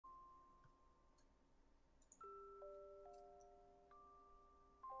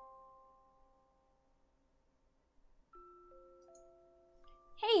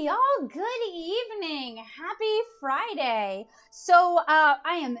Hey y'all, good evening. Happy Friday. So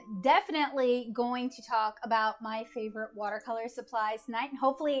I am definitely going to talk about my favorite watercolor supplies tonight and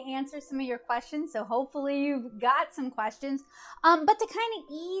hopefully answer some of your questions. So hopefully you've got some questions. But to kind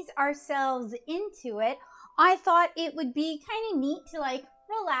of ease ourselves into it, I thought it would be kind of neat to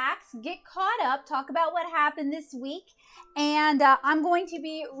relax, get caught up, talk about what happened this week. And I'm going to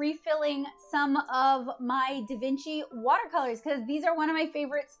be refilling some of my Da Vinci watercolors because these are one of my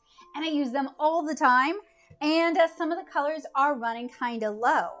favorites and I use them all the time. And some of the colors are running kind of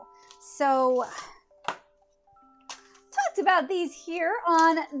low. So talked about these here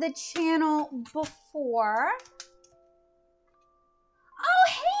on the channel before. Oh,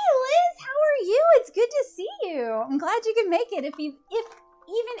 hey Liz, how are you? It's good to see you. I'm glad you can make it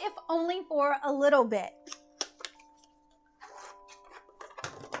even if only for a little bit.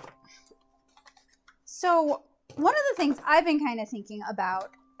 So one of the things I've been kind of thinking about,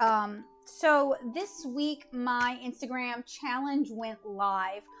 so this week my Instagram challenge went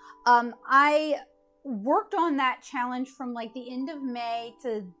live. I worked on that challenge from like the end of May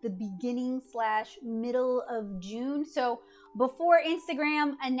to the beginning / middle of June. So before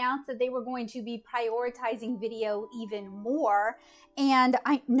Instagram announced that they were going to be prioritizing video even more. And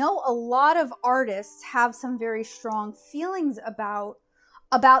I know a lot of artists have some very strong feelings about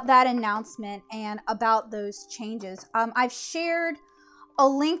that announcement and about those changes. I've shared a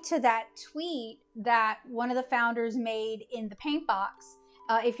link to that tweet that one of the founders made in the paint box.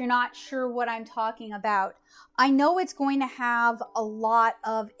 If you're not sure what I'm talking about, I know it's going to have a lot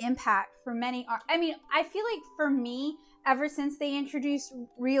of impact for many. I mean, I feel like for me, ever since they introduced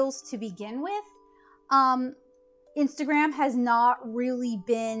Reels to begin with, Instagram has not really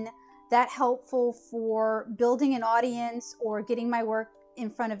been that helpful for building an audience or getting my work in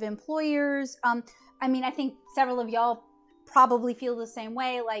front of employers. I mean, I think several of y'all probably feel the same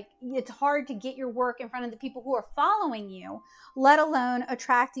way. Like, it's hard to get your work in front of the people who are following you, let alone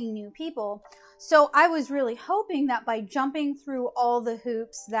attracting new people. So I was really hoping that by jumping through all the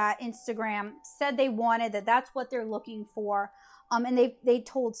hoops that Instagram said they wanted, that's what they're looking for. And they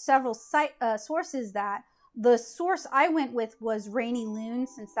told several sources that. The source I went with was Rainy Loon,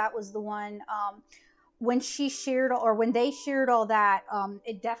 since that was the one when she shared, or when they shared all that,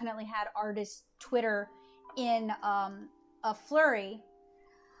 it definitely had artist Twitter in a flurry.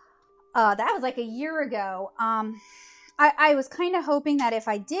 That was like a year ago. I was kind of hoping that if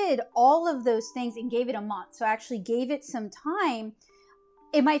I did all of those things and gave it a month, so I actually gave it some time,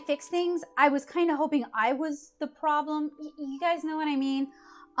 it might fix things. I was kind of hoping I was the problem. You guys know what I mean?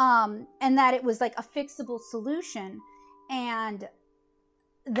 And that it was like a fixable solution. And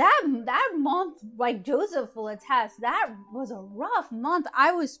that month, like Joseph will attest, that was a rough month.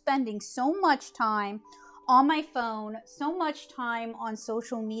 I was spending so much time on my phone, so much time on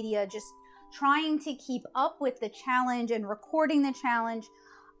social media, just trying to keep up with the challenge and recording the challenge.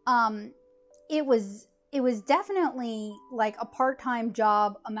 It was definitely like a part-time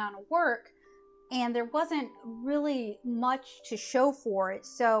job amount of work, and there wasn't really much to show for it.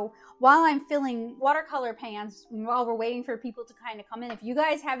 So while I'm filling watercolor pans, while we're waiting for people to kind of come in, if you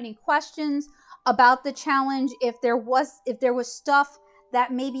guys have any questions about the challenge, if there was stuff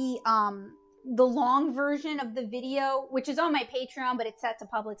that maybe the long version of the video, which is on my Patreon, but it's set to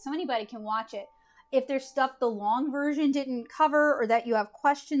public, so anybody can watch it. If there's stuff the long version didn't cover or that you have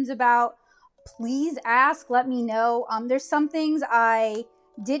questions about, please ask, let me know. There's some things I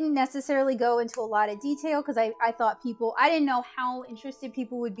didn't necessarily go into a lot of detail because I thought I didn't know how interested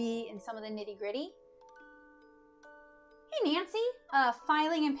people would be in some of the nitty gritty. Hey Nancy,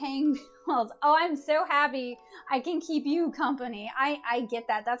 filing and paying bills. Oh, I'm so happy I can keep you company. I get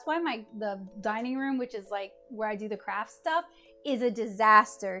that. That's why the dining room, which is like where I do the craft stuff, is a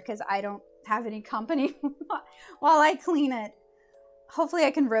disaster because I don't have any company while I clean it. Hopefully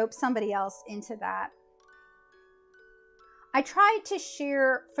I can rope somebody else into that. I tried to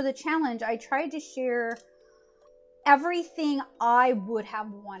share, for the challenge, I tried to share everything I would have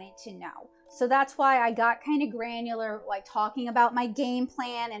wanted to know. So that's why I got kind of granular, like talking about my game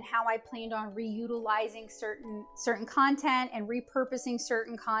plan and how I planned on reutilizing certain content and repurposing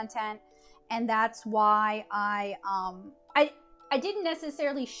certain content. And that's why I didn't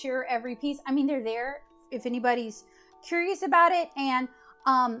necessarily share every piece. I mean, they're there if anybody's curious about it. And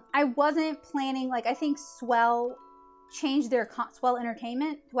I wasn't planning, like, I think Swell changed their Swell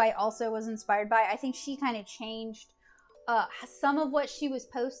Entertainment, who I also was inspired by. I think she kind of changed some of what she was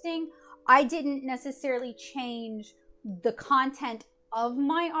posting. I didn't necessarily change the content of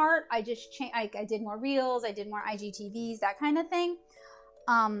my art. I just changed. I did more reels. I did more IGTVs, that kind of thing.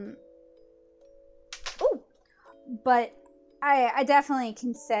 But I definitely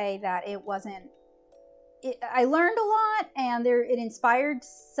can say that it wasn't, I learned a lot, and it inspired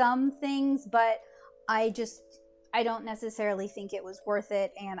some things, but I don't necessarily think it was worth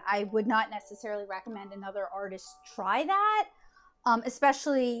it, and I would not necessarily recommend another artist try that,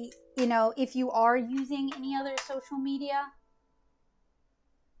 especially, you know, if you are using any other social media.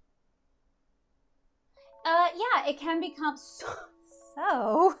 Yeah, it can become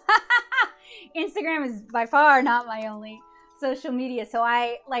so Instagram is by far not my only social media. So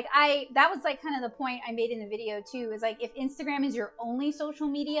that was like kind of the point I made in the video too, is like, if Instagram is your only social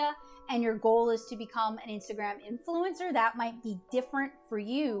media and your goal is to become an Instagram influencer, that might be different for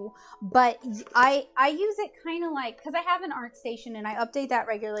you. But I use it kind of like, because I have an art station and I update that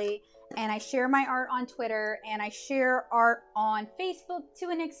regularly, and I share my art on Twitter, and I share art on Facebook to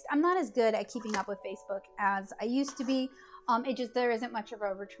an extent. I'm not as good at keeping up with Facebook as I used to be. There isn't much of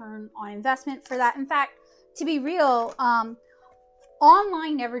a return on investment for that. In fact, to be real,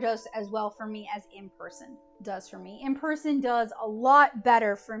 online never does as well for me as in-person does for me. In-person does a lot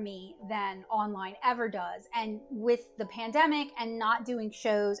better for me than online ever does. And with the pandemic and not doing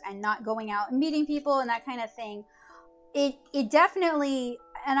shows and not going out and meeting people and that kind of thing, it definitely,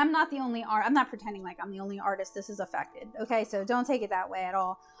 and I'm not pretending like I'm the only artist this is affected. Okay, so don't take it that way at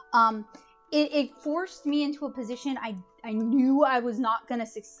all. It forced me into a position I knew I was not going to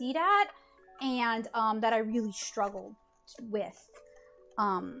succeed at, and that I really struggled with.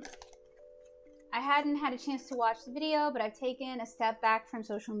 I hadn't had a chance to watch the video, but I've taken a step back from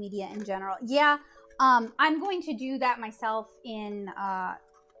social media in general. Yeah, I'm going to do that myself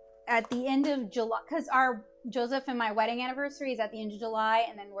at the end of July, because our Joseph and my wedding anniversary is at the end of July,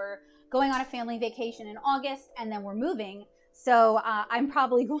 and then we're going on a family vacation in August, and then we're moving. So I'm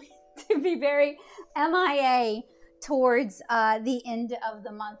probably going to be very MIA towards the end of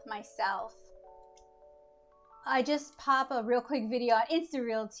the month myself. I just pop a real quick video on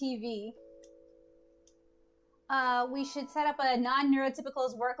InstaReel TV. We should set up a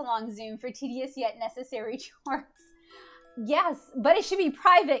non-neurotypicals work-along Zoom for tedious yet necessary chores. Yes, but it should be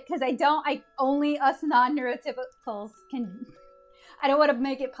private, because only us non-neurotypicals can. I don't want to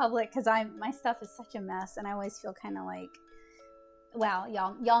make it public, because my stuff is such a mess, and I always feel kind of like, well,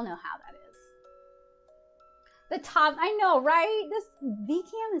 y'all know how that is. The top, I know, right? This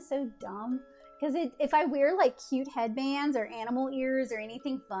VCam is so dumb, because if I wear like cute headbands or animal ears or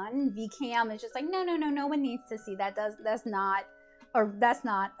anything fun, VCam is just like, no one needs to see that. That's not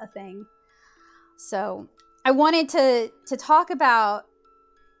a thing. So I wanted to talk about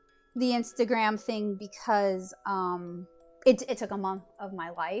the Instagram thing because it took a month of my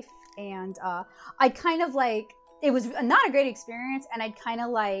life, and I kind of like, it was not a great experience, and I'd kind of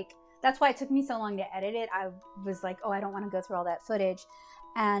like, that's why it took me so long to edit it. I was like, oh, I don't want to go through all that footage.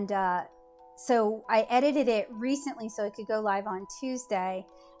 And so I edited it recently so it could go live on Tuesday,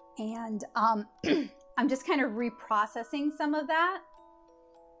 and I'm just kind of reprocessing some of that.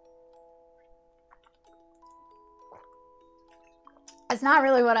 That's not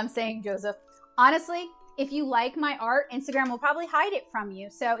really what I'm saying, Joseph. Honestly, if you like my art, Instagram will probably hide it from you.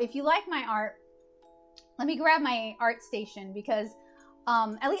 So if you like my art, let me grab my art station, because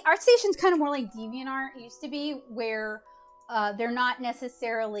at least art station's kind of more like DeviantArt used to be, where they're not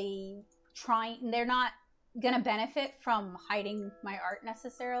necessarily they're not gonna benefit from hiding my art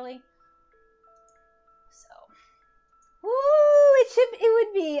necessarily. So, ooh, it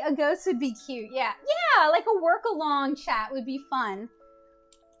would be, a ghost would be cute. Yeah, like a work along chat would be fun.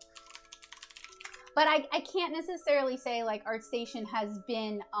 But I can't necessarily say like ArtStation has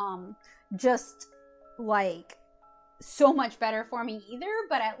been just like so much better for me either,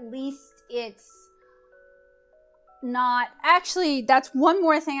 but at least it's not. Actually, that's one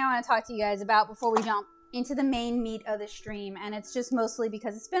more thing I want to talk to you guys about before we jump into the main meat of the stream, and it's just mostly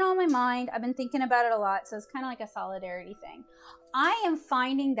because it's been on my mind. I've been thinking about it a lot, so it's kind of like a solidarity thing. I am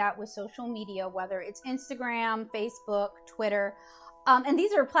finding that with social media, whether it's Instagram, Facebook, Twitter, and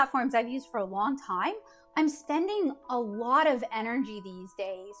these are platforms I've used for a long time, I'm spending a lot of energy these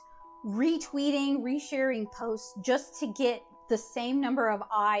days retweeting, resharing posts just to get the same number of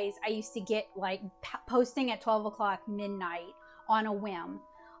eyes I used to get, like posting at 12 o'clock midnight on a whim.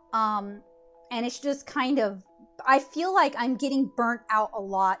 And it's just kind of, I feel like I'm getting burnt out a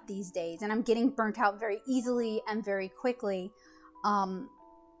lot these days, and I'm getting burnt out very easily and very quickly,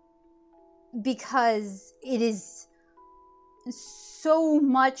 because it is so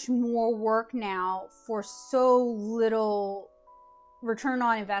much more work now for so little return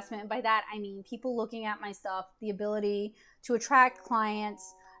on investment. By that, I mean people looking at my stuff, the ability to attract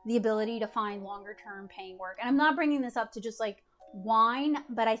clients, the ability to find longer term paying work. And I'm not bringing this up to just like whine,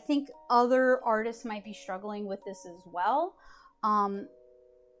 but I think other artists might be struggling with this as well.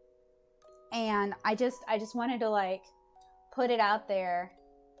 And I just wanted to like put it out there.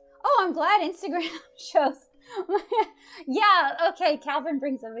 Oh, I'm glad Instagram shows. Yeah, okay, Calvin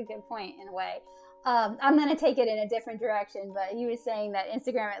brings up a good point in a way. I'm going to take it in a different direction, but he was saying that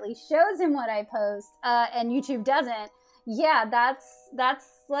Instagram at least shows him what I post, and YouTube doesn't. Yeah, that's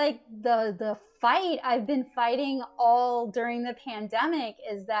like the fight I've been fighting all during the pandemic,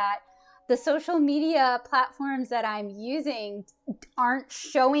 is that the social media platforms that I'm using aren't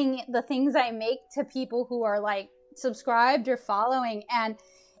showing the things I make to people who are like subscribed or following, and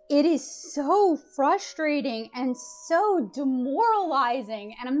it is so frustrating and so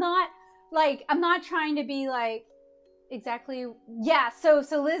demoralizing. And I'm not trying to be like, exactly, yeah, so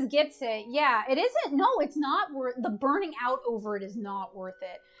Liz gets it. Yeah, it isn't. No, it's not worth the burning out over it. Is not worth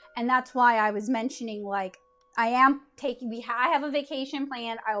it. And that's why I was mentioning, like, I have a vacation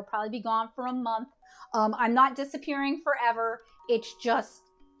planned. I will probably be gone for a month. I'm not disappearing forever. It's just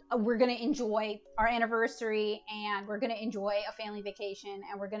we're going to enjoy our anniversary, and we're going to enjoy a family vacation,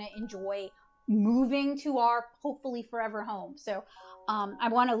 and we're going to enjoy moving to our hopefully forever home. So I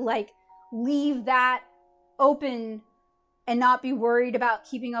want to like leave that open and not be worried about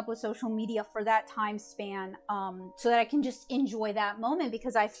keeping up with social media for that time span, so that I can just enjoy that moment.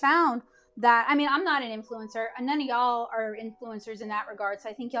 Because I found that, I mean, I'm not an influencer, and none of y'all are influencers in that regard, so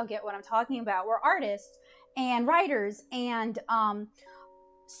I think y'all get what I'm talking about. We're artists and writers, and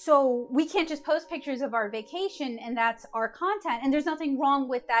so we can't just post pictures of our vacation and that's our content. And there's nothing wrong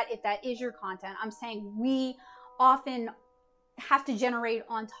with that if that is your content. I'm saying we often have to generate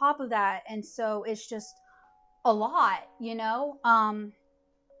on top of that, and so it's just a lot, you know.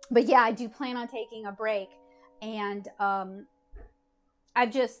 But yeah, I do plan on taking a break, and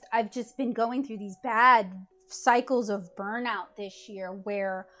I've just been going through these bad cycles of burnout this year,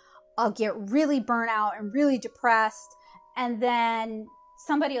 where I'll get really burnt out and really depressed, and then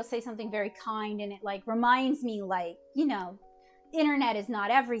somebody will say something very kind, and it like reminds me, like, you know, internet is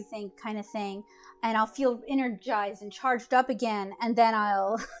not everything kind of thing, and I'll feel energized and charged up again, and then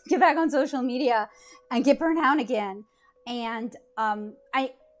I'll get back on social media and get burnt out again. And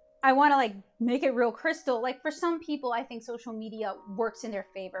I want to like make it real crystal, like, for some people I think social media works in their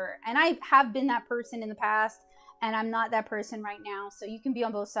favor, and I have been that person in the past, and I'm not that person right now. So you can be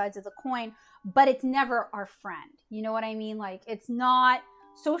on both sides of the coin, but it's never our friend. You know what I mean? Like, it's not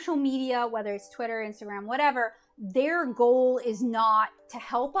social media, whether it's Twitter, Instagram, whatever. Their goal is not to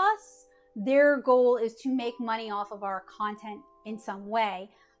help us. Their goal is to make money off of our content in some way.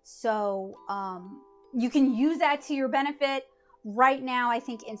 So you can use that to your benefit. Right now, I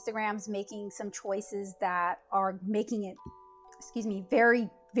think Instagram's making some choices that are making it, very,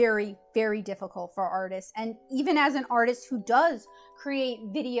 very, very difficult for artists. And even as an artist who does create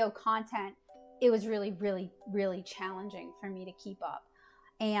video content, it was really, really, really challenging for me to keep up.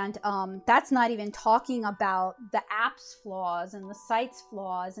 And that's not even talking about the app's flaws and the site's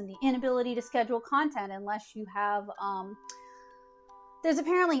flaws and the inability to schedule content unless you have, there's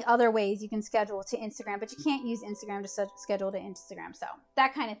apparently other ways you can schedule to Instagram, but you can't use Instagram to schedule to Instagram. So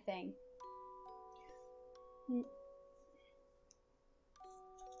that kind of thing.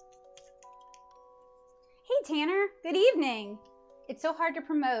 Hey, Tanner, good evening. It's so hard to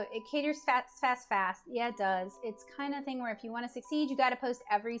promote. It caters fast. Yeah, it does. It's kind of thing where if you want to succeed, you got to post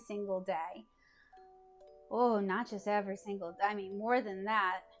every single day. Oh, not just every single day. I mean, more than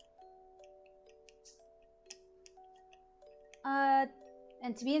that.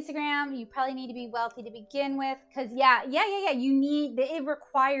 And to be Instagram, you probably need to be wealthy to begin with. Because, yeah. You need, it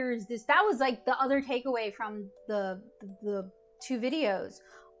requires this. That was like the other takeaway from the two videos.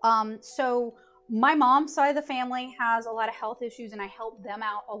 So my mom's side of the family has a lot of health issues, and I help them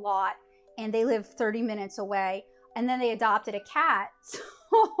out a lot. And they live 30 minutes away. And then they adopted a cat.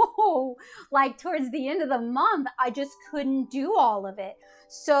 So, like, towards the end of the month, I just couldn't do all of it.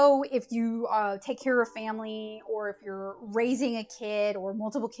 So if you take care of family, or if you're raising a kid or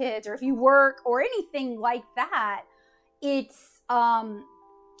multiple kids, or if you work or anything like that, it's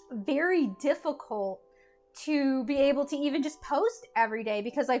very difficult to be able to even just post every day,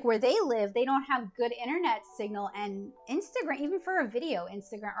 because like where they live, they don't have good internet signal, and Instagram, even for a video,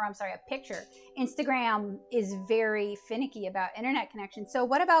 a picture, Instagram is very finicky about internet connection. So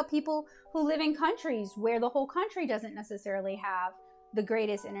what about people who live in countries where the whole country doesn't necessarily have the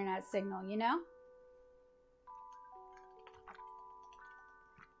greatest internet signal, you know?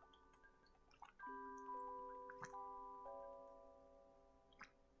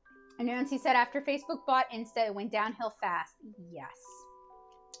 And Nancy said, after Facebook bought Insta, it went downhill fast. Yes.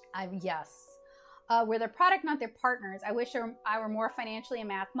 Yes. we're their product, not their partners. I wish I were more financially and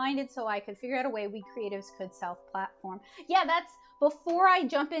math-minded so I could figure out a way we creatives could self-platform. Yeah, that's, before I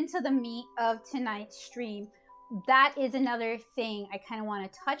jump into the meat of tonight's stream, that is another thing I kind of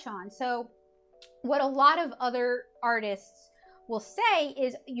want to touch on. So what a lot of other artists will say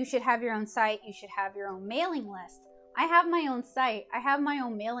is you should have your own site, you should have your own mailing list. I have my own site, I have my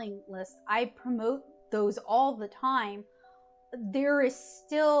own mailing list. I promote those all the time. There is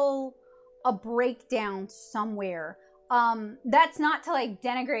still a breakdown somewhere. That's not to like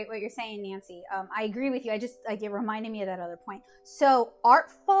denigrate what you're saying, Nancy. I agree with you. It reminded me of that other point. So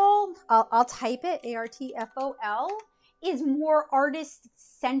Artful, I'll type it, ARTFOL, is more artist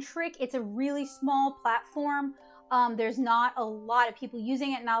centric. It's a really small platform. There's not a lot of people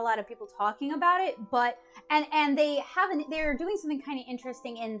using it, not a lot of people talking about it, but, and they're doing something kind of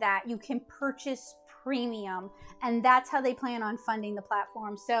interesting in that you can purchase premium, and that's how they plan on funding the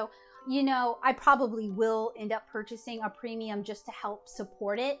platform. So, you know, I probably will end up purchasing a premium just to help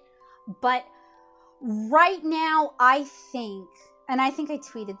support it. But right now, I think I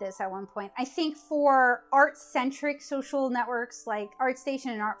tweeted this at one point, I think for art-centric social networks like ArtStation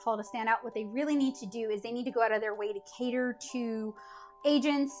and Artful to stand out, what they really need to do is they need to go out of their way to cater to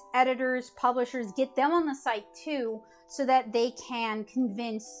agents, editors, publishers, get them on the site too, so that they can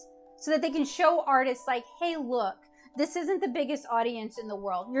show artists like, hey, look, this isn't the biggest audience in the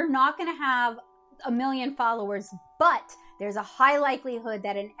world. You're not going to have 1 million followers, but there's a high likelihood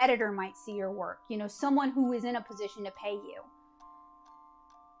that an editor might see your work. You know, someone who is in a position to pay you.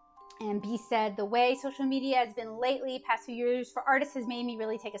 And B said, the way social media has been lately, past few years for artists, has made me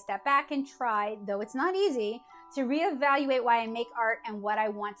really take a step back and try, though it's not easy, to reevaluate why I make art and what I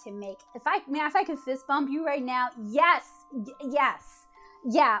want to make. If I could fist bump you right now, yes.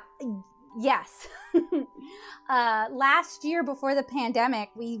 Last year before the pandemic,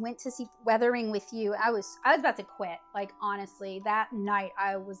 we went to see Weathering with You. I was about to quit. Like, honestly, that night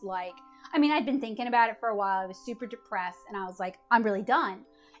I was like, I mean, I'd been thinking about it for a while. I was super depressed and I was like, I'm really done.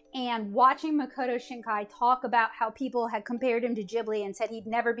 And watching Makoto Shinkai talk about how people had compared him to Ghibli and said he'd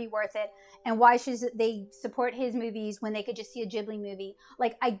never be worth it, and why should they support his movies when they could just see a Ghibli movie?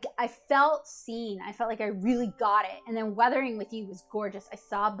 Like, I felt seen. I felt like I really got it. And then Weathering with You was gorgeous. I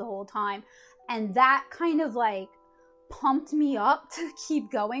sobbed the whole time. And that kind of like pumped me up to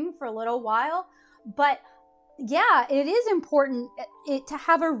keep going for a little while. But yeah, it is important to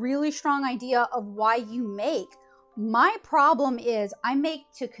have a really strong idea of why you make. My problem is I make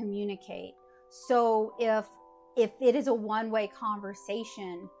to communicate. So if it is a one-way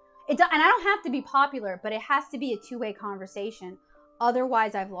conversation, and I don't have to be popular, but it has to be a two-way conversation.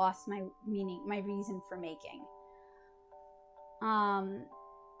 Otherwise, I've lost my meaning, my reason for making.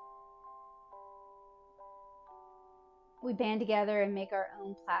 We band together and make our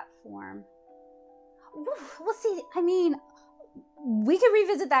own platform. We'll see. I mean, we could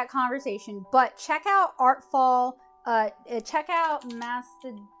revisit that conversation, but check out Artful, check out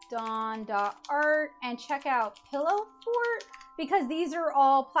mastodon.art, and check out Pillowfort, because these are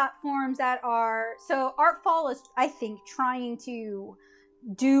all platforms that are, so Artful is, I think, trying to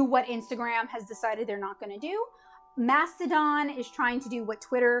do what Instagram has decided they're not going to do. Mastodon is trying to do what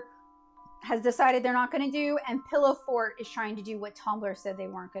Twitter has decided they're not going to do, and Pillowfort is trying to do what Tumblr said they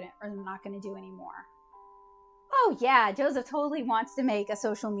weren't going to, or not going to do anymore. Oh yeah, Joseph totally wants to make a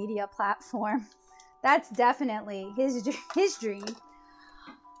social media platform. That's definitely his dream.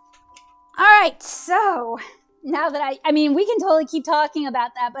 All right, so now that I mean, we can totally keep talking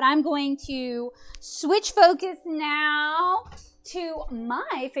about that, but I'm going to switch focus now to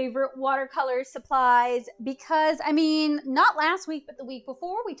my favorite watercolor supplies, because, I mean, not last week, but the week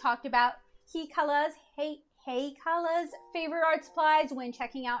before, we talked about Hake Brush's favorite art supplies when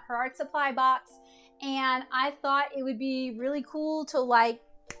checking out her art supply box. And I thought it would be really cool to like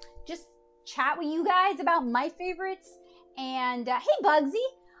just chat with you guys about my favorites. And hey, Bugsy.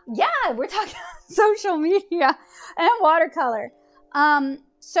 Yeah, we're talking social media and watercolor.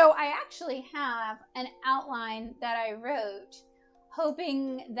 So I actually have an outline that I wrote,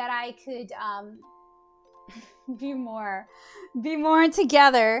 hoping that I could be more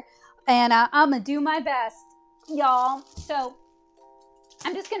together. And I'm going to do my best, y'all. So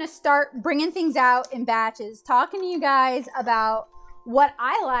I'm just going to start bringing things out in batches, talking to you guys about what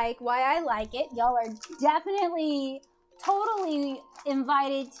I like, why I like it. Y'all are definitely totally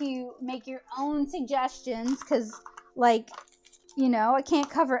invited to make your own suggestions, because, like, you know, I can't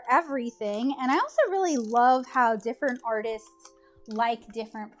cover everything. And I also really love how different artists like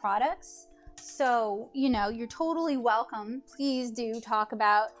different products. So, you know, you're totally welcome. Please do talk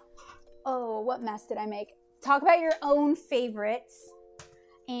about, oh, what mess did I make? Talk about your own favorites.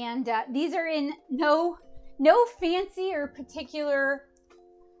 And these are in no fancy or particular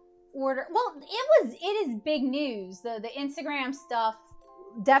order. Well, it is big news. The Instagram stuff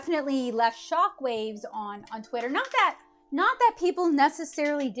definitely left shockwaves on Twitter. Not that people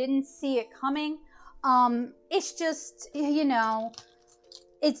necessarily didn't see it coming. It's just, you know,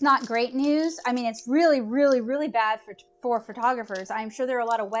 it's not great news. I mean, it's really, really, really bad for photographers. I'm sure there are a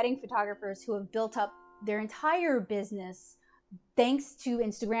lot of wedding photographers who have built up their entire business thanks to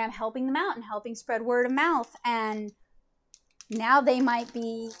Instagram helping them out and helping spread word of mouth. And now they might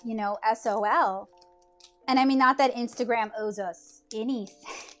be, you know, SOL. And I mean, not that Instagram owes us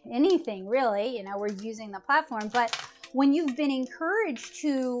anything really, you know, we're using the platform, but when you've been encouraged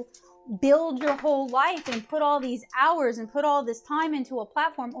to build your whole life and put all these hours and put all this time into a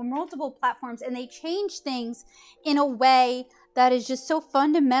platform or multiple platforms, and they change things in a way that is just so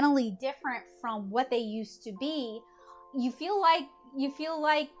fundamentally different from what they used to be, you feel like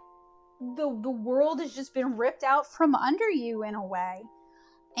the world has just been ripped out from under you in a way.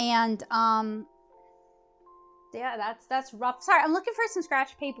 And yeah, that's rough. Sorry, I'm looking for some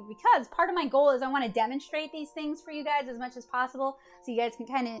scratch paper because part of my goal is I want to demonstrate these things for you guys as much as possible so you guys can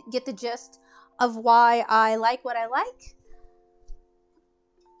kind of get the gist of why I like what I like.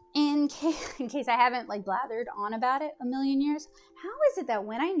 In case I haven't like blathered on about it a million years, how is it that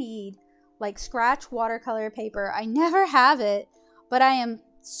when I need like scratch watercolor paper, I never have it, but I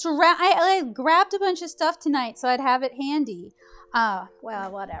grabbed a bunch of stuff tonight so I'd have it handy.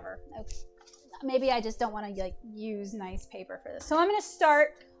 Well, whatever. Okay. Maybe I just don't want to like use nice paper for this. So I'm going to start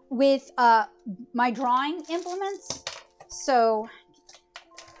with my drawing implements. So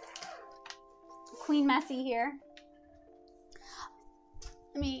Queen Messy here.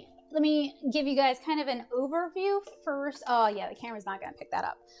 Let me give you guys kind of an overview first. Oh yeah, the camera's not going to pick that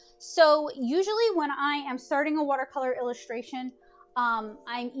up. So usually when I am starting a watercolor illustration, I'm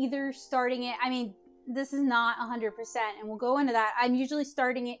either starting it, I mean, this is not 100%, and we'll go into that. I'm usually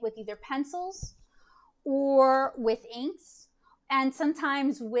starting it with either pencils or with inks, and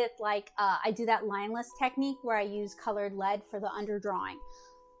sometimes with like, I do that lineless technique where I use colored lead for the underdrawing.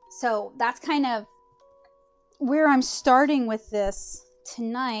 So that's kind of where I'm starting with this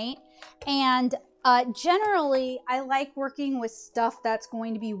tonight. And generally, I like working with stuff that's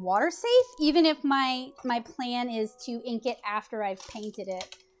going to be water safe, even if my plan is to ink it after I've painted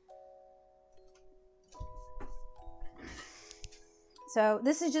it. So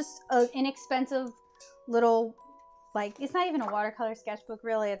this is just an inexpensive little, like, it's not even a watercolor sketchbook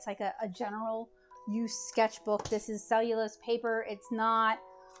really, it's like a general use sketchbook. This is cellulose paper. It's not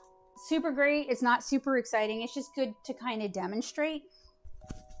super great, it's not super exciting, it's just good to kind of demonstrate.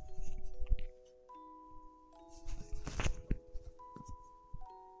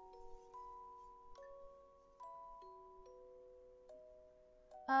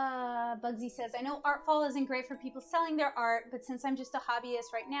 Bugsy says, I know Artfall isn't great for people selling their art, but since I'm just a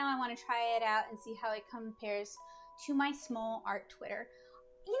hobbyist right now, I want to try it out and see how it compares to my small art Twitter.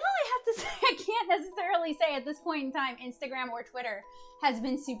 You know, I have to say, I can't necessarily say at this point in time, Instagram or Twitter has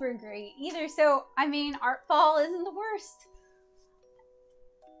been super great either. So, I mean, Artfall isn't the worst.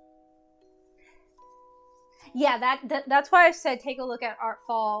 Yeah, that's why I've said take a look at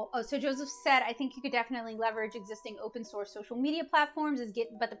Artfall. Oh, so Joseph said, I think you could definitely leverage existing open source social media platforms,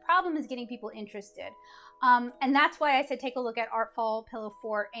 but the problem is getting people interested. And that's why I said take a look at Artfall, Pillow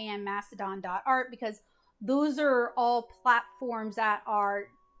Fort, and Mastodon.art, because those are all platforms that are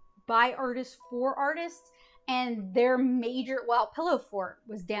by artists for artists, and their major, well, Pillow Fort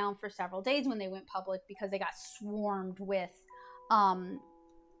was down for several days when they went public because they got swarmed with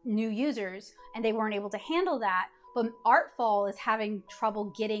new users and they weren't able to handle that. But Artfall is having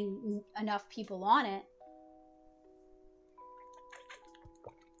trouble getting enough people on it.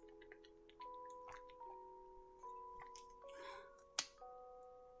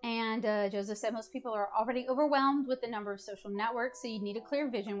 And Joseph said most people are already overwhelmed with the number of social networks, so you need a clear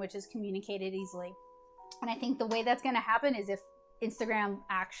vision which is communicated easily. And I think the way that's going to happen is if Instagram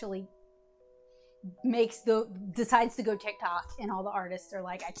actually decides to go TikTok, and all the artists are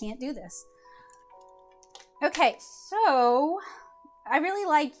like, I can't do this. Okay, so I really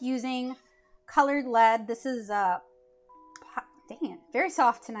like using colored lead. This is dang it, very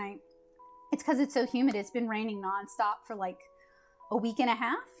soft tonight. It's because it's so humid. It's been raining nonstop for like a week and a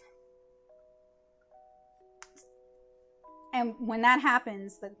half. And when that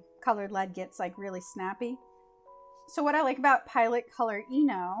happens, the colored lead gets like really snappy. So what I like about Pilot Color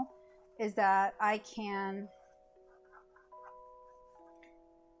Eno is that I can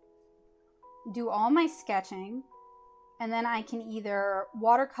do all my sketching, and then I can either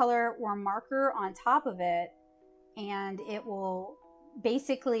watercolor or marker on top of it, and it will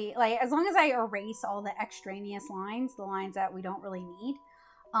basically, like, as long as I erase all the extraneous lines, the lines that we don't really need,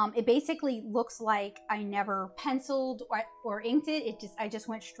 it basically looks like I never penciled or inked it. I just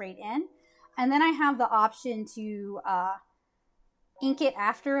went straight in. And then I have the option to ink it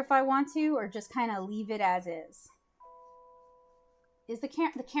after if I want to, or just kind of leave it as is. The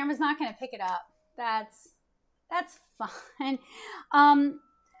camera's not going to pick it up. That's fine.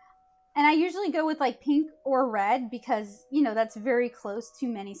 And I usually go with like pink or red because, you know, that's very close to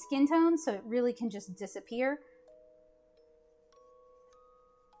many skin tones, so it really can just disappear.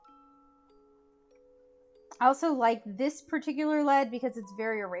 I also like this particular lead because it's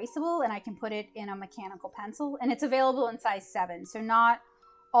very erasable and I can put it in a mechanical pencil, and it's available in size 7. So not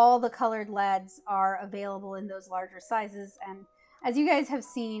all the colored leads are available in those larger sizes. And as you guys have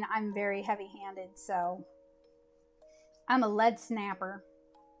seen, I'm very heavy-handed, so I'm a lead snapper.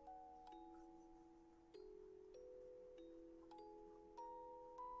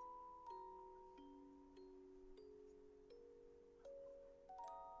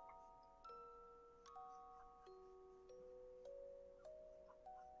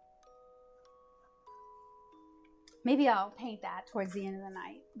 Maybe I'll paint that towards the end of the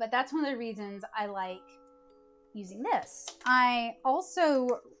night, but that's one of the reasons I like using this. I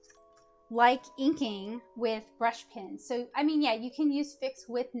also like inking with brush pens. So, I mean, yeah, you can use fixed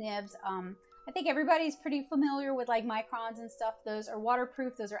width nibs. I think everybody's pretty familiar with like microns and stuff. Those are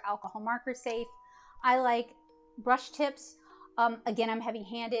waterproof. Those are alcohol marker safe. I like brush tips. Again, I'm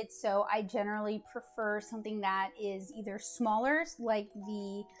heavy-handed, so I generally prefer something that is either smaller, like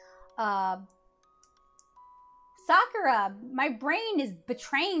the Sakura. My brain is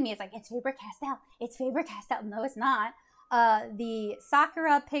betraying me. It's like, it's Faber-Castell. It's Faber-Castell. No, it's not. The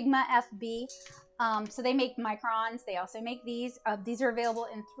Sakura Pigma FB. So they make microns. They also make these. These are available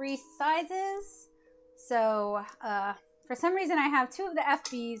in 3 sizes. So for some reason, I have 2 of the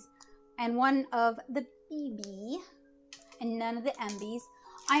FBs and 1 of the BB and none of the MBs.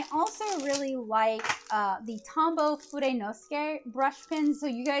 I also really like the Tombow fudenosuke brush pens. So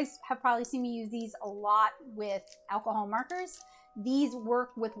you guys have probably seen me use these a lot with alcohol markers. These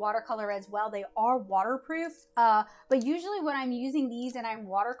work with watercolor as well. They are waterproof, but usually when I'm using these and I'm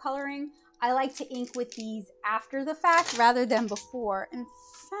watercoloring, I like to ink with these after the fact rather than before. In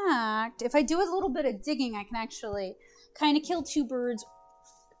fact, if I do a little bit of digging, I can actually kind of kill 2 birds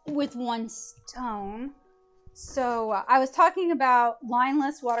with 1 stone. So I was talking about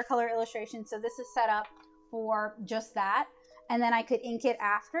lineless watercolor illustration. So this is set up for just that. And then I could ink it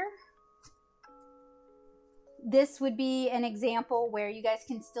after. This would be an example where you guys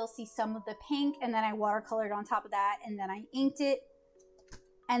can still see some of the pink, and then I watercolored on top of that, and then I inked it.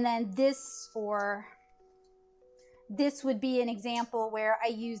 And then this would be an example where I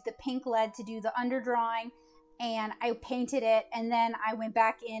used the pink lead to do the underdrawing, and I painted it, and then I went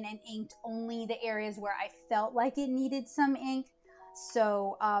back in and inked only the areas where I felt like it needed some ink.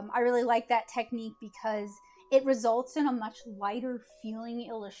 So I really like that technique because it results in a much lighter feeling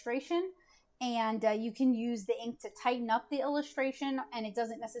illustration, and you can use the ink to tighten up the illustration, and it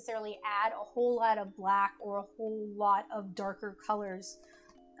doesn't necessarily add a whole lot of black or a whole lot of darker colors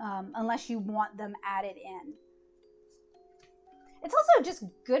unless you want them added in. It's also just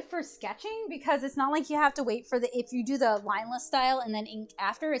good for sketching because it's not like you have to wait for if you do the lineless style and then ink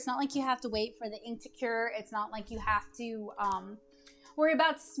after, it's not like you have to wait for the ink to cure. It's not like you have to worry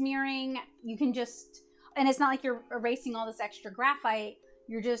about smearing. You can just, and it's not like you're erasing all this extra graphite.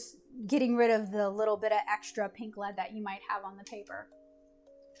 You're just getting rid of the little bit of extra pink lead that you might have on the paper.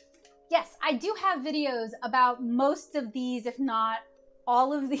 Yes, I do have videos about most of these, if not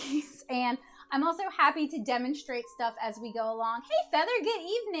all of these, and I'm also happy to demonstrate stuff as we go along. Hey, Feather, good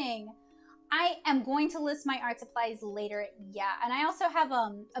evening. I am going to list my art supplies later. Yeah, and I also have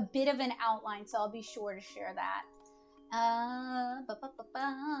a bit of an outline, so I'll be sure to share that.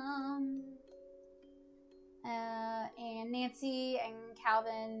 And Nancy and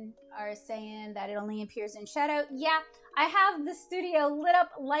Calvin are saying that it only appears in shadow. Yeah, I have the studio lit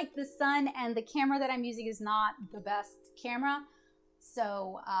up like the sun, and the camera that I'm using is not the best camera.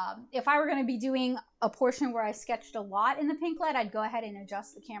 So if I were going to be doing a portion where I sketched a lot in the pink lead, I'd go ahead and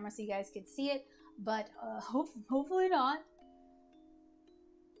adjust the camera so you guys could see it, but hopefully not.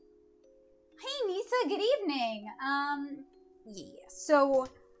 Hey Nisa, good evening. Yeah, so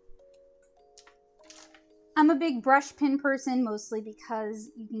I'm a big brush pen person, mostly because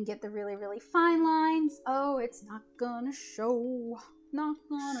you can get the really, really fine lines. Oh, it's not gonna show up.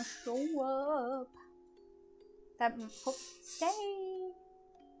 That stay.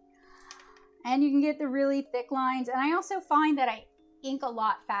 And you can get the really thick lines. And I also find that ink a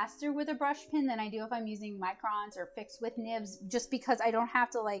lot faster with a brush pen than I do if I'm using microns or fixed width nibs, just because I don't have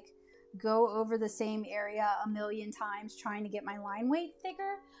to like go over the same area a million times trying to get my line weight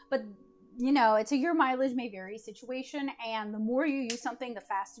thicker. But you know, it's a your mileage may vary situation, and the more you use something, the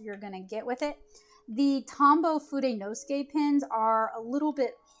faster you're going to get with it. The Tombow fudenosuke pens are a little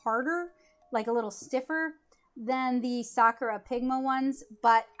bit harder, like a little stiffer than the Sakura Pigma ones,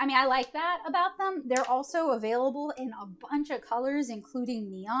 but I mean, I like that about them. They're also available in a bunch of colors, including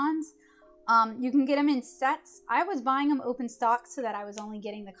neons. You can get them in sets. I was buying them open stock so that I was only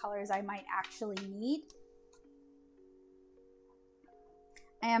getting the colors I might actually need.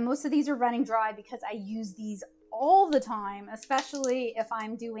 And most of these are running dry because I use these all the time, especially if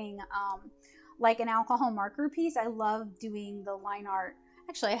I'm doing like an alcohol marker piece. I love doing the line art.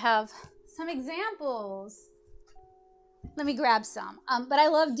 Actually, I have some examples. Let me grab some. But I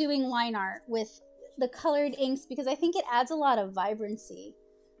love doing line art with the colored inks because I think it adds a lot of vibrancy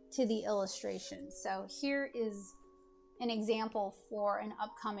to the illustration. So here is an example for an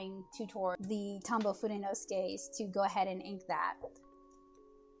upcoming tutorial. The Tombow fudenosuke to go ahead and ink that.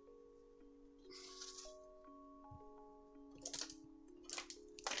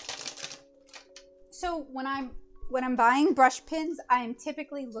 So when I'm buying brush pens, I'm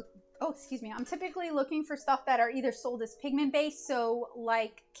typically looking for stuff that are either sold as pigment based. So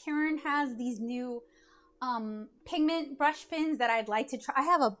like Karen has these new pigment brush pens that I'd like to try. I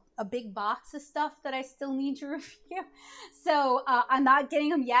have a big box of stuff that I still need to review. So I'm not getting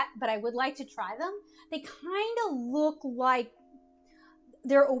them yet, but I would like to try them. They kind of look like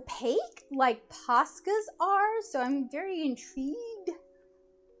they're opaque, like Posca's are. So I'm very intrigued.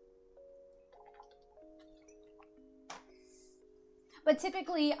 But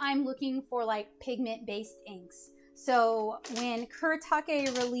typically I'm looking for like pigment based inks. So when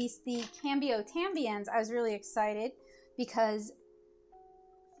Kuretake released the Cambio Tambiens, I was really excited because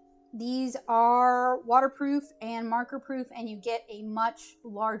these are waterproof and marker proof, and you get a much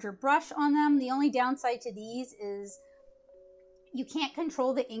larger brush on them. The only downside to these is you can't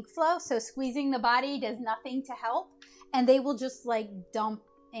control the ink flow, so squeezing the body does nothing to help, and they will just like dump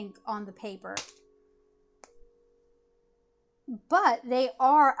ink on the paper. But they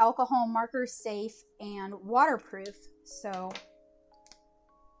are alcohol marker safe and waterproof, so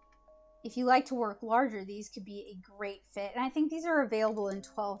if you like to work larger, these could be a great fit. And I think these are available in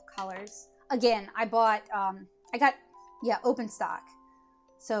 12 colors. Again, I got open stock,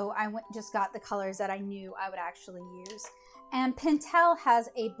 so I just got the colors that I knew I would actually use. And Pentel has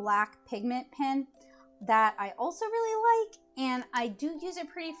a black pigment pen that I also really like, and I do use it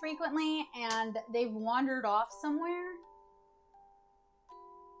pretty frequently, and they've wandered off somewhere.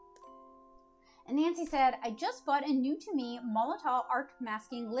 And Nancy said, I just bought a new to me Molotov Arc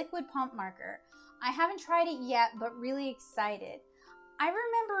Masking Liquid Pump Marker. I haven't tried it yet, but really excited. I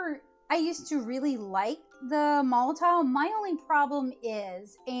remember I used to really like the Molotov. My only problem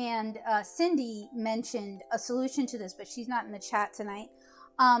is, and Cindy mentioned a solution to this, but she's not in the chat tonight.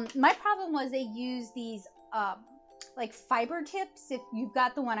 My problem was they use these like fiber tips, if you've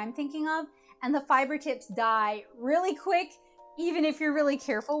got the one I'm thinking of, and the fiber tips die really quick. Even if you're really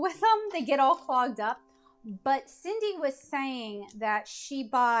careful with them, they get all clogged up. But Cindy was saying that she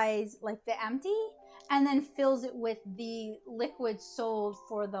buys like the empty and then fills it with the liquid sold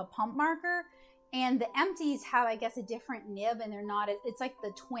for the pump marker. And the empties have, I guess, a different nib, and they're not, it's like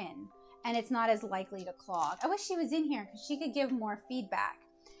the twin, and it's not as likely to clog. I wish she was in here because she could give more feedback.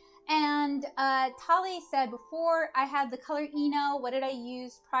 And Tali said, before I had the color Eno, what did I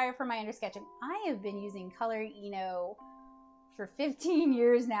use prior for my undersketching? I have been using color Eno for 15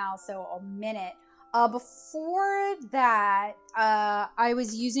 years now, so a minute. Before that, I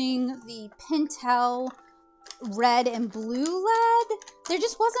was using the Pentel Red and Blue lead. There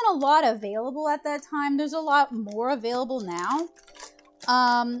just wasn't a lot available at that time. There's a lot more available now.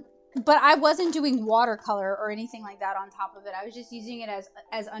 But I wasn't doing watercolor or anything like that on top of it. I was just using it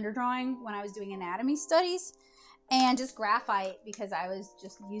as underdrawing when I was doing anatomy studies, and just graphite because I was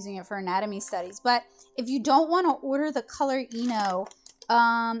just using it for anatomy studies. But if you don't want to order the color Eno,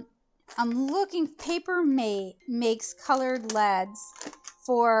 I'm looking, Papermate makes colored leads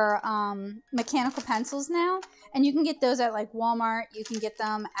for mechanical pencils now, and you can get those at like Walmart. You can get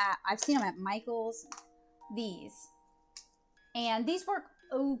them at, I've seen them at Michael's, these. And these work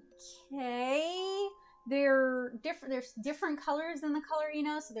okay. They're different, there's different colors than the color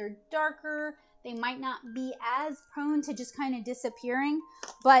Eno, so they're darker. They might not be as prone to just kind of disappearing,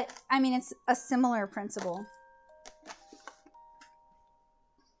 but I mean, it's a similar principle.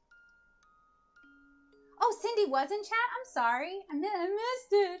 Oh, Cindy was in chat? I'm sorry. I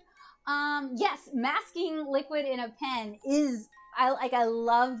missed it. Yes, masking liquid in a pen is I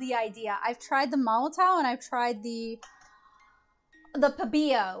love the idea. I've tried the Molotov and I've tried the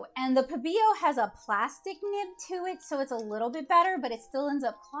Cambio, and the Cambio has a plastic nib to it, so it's a little bit better, but it still ends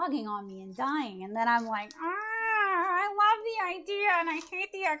up clogging on me and dying. And then I'm like, I love the idea and I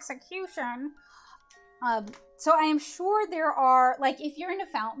hate the execution. So I am sure there are, like, if you're into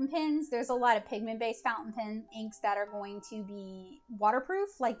fountain pens, there's a lot of pigment-based fountain pen inks that are going to be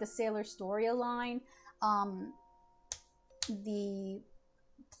waterproof, like the Sailor Storia line. The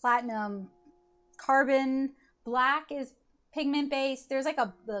Platinum Carbon Black is pigment-based. There's like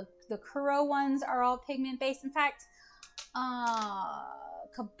the Kuro ones are all pigment-based. In fact,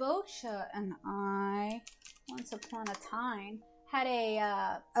 Kabosha and I, once upon a time, had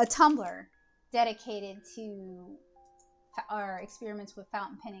a Tumblr dedicated to our experiments with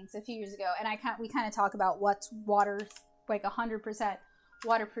fountain pennings a few years ago, and we kind of talk about what's like 100%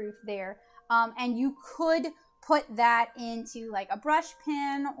 waterproof there. And you could put that into like a brush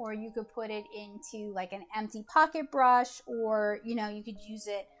pen, or you could put it into like an empty pocket brush, or you could use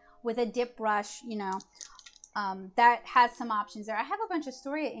it with a dip brush. That has some options there. I have a bunch of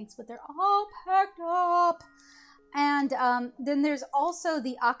Storia inks, but they're all packed up. And then there's also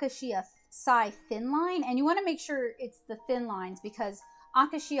the Akashia Sai thin line, and you want to make sure it's the thin lines, because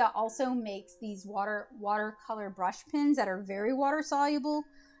Akashia also makes these watercolor brush pens that are very water soluble.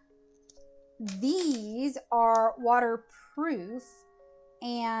 These are waterproof,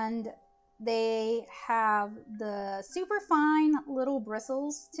 and they have the super fine little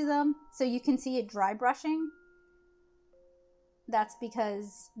bristles to them, so you can see it dry brushing. That's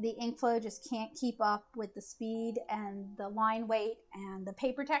because the ink flow just can't keep up with the speed and the line weight and the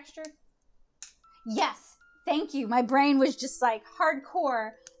paper texture. Yes, thank you. My brain was just like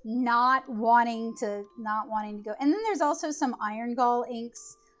hardcore not wanting to go. And then there's also some iron gall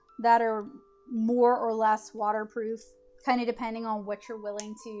inks that are more or less waterproof, kind of depending on what you're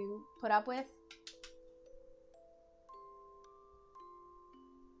willing to put up with.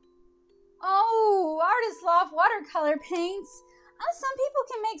 Oh, Artist Loft watercolor paints. Some people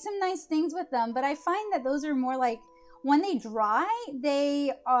can make some nice things with them, but I find that those are more like, when they dry,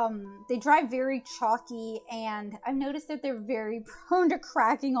 they dry very chalky, and I've noticed that they're very prone to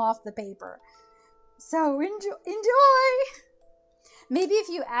cracking off the paper. So enjoy! Maybe if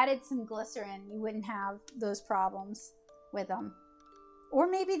you added some glycerin, you wouldn't have those problems with them. Or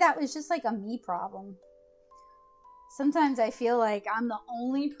maybe that was just like a me problem. Sometimes I feel like I'm the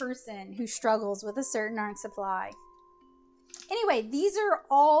only person who struggles with a certain art supply. Anyway, these are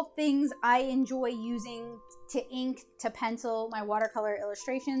all things I enjoy using to ink, to pencil my watercolor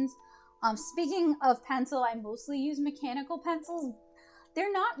illustrations. Speaking of pencil, I mostly use mechanical pencils.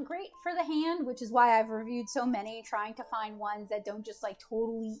 They're not great for the hand, which is why I've reviewed so many, trying to find ones that don't just like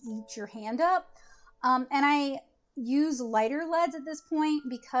totally eat your hand up. And I use lighter leads at this point,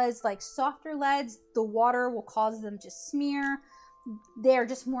 because like softer leads, the water will cause them to smear. They're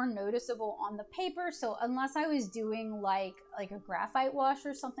just more noticeable on the paper. So unless I was doing like a graphite wash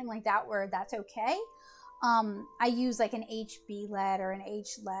or something like that, where that's okay, I use like an HB lead or an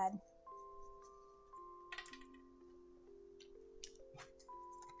H lead.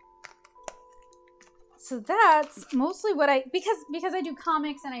 So that's mostly what because I do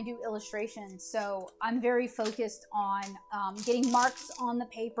comics and I do illustrations, so I'm very focused on getting marks on the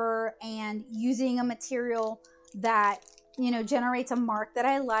paper and using a material that generates a mark that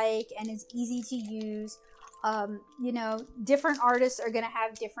I like and is easy to use. Different artists are going to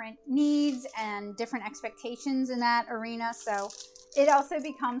have different needs and different expectations in that arena. So it also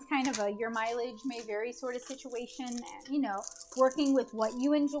becomes kind of a your mileage may vary sort of situation, and, working with what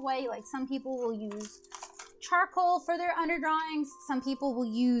you enjoy. Like some people will use charcoal for their underdrawings. Some people will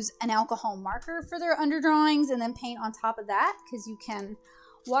use an alcohol marker for their underdrawings and then paint on top of that, because you can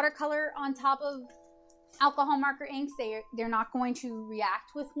watercolor on top of alcohol marker inks. They're not going to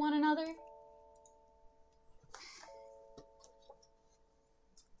react with one another.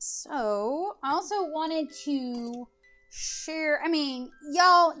 So I also wanted to share,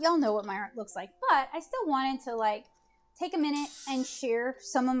 y'all know what my art looks like, but I still wanted to take a minute and share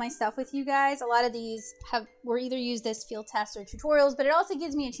some of my stuff with you guys. A lot of these were either used as field tests or tutorials, but it also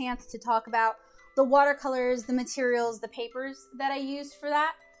gives me a chance to talk about the watercolors, the materials, the papers that I used for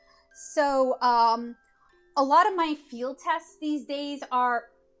that. So a lot of my field tests these days are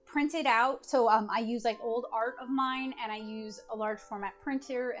printed out. So I use old art of mine, and I use a large format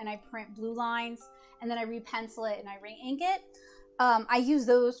printer, and I print blue lines, and then I repencil it and I re-ink it. I use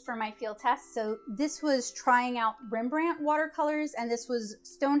those for my field tests. So this was trying out Rembrandt watercolors, and this was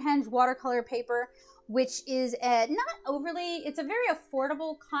Stonehenge watercolor paper, which is not overly, it's a very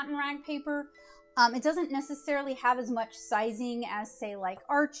affordable cotton rag paper, It doesn't necessarily have as much sizing as, say, like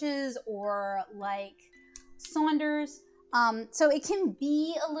Arches or like Saunders. So it can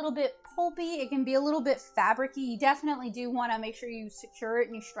be a little bit pulpy. It can be a little bit fabricy. You definitely do want to make sure you secure it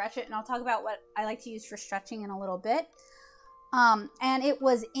and you stretch it. And I'll talk about what I like to use for stretching in a little bit. And it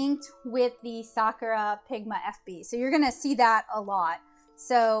was inked with the Sakura Pigma FB. So you're going to see that a lot.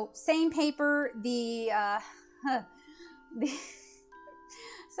 So same paper,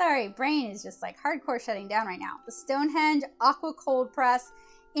 sorry, brain is just like hardcore shutting down right now. The Stonehenge Aqua Cold Press,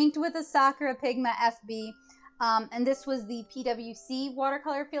 inked with a Sakura Pigma FB. And this was the PWC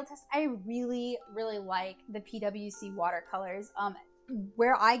watercolor field test. I really, really like the PWC watercolors.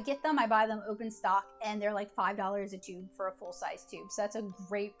 Where I get them, I buy them open stock, and they're like $5 a tube for a full-size tube. So that's a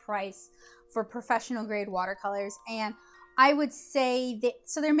great price for professional grade watercolors. And I would say that,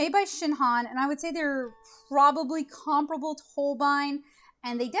 so they're made by Shinhan, and I would say they're probably comparable to Holbein,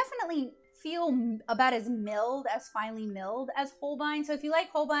 and they definitely feel about as milled, as finely milled as Holbein. So if you like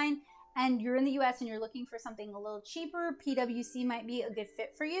Holbein and you're in the US and you're looking for something a little cheaper, PWC might be a good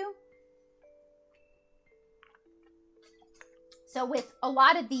fit for you. So with a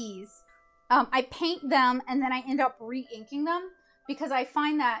lot of these, I paint them and then I end up re-inking them because I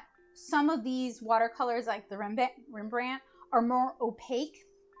find that some of these watercolors, like the Rembrandt, are more opaque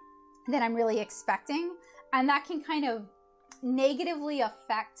than I'm really expecting. And that can kind of negatively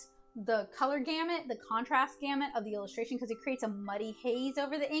affect the color gamut, the contrast gamut of the illustration, because it creates a muddy haze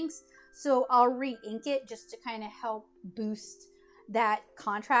over the inks. So I'll re-ink it just to kind of help boost that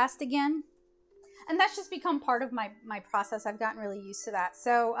contrast again. And that's just become part of my process. I've gotten really used to that.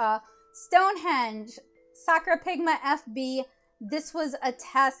 So Stonehenge, Sakura Pigma FB. This was a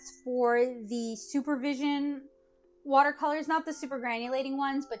test for the Supervision watercolors, not the super granulating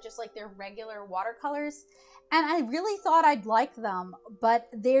ones, but just like their regular watercolors. And I really thought I'd like them, but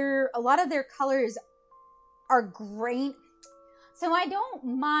a lot of their colors are great. So I don't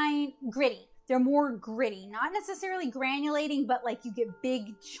mind gritty. They're more gritty, not necessarily granulating, but like you get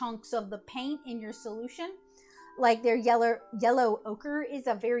big chunks of the paint in your solution. Like their yellow ochre is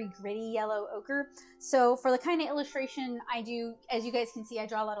a very gritty yellow ochre. So for the kind of illustration I do, as you guys can see, I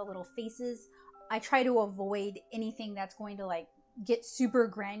draw a lot of little faces. I try to avoid anything that's going to like get super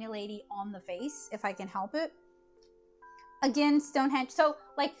granulaty on the face if I can help it. Again, Stonehenge. So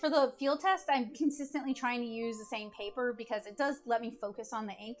like for the field test, I'm consistently trying to use the same paper because it does let me focus on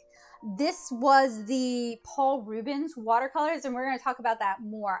the ink. This was the Paul Rubens watercolors, and we're going to talk about that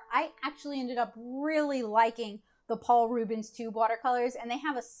more. I actually ended up really liking the Paul Rubens tube watercolors, and they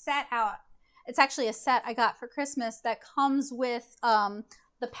have a set out. It's actually a set I got for Christmas that comes with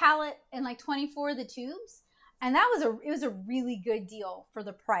the palette and like 24 of the tubes. And it was a really good deal for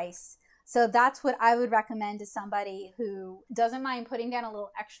the price. So that's what I would recommend to somebody who doesn't mind putting down a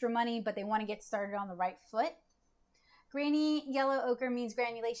little extra money, but they want to get started on the right foot. Granny yellow ochre means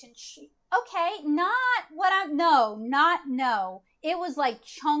granulation. Okay, no. It was like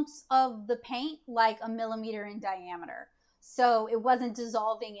chunks of the paint, like a millimeter in diameter. So it wasn't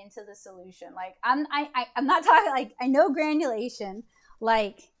dissolving into the solution. Like I'm not talking like, I know granulation,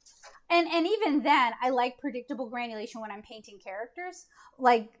 like, and even then, I like predictable granulation when I'm painting characters.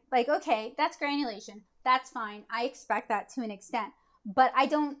 Like, okay, that's granulation. That's fine. I expect that to an extent. But I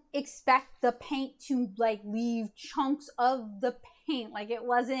don't expect the paint to, like, leave chunks of the paint. Like, it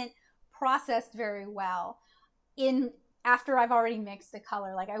wasn't processed very well after I've already mixed the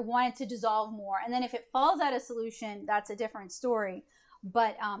color. Like, I want it to dissolve more. And then if it falls out of solution, that's a different story.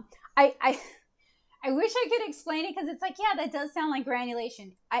 But I wish I could explain it because it's like, yeah, that does sound like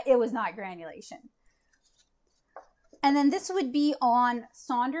granulation. It was not granulation. And then this would be on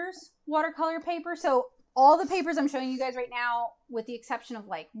Saunders watercolor paper. So all the papers I'm showing you guys right now, with the exception of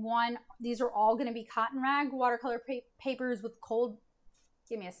like one, these are all going to be cottonrag watercolor papers with cold.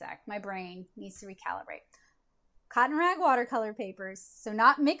 Give me a sec. My brain needs to recalibrate. Cottonrag watercolor papers. So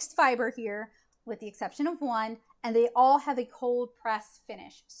not mixed fiber here, with the exception of one. And they all have a cold press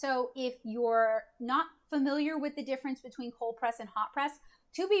finish. So if you're not familiar with the difference between cold press and hot press,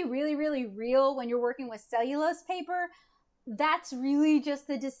 to be really, really real when you're working with cellulose paper, that's really just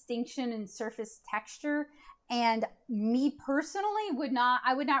the distinction in surface texture. And me personally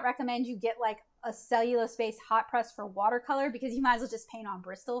I would not recommend you get like a cellulose based hot press for watercolor, because you might as well just paint on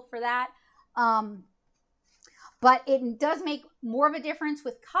Bristol for that. But it does make more of a difference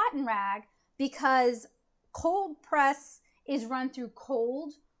with cotton rag, because cold press is run through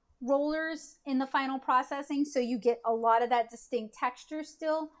cold rollers in the final processing, so you get a lot of that distinct texture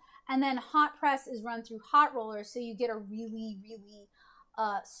still. And then hot press is run through hot rollers, so you get a really, really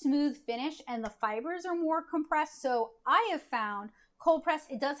smooth finish, and the fibers are more compressed. So I have found Cold press,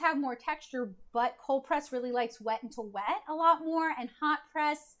 it does have more texture, but cold press really likes wet into wet a lot more, and hot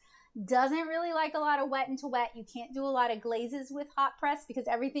press doesn't really like a lot of wet into wet. You can't do a lot of glazes with hot press because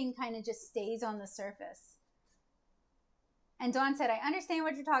everything kind of just stays on the surface. And Dawn said, I understand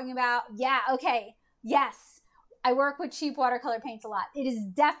what you're talking about. Yeah, okay, yes. I work with cheap watercolor paints a lot. It is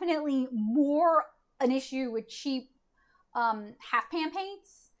definitely more an issue with cheap half pan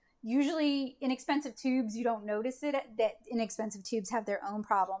paints. Usually inexpensive tubes, you don't notice it, that inexpensive tubes have their own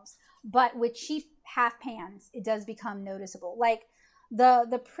problems. But with cheap half pans, it does become noticeable. Like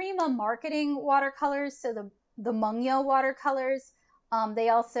the Prima marketing watercolors, so the Mungyo watercolors, they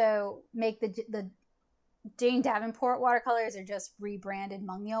also make the Jane Davenport watercolors are just rebranded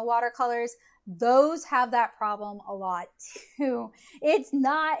Mungyo watercolors. Those have that problem a lot too. It's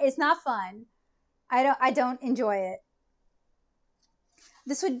not fun. I don't enjoy it.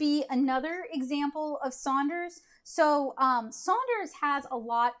 This would be another example of Saunders. So Saunders has a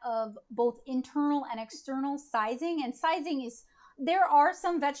lot of both internal and external sizing, and sizing is, there are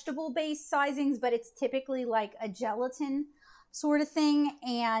some vegetable-based sizings, but it's typically like a gelatin sort of thing,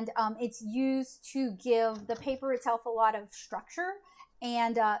 and it's used to give the paper itself a lot of structure.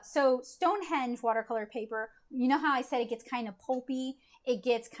 And so Stonehenge watercolor paper, you know how I said it gets kind of pulpy, it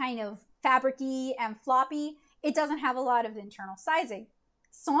gets kind of fabricy and floppy. It doesn't have a lot of internal sizing.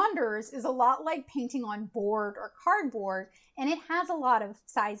 Saunders is a lot like painting on board or cardboard, and it has a lot of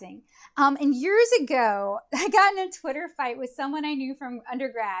sizing. And years ago, I got in a Twitter fight with someone I knew from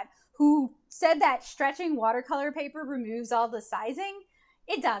undergrad who said that stretching watercolor paper removes all the sizing.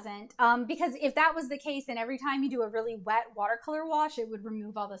 It doesn't, because if that was the case, then every time you do a really wet watercolor wash, it would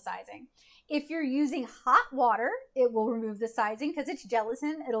remove all the sizing. If you're using hot water, it will remove the sizing because it's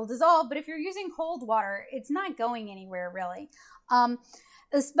gelatin, it'll dissolve. But if you're using cold water, it's not going anywhere really.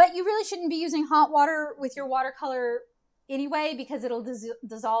 But you really shouldn't be using hot water with your watercolor anyway, because it'll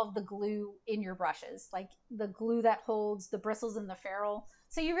dissolve the glue in your brushes, like the glue that holds the bristles and the ferrule.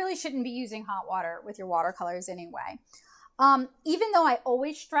 So you really shouldn't be using hot water with your watercolors anyway. Even though I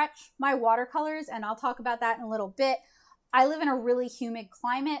always stretch my watercolors, and I'll talk about that in a little bit, I live in a really humid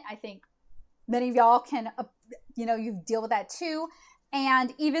climate. I think many of y'all can, you deal with that too.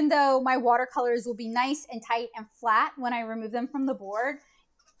 And even though my watercolors will be nice and tight and flat when I remove them from the board,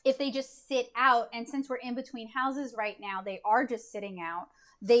 if they just sit out, and since we're in between houses right now, they are just sitting out.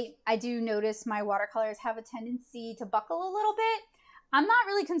 I do notice my watercolors have a tendency to buckle a little bit. I'm not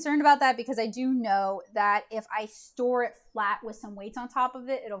really concerned about that because I do know that if I store it flat with some weights on top of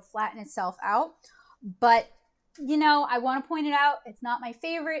it, it'll flatten itself out. But, I want to point it out. It's not my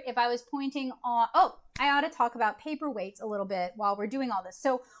favorite. If I was pointing on, I ought to talk about paper weights a little bit while we're doing all this.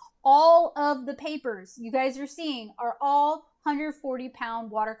 So all of the papers you guys are seeing are all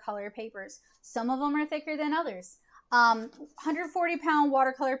 140-pound watercolor papers. Some of them are thicker than others. 140-pound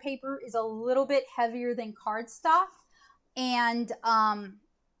watercolor paper is a little bit heavier than cardstock. And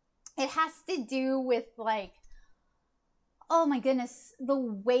it has to do with oh my goodness, the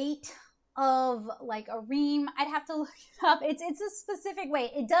weight of like a ream. I'd have to look it up. It's a specific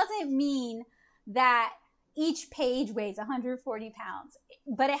weight. It doesn't mean that each page weighs 140 pounds,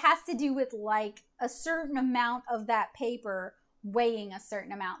 but it has to do with like a certain amount of that paper weighing a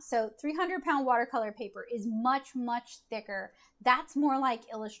certain amount. So 300-pound watercolor paper is much, much thicker. That's more like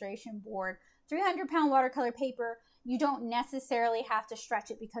illustration board. 300-pound watercolor paper, you don't necessarily have to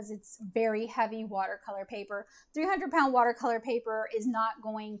stretch it because it's very heavy watercolor paper. 300-pound watercolor paper is not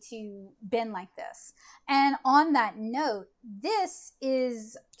going to bend like this. And on that note, this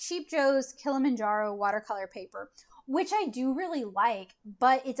is Cheap Joe's Kilimanjaro watercolor paper, which I do really like,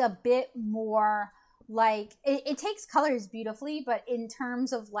 but it's a bit more like, it takes colors beautifully, but in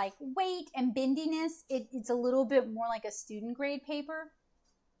terms of like weight and bendiness, it's a little bit more like a student grade paper.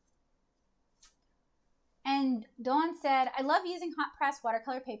 And Dawn said, I love using hot press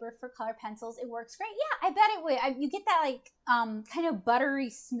watercolor paper for color pencils. It works great. Yeah, I bet it would. You get that like kind of buttery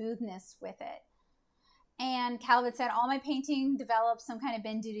smoothness with it. And Calvin said, all my painting develops some kind of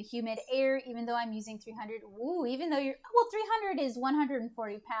bend due to humid air, even though I'm using 300. Ooh, even though 300 is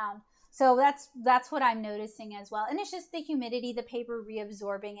 140 pound. So that's what I'm noticing as well. And it's just the humidity, the paper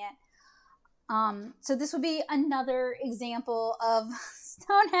reabsorbing it. So this would be another example of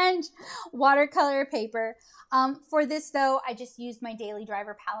Stonehenge watercolor paper. For this though, I just used my Daily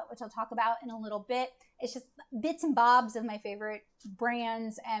Driver palette, which I'll talk about in a little bit. It's just bits and bobs of my favorite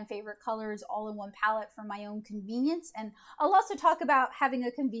brands and favorite colors all in one palette for my own convenience. And I'll also talk about having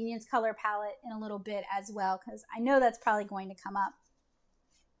a convenience color palette in a little bit as well, because I know that's probably going to come up.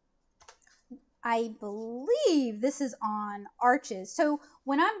 I believe this is on arches. So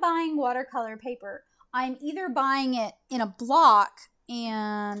when I'm buying watercolor paper, I'm either buying it in a block,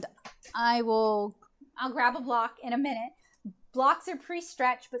 and I'll grab a block in a minute. Blocks are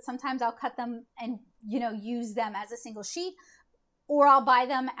pre-stretched, but sometimes I'll cut them and, use them as a single sheet, or I'll buy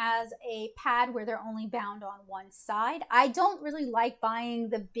them as a pad where they're only bound on one side. I don't really like buying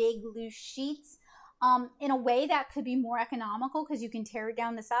the big loose sheets. In a way that could be more economical because you can tear it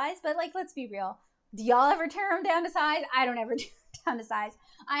down to size, but like, let's be real. Do y'all ever tear them down to size? I don't ever tear them down to size.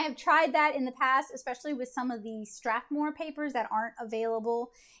 I have tried that in the past, especially with some of the Strathmore papers that aren't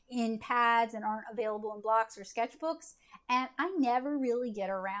available in pads and aren't available in blocks or sketchbooks, and I never really get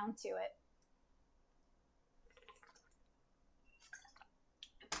around to it.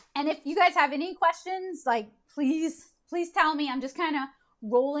 And if you guys have any questions, like, please tell me. I'm just kind of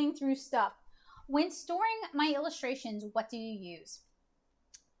rolling through stuff. When storing my illustrations, what do you use?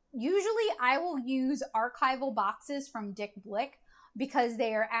 Usually I will use archival boxes from Dick Blick because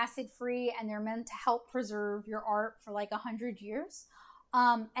they are acid free and they're meant to help preserve your art for like 100 years.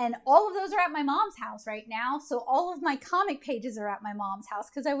 And all of those are at my mom's house right now. So all of my comic pages are at my mom's house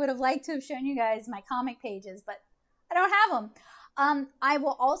because I would have liked to have shown you guys my comic pages, but I don't have them. I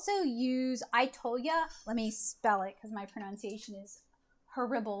will also use Itoya. Let me spell it because my pronunciation is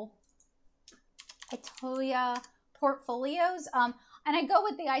horrible. Itoya portfolios. And I go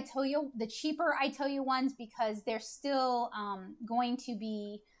with the Itoya, the cheaper Itoya ones, because they're still going to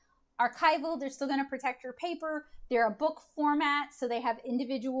be archival. They're still going to protect your paper. They're a book format, so they have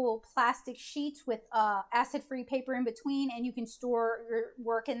individual plastic sheets with acid-free paper in between, and you can store your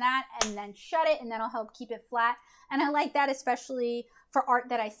work in that and then shut it, and that'll help keep it flat. And I like that especially for art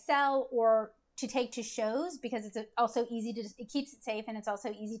that I sell or to take to shows, because it's also easy to, it keeps it safe and it's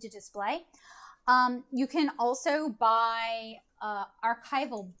also easy to display. You can also buy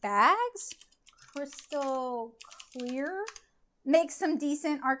archival bags. Crystal Clear makes some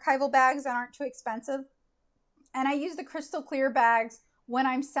decent archival bags that aren't too expensive. And I use the Crystal Clear bags when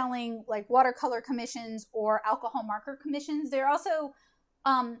I'm selling like watercolor commissions or alcohol marker commissions. They're also,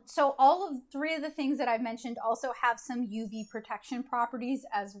 so all of three of the things that I've mentioned also have some UV protection properties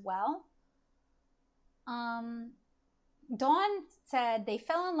as well. Dawn said they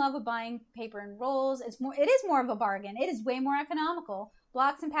fell in love with buying paper in rolls. It is more of a bargain. It is way more economical.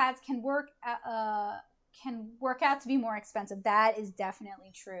 Blocks and pads can work out to be more expensive. That is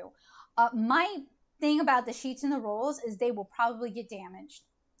definitely true. My thing about the sheets and the rolls is they will probably get damaged.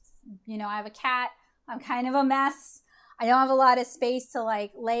 I have a cat. I'm kind of a mess. I don't have a lot of space to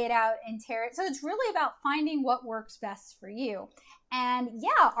like lay it out and tear it. So it's really about finding what works best for you. And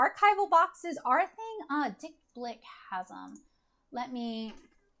yeah, archival boxes are a thing. Dick Blick has them. Let me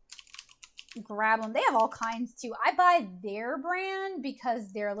grab them. They have all kinds too. I buy their brand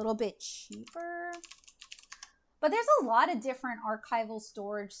because they're a little bit cheaper. But there's a lot of different archival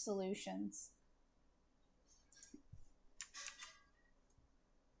storage solutions.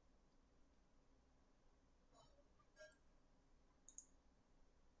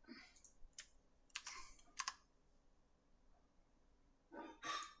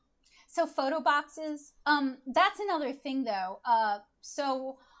 So photo boxes, that's another thing though.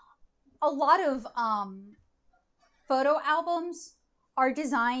 So a lot of photo albums are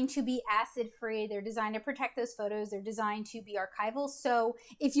designed to be acid free. They're designed to protect those photos. They're designed to be archival. So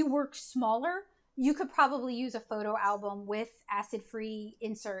if you work smaller, you could probably use a photo album with acid free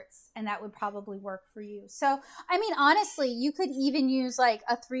inserts, and that would probably work for you. So, I mean, honestly, you could even use like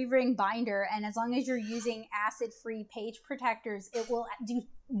a 3-ring binder, and as long as you're using acid free page protectors, it will do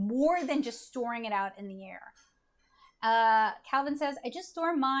more than just storing it out in the air. Calvin says, I just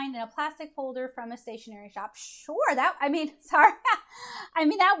store mine in a plastic folder from a stationery shop. Sure, sorry. I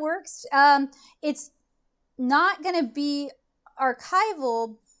mean, that works. It's not going to be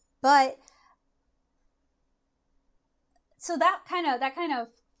archival, but so that kind of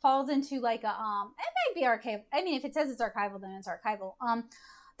falls into like a, it might be archival. I mean, if it says it's archival, then it's archival.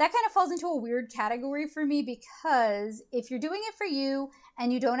 That kind of falls into a weird category for me, because if you're doing it for you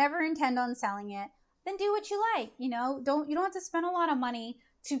and you don't ever intend on selling it, then do what you like. You don't have to spend a lot of money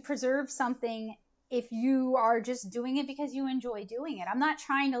to preserve something if you are just doing it because you enjoy doing it. I'm not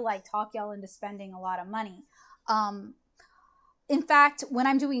trying to like talk y'all into spending a lot of money. In fact, when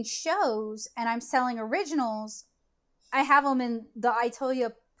I'm doing shows and I'm selling originals, I have them in the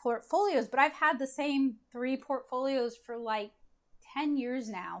Itoya portfolios, but I've had the same 3 portfolios for like 10 years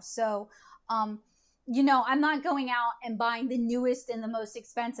now. So, I'm not going out and buying the newest and the most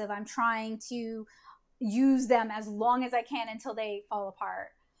expensive. I'm trying to use them as long as I can until they fall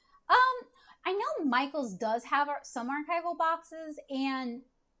apart. I know Michaels does have some archival boxes, and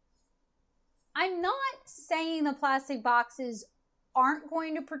I'm not saying the plastic boxes aren't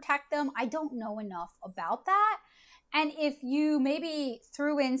going to protect them. I don't know enough about that. And if you maybe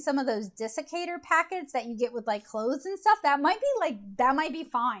threw in some of those desiccator packets that you get with like clothes and stuff, that might be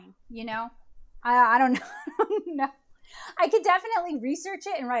fine, you know? I don't know. I don't know. I could definitely research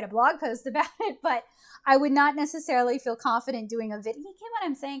it and write a blog post about it, but I would not necessarily feel confident doing a video. You get what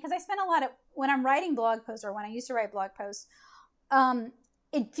I'm saying? Because I spend a lot of, when I'm writing blog posts, or when I used to write blog posts,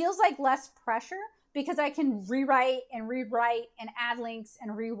 it feels like less pressure because I can rewrite and rewrite and add links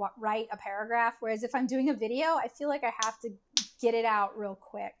and rewrite a paragraph. Whereas if I'm doing a video, I feel like I have to get it out real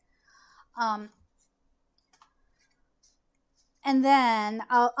quick. And then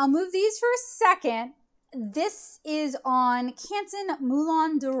I'll move these for a second. This is on Canson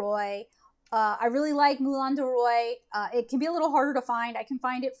Moulin de Roy. I really like Moulin de Roy. It can be a little harder to find. I can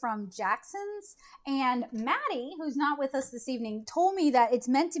find it from Jackson's. And Maddie, who's not with us this evening, told me that it's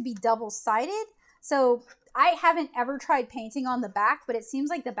meant to be double-sided. So I haven't ever tried painting on the back, but it seems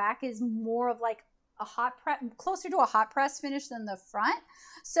like the back is more of like a hot press, closer to a hot press finish than the front.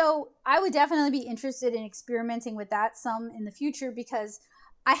 So I would definitely be interested in experimenting with that some in the future, because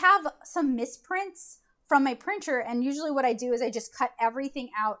I have some misprints from my printer, and usually what I do is I just cut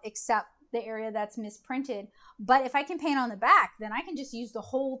everything out except the area that's misprinted. But if I can paint on the back, then I can just use the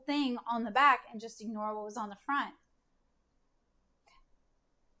whole thing on the back and just ignore what was on the front.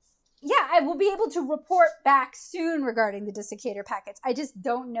 Yeah, I will be able to report back soon regarding the desiccator packets. I just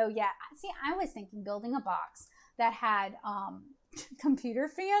don't know yet. See, I was thinking building a box that had computer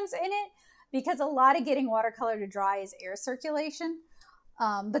fans in it, because a lot of getting watercolor to dry is air circulation.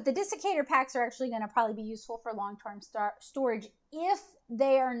 But the desiccator packs are actually going to probably be useful for long-term storage if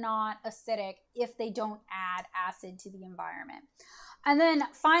they are not acidic, if they don't add acid to the environment. And then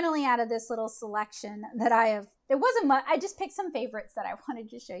finally, out of this little selection that I have, it wasn't much, I just picked some favorites that I wanted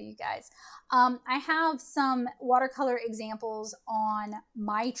to show you guys. I have some watercolor examples on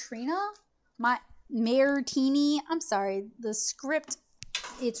my Martini. I'm sorry, the script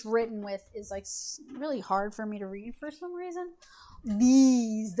it's written with is like really hard for me to read for some reason.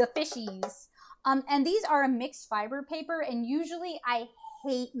 The fishies. And these are a mixed fiber paper, and usually I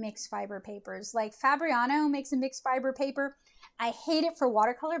hate mixed fiber papers. Like Fabriano makes a mixed fiber paper. I hate it for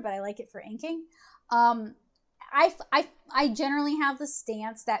watercolor, but I like it for inking. I generally have the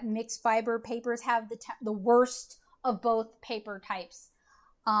stance that mixed fiber papers have the worst of both paper types.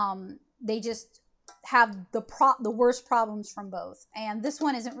 They just have the worst problems from both. And this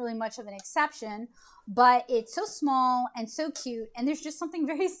one isn't really much of an exception, but it's so small and so cute. And there's just something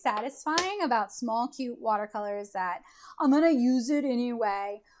very satisfying about small, cute watercolors that I'm going to use it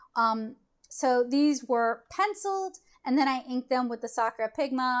anyway. So these were penciled, and then I inked them with the Sakura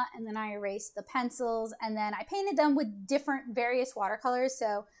Pigma, and then I erased the pencils, and then I painted them with different various watercolors.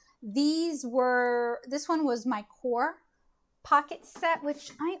 So this one was my core pocket set,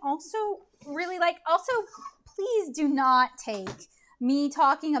 which I also really like. Also, please do not take me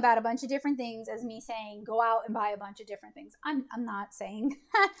talking about a bunch of different things as me saying go out and buy a bunch of different things. I'm not saying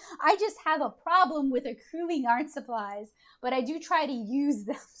that. I just have a problem with accruing art supplies, but I do try to use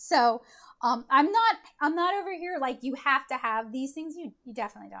them. So I'm not over here like you have to have these things. You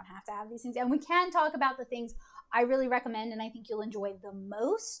definitely don't have to have these things. And we can talk about the things I really recommend and I think you'll enjoy the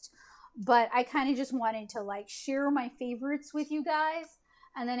most. But I kind of just wanted to like share my favorites with you guys.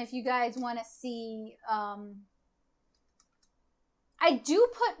 And then if you guys want to see, I do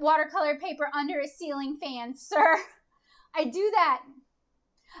put watercolor paper under a ceiling fan, sir. I do that.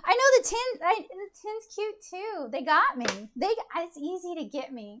 I know the tin's cute too. They got me. It's easy to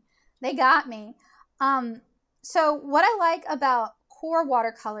get me. They got me. So what I like about core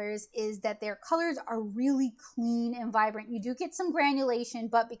watercolors is that their colors are really clean and vibrant. You do get some granulation,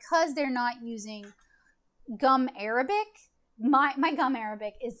 but because they're not using gum arabic, my gum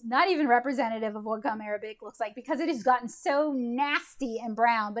arabic is not even representative of what gum arabic looks like, because it has gotten so nasty and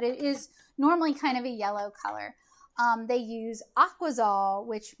brown, but it is normally kind of a yellow color. They use Aquazol,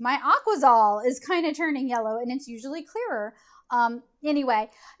 which my Aquazol is kind of turning yellow, and it's usually clearer.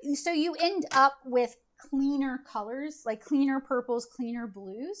 Anyway, so you end up with cleaner colors, like cleaner purples, cleaner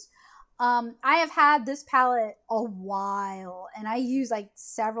blues. I have had this palette a while, and I use like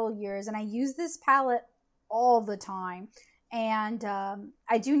several years, and I use this palette all the time. And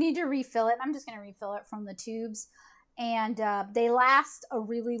I do need to refill it. I'm just going to refill it from the tubes. And they last a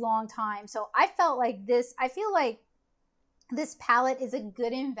really long time. So I feel like this palette is a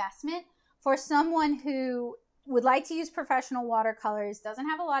good investment for someone who would like to use professional watercolors, doesn't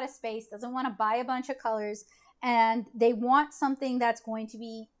have a lot of space, doesn't want to buy a bunch of colors, and they want something that's going to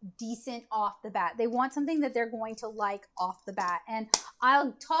be decent off the bat. They want something that they're going to like off the bat. And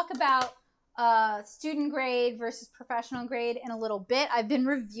I'll talk about student grade versus professional grade in a little bit. I've been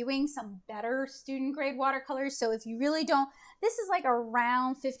reviewing some better student grade watercolors, so if you really don't, this is like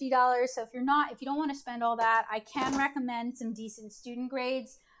around $50, so if you don't want to spend all that, I can recommend some decent student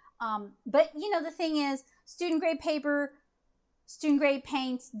grades. But you know, the thing is, student grade paper, student grade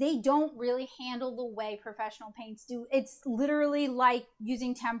paints, they don't really handle the way professional paints do. It's literally like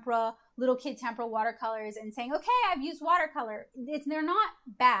using tempera, little kid tempera watercolors and saying, okay, I've used watercolor. They're not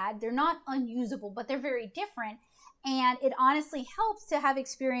bad, they're not unusable, but they're very different. And it honestly helps to have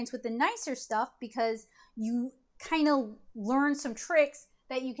experience with the nicer stuff because you kind of learn some tricks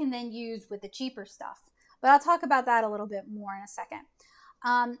that you can then use with the cheaper stuff. But I'll talk about that a little bit more in a second.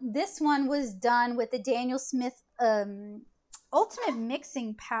 This one was done with the Daniel Smith Ultimate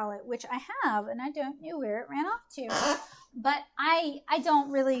Mixing Palette, which I have, and I don't know where it ran off to. But I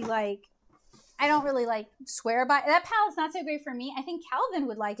don't really like swear by it. That palette's not so great for me. I think Calvin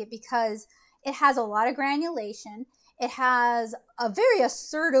would like it because it has a lot of granulation. It has a very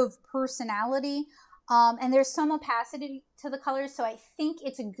assertive personality. And there's some opacity to the colors, so I think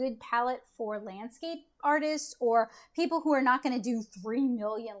it's a good palette for landscape artists or people who are not going to do 3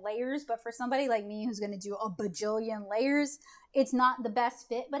 million layers, but for somebody like me who's going to do a bajillion layers, it's not the best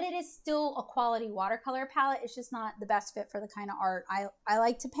fit, but it is still a quality watercolor palette. It's just not the best fit for the kind of art I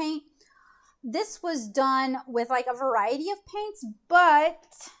like to paint. This was done with like a variety of paints, but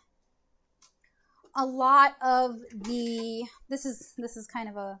a lot of the, this is kind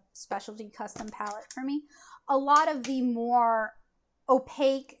of a specialty custom palette for me. A lot of the more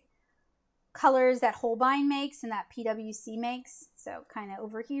opaque colors that Holbein makes and that PWC makes, so kind of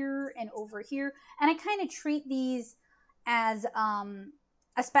over here and over here. And I kind of treat these as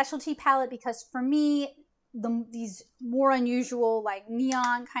a specialty palette because for me, these more unusual like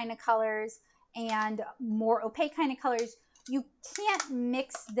neon kind of colors and more opaque kind of colors, you can't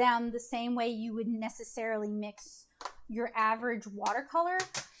mix them the same way you would necessarily mix your average watercolor.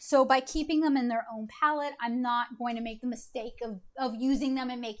 So by keeping them in their own palette, I'm not going to make the mistake of using them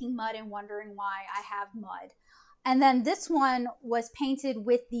and making mud and wondering why I have mud. And then this one was painted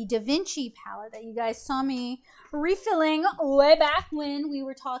with the Da Vinci palette that you guys saw me refilling way back when we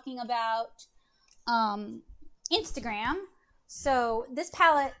were talking about Instagram. So this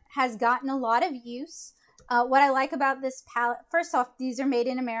palette has gotten a lot of use. What I like about this palette, first off, these are made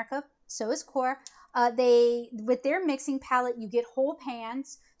in America, so is Core. With their mixing palette, you get whole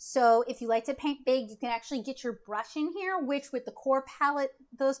pans. So if you like to paint big, you can actually get your brush in here, which with the Core palette,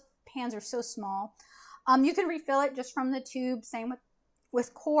 those pans are so small. You can refill it just from the tube, same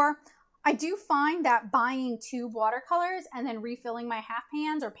with Core. I do find that buying tube watercolors and then refilling my half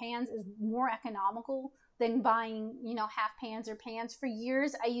pans or pans is more economical than buying, you know, half pans or pans. For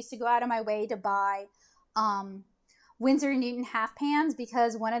years, I used to go out of my way to buy Winsor & Newton half pans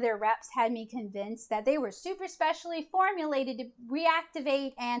because one of their reps had me convinced that they were super specially formulated to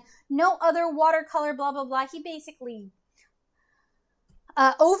reactivate and no other watercolor, blah, blah, blah. He basically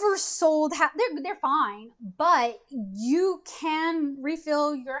oversold they're fine, but you can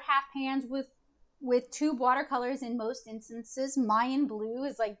refill your half pans with tube watercolors in most instances. Mayan blue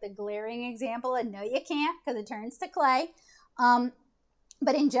is like the glaring example, and no, you can't because it turns to clay.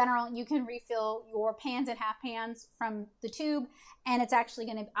 But in general, you can refill your pans and half pans from the tube, and it's actually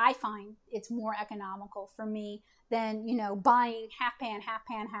going to, I find it's more economical for me than, you know, buying half pan, half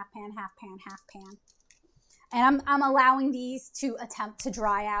pan, half pan, half pan, half pan. And I'm allowing these to attempt to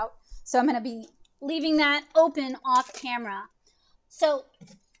dry out. So I'm going to be leaving that open off camera. So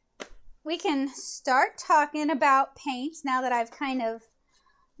we can start talking about paints now that I've kind of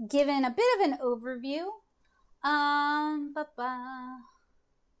given a bit of an overview.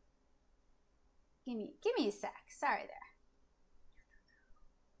 Give me a sec. Sorry there.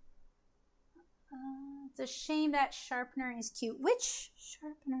 It's a shame that sharpener is cute. Which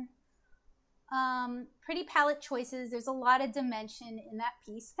sharpener? Pretty palette choices. There's a lot of dimension in that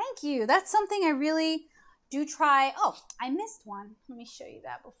piece. Thank you. That's something I really do try. Oh, I missed one. Let me show you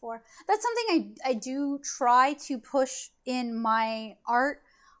that before. That's something I do try to push in my art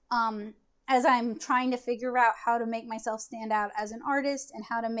as I'm trying to figure out how to make myself stand out as an artist and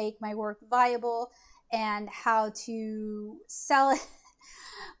how to make my work viable and how to sell it.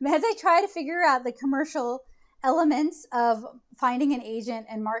 As I try to figure out the commercial elements of finding an agent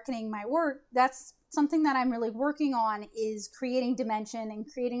and marketing my work, that's something that I'm really working on, is creating dimension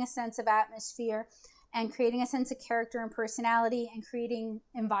and creating a sense of atmosphere and creating a sense of character and personality and creating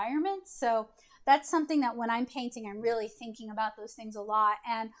environments. So that's something that when I'm painting, I'm really thinking about those things a lot.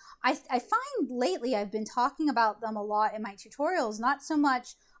 And I find lately I've been talking about them a lot in my tutorials, not so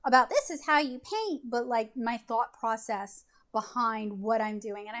much about this is how you paint, but like my thought process behind what I'm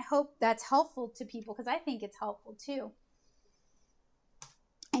doing. And I hope that's helpful to people because I think it's helpful too.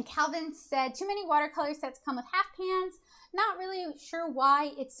 And Calvin said, too many watercolor sets come with half pans. Not really sure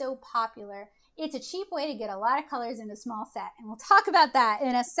why it's so popular. It's a cheap way to get a lot of colors in a small set. And we'll talk about that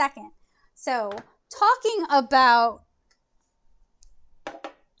in a second. So talking about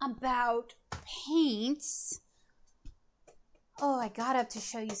paints. Oh, I got up to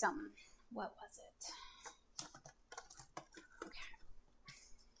show you something. What was it? Okay.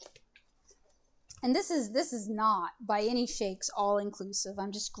 And this is not by any shakes all inclusive.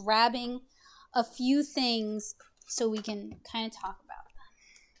 I'm just grabbing a few things so we can kind of talk about them.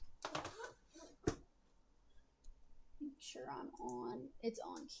 Make sure it's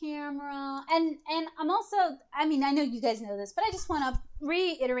on camera. And I'm also, I mean, I know you guys know this, but I just want to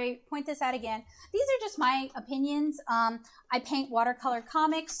reiterate, point this out again. These are just my opinions. I paint watercolor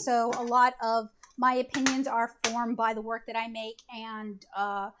comics, so a lot of my opinions are formed by the work that I make and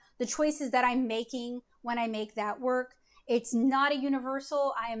the choices that I'm making when I make that work. It's not a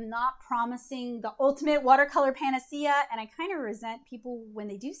universal. I am not promising the ultimate watercolor panacea, and I kind of resent people when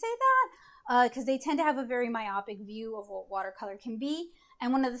they do say that because they tend to have a very myopic view of what watercolor can be.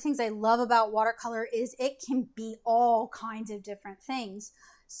 And one of the things I love about watercolor is it can be all kinds of different things.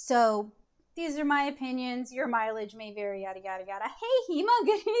 So these are my opinions. Your mileage may vary, yada, yada, yada. Hey, Hema,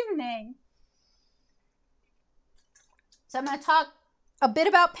 good evening. So I'm going to talk a bit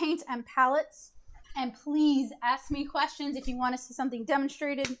about paints and palettes. And please ask me questions if you want to see something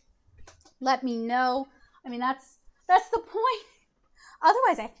demonstrated. Let me know. I mean, that's the point.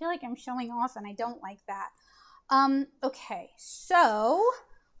 Otherwise, I feel like I'm showing off, and I don't like that. Okay, so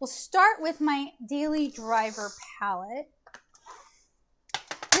we'll start with my Daily Driver palette.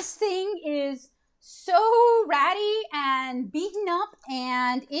 This thing is so ratty and beaten up,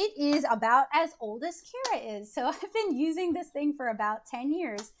 and it is about as old as Kira is. So I've been using this thing for about 10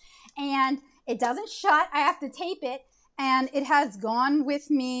 years, and it doesn't shut. I have to tape it, and it has gone with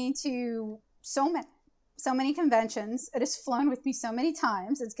me to so many conventions. It has flown with me so many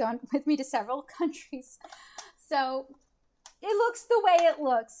times. It's gone with me to several countries. So it looks the way it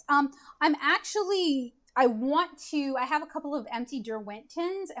looks. I have a couple of empty Derwent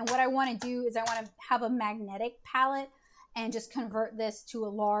tins, and what I want to do is I want to have a magnetic palette and just convert this to a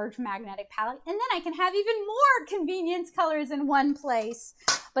large magnetic palette, and then I can have even more convenience colors in one place.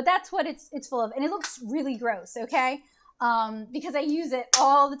 But that's what it's full of, and it looks really gross, okay? Because I use it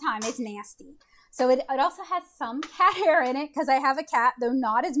all the time. It's nasty. So it also has some cat hair in it because I have a cat, though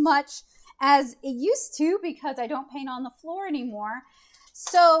not as much as it used to because I don't paint on the floor anymore.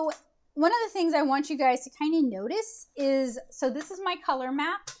 So one of the things I want you guys to kind of notice is, so this is my color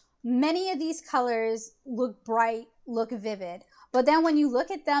map. Many of these colors look bright, look vivid, but then when you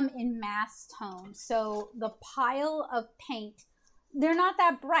look at them in mass tone, so the pile of paint, they're not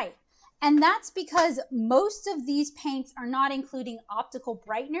that bright. And that's because most of these paints are not including optical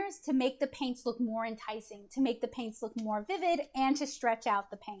brighteners to make the paints look more enticing, to make the paints look more vivid, and to stretch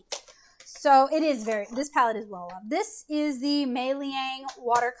out the paint. So this palette is well loved. This is the Mei Liang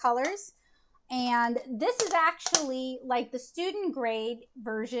watercolors. And this is actually like the student grade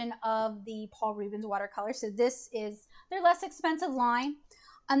version of the Paul Rubens watercolor. So this is their less expensive line.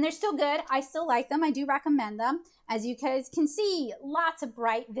 And they're still good. I still like them. I do recommend them. As you guys can see, lots of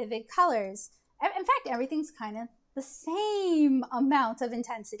bright, vivid colors. In fact, everything's kind of the same amount of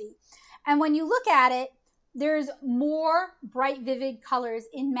intensity. And when you look at it, there's more bright, vivid colors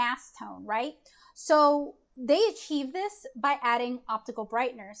in mass tone, right? So they achieve this by adding optical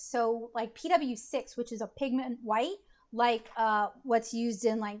brighteners. So like PW6, which is a pigment white, like what's used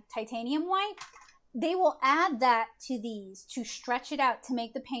in like titanium white, they will add that to these to stretch it out, to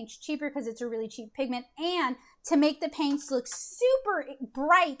make the paints cheaper because it's a really cheap pigment, and to make the paints look super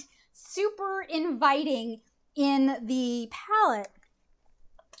bright, super inviting in the palette.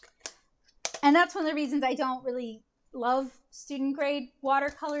 And that's one of the reasons I don't really love student grade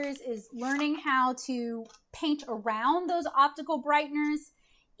watercolors, is learning how to paint around those optical brighteners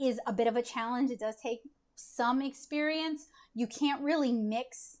is a bit of a challenge. It does take some experience. You can't really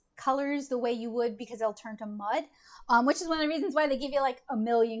mix colors the way you would because they'll turn to mud, which is one of the reasons why they give you like a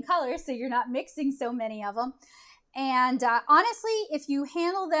million colors, so you're not mixing so many of them. And honestly, if you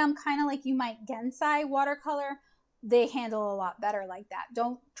handle them kind of like you might Gensai watercolor, they handle a lot better like that.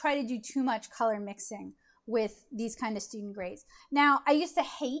 Don't try to do too much color mixing with these kind of student grades. Now, I used to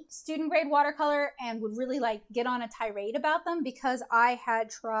hate student grade watercolor and would really like get on a tirade about them because I had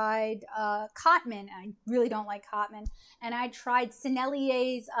tried Cotman. I really don't like Cotman. And I tried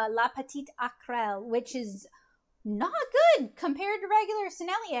Sennelier's La Petite Aquarelle, which is not good compared to regular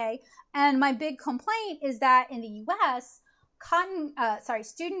Sennelier. And my big complaint is that in the US,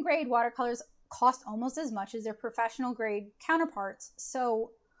 student grade watercolors cost almost as much as their professional grade counterparts.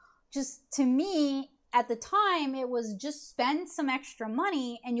 So just to me, at the time, it was just spend some extra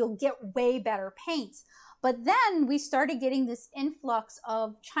money and you'll get way better paints. But then we started getting this influx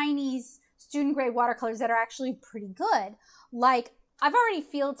of Chinese student grade watercolors that are actually pretty good. Like, I've already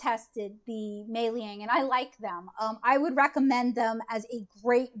field tested the Mei Liang and I like them. I would recommend them as a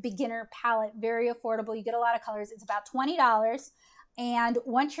great beginner palette, very affordable. You get a lot of colors. It's about $20. And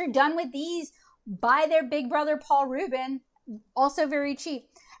once you're done with these, buy their big brother Paul Rubin, also very cheap.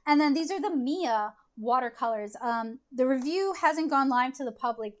 And then these are the Mia watercolors. The review hasn't gone live to the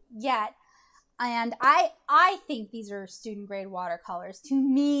public yet. And I think these are student grade watercolors. To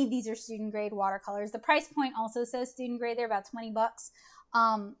me, these are student grade watercolors. The price point also says student grade. They're about 20 bucks.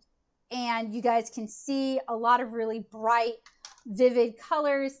 And you guys can see a lot of really bright, vivid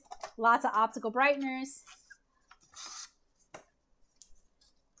colors, lots of optical brighteners.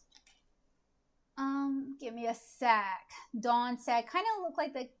 Give me a sec. Dawn said, kind of look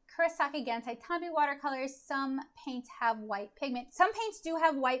like the Kuretake Gensai Tambien watercolors. Some paints have white pigment. Some paints do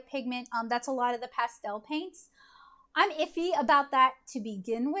have white pigment. That's a lot of the pastel paints. I'm iffy about that to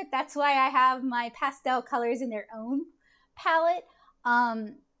begin with. That's why I have my pastel colors in their own palette.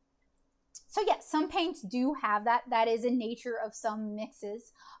 So yeah, some paints do have that. That is a nature of some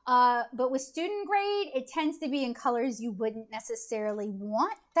mixes. But with student grade, it tends to be in colors you wouldn't necessarily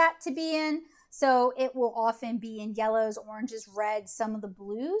want that to be in. So it will often be in yellows, oranges, reds, some of the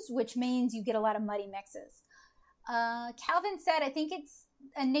blues, which means you get a lot of muddy mixes. Calvin said, I think it's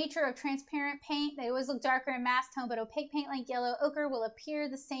a nature of transparent paint. They always look darker in mass tone, but opaque paint like yellow ochre will appear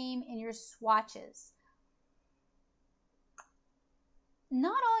the same in your swatches.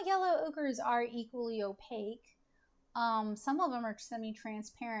 Not all yellow ochres are equally opaque. Some of them are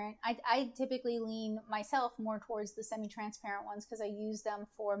semi-transparent. I typically lean myself more towards the semi-transparent ones because I use them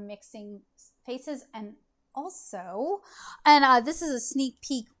for mixing faces and also, and this is a sneak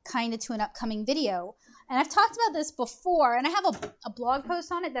peek kind of to an upcoming video. And I've talked about this before, and I have a blog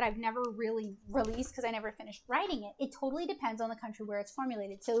post on it that I've never really released because I never finished writing it. It totally depends on the country where it's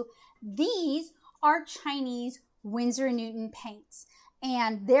formulated. So these are Chinese Winsor & Newton paints.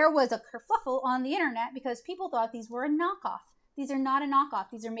 And there was a kerfluffle on the internet because people thought these were a knockoff. These are not a knockoff.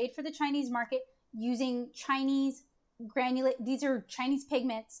 These are made for the Chinese market using Chinese granulate. These are Chinese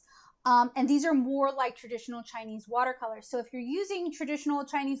pigments. And these are more like traditional Chinese watercolors. So if you're using traditional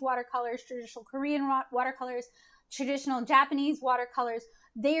Chinese watercolors, traditional Korean watercolors, traditional Japanese watercolors,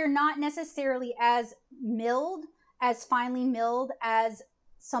 they are not necessarily as milled, as finely milled as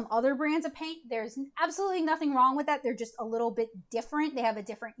some other brands of paint. There's absolutely nothing wrong with that. They're just a little bit different. They have a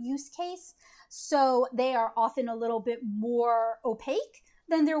different use case. So they are often a little bit more opaque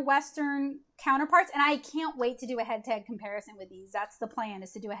than their Western counterparts. And I can't wait to do a head-to-head comparison with these. That's the plan,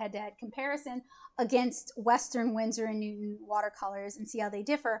 is to do a head-to-head comparison against Western Winsor & Newton watercolors and see how they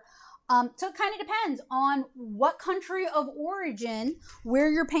differ. So it kind of depends on what country of origin, where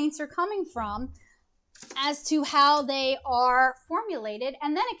your paints are coming from, as to how they are formulated.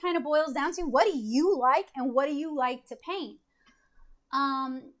 And then it kind of boils down to, what do you like and what do you like to paint?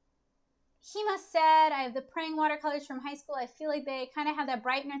 Hema said, I have the Praying watercolors from high school. I feel like they kind of have that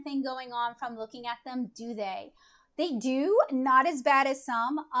brightener thing going on from looking at them. Do they? They do, not as bad as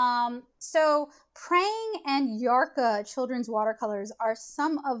some. So Praying and Yarka children's watercolors are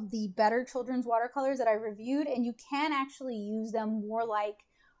some of the better children's watercolors that I reviewed, and you can actually use them more like,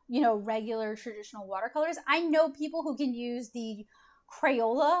 you know, regular traditional watercolors. I know people who can use the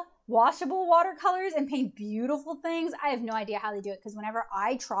Crayola washable watercolors and paint beautiful things. I have no idea how they do it because whenever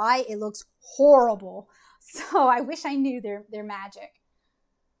I try, it looks horrible. So I wish I knew their magic.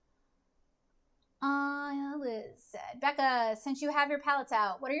 Liz said, Becca, since you have your palettes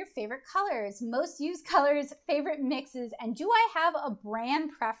out, what are your favorite colors, most used colors, favorite mixes, and do I have a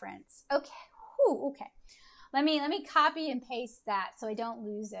brand preference? Okay. Whew, okay. Let me copy and paste that so I don't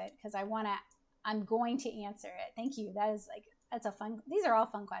lose it because I'm going to answer it. Thank you. That's a fun, these are all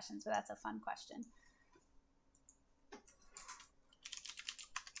fun questions, but that's a fun question.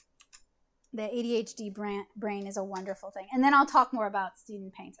 The ADHD brain is a wonderful thing. And then I'll talk more about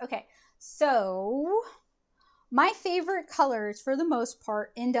student paints. Okay, so my favorite colors for the most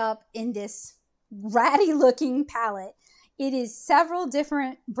part end up in this ratty looking palette. It is several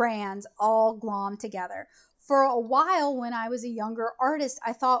different brands all glommed together. For a while when I was a younger artist,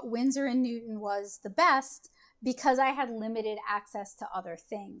 I thought Winsor & Newton was the best because I had limited access to other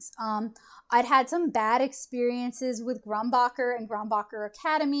things. I'd had some bad experiences with Grumbacher and Grumbacher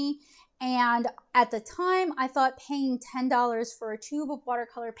Academy, and at the time I thought paying $10 for a tube of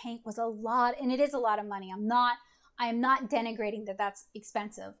watercolor paint was a lot, and it is a lot of money. I'm I'm not denigrating that that's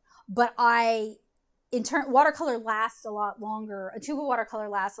expensive, but watercolor lasts a lot longer. A tube of watercolor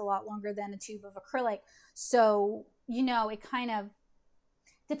lasts a lot longer than a tube of acrylic. So, you know, it kind of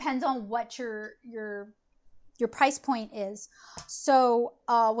depends on what your price point is. So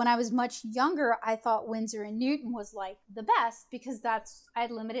when I was much younger, I thought Winsor & Newton was like the best because I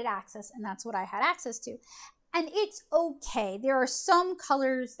had limited access and that's what I had access to. And it's okay. There are some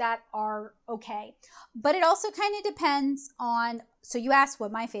colors that are okay, but it also kind of depends on, so you asked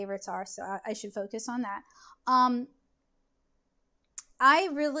what my favorites are, so I should focus on that. I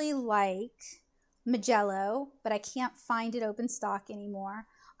really like Magello, but I can't find it open stock anymore.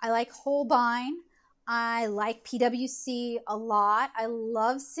 I like Holbein. I like PWC a lot. I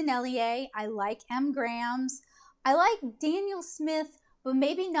love Sennelier. I like M. Graham's. I like Daniel Smith, but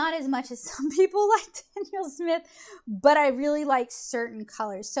maybe not as much as some people like Daniel Smith, but I really like certain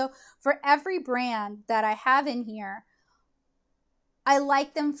colors. So for every brand that I have in here, I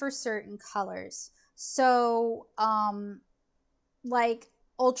like them for certain colors. So like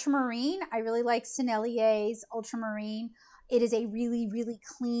ultramarine, I really like Sennelier's ultramarine. It is a really, really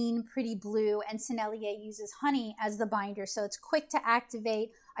clean, pretty blue, and Sennelier uses honey as the binder, so it's quick to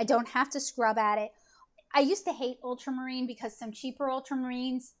activate. I don't have to scrub at it. I used to hate ultramarine because some cheaper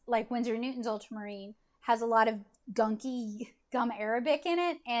ultramarines, like Winsor & Newton's ultramarine, has a lot of gunky gum arabic in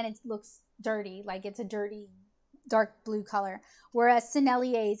it, and it looks dirty, like it's a dirty dark blue color, whereas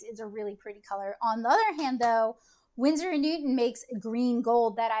Sennelier's is a really pretty color. On the other hand, though, Winsor & Newton makes green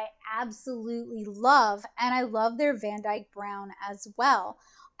gold that I absolutely love, and I love their Van Dyke Brown as well.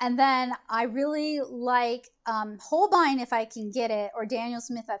 And then I really like Holbein if I can get it, or Daniel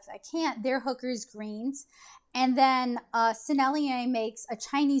Smith if I can't. They're Hooker's greens. And then Sennelier makes a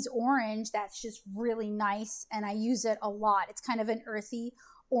Chinese orange that's just really nice, and I use it a lot. It's kind of an earthy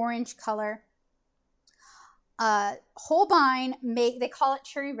orange color. Holbein, they call it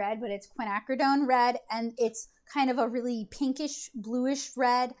cherry red, but it's quinacridone red, and it's kind of a really pinkish, bluish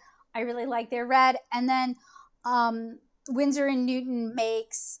red. I really like their red. And then Winsor & Newton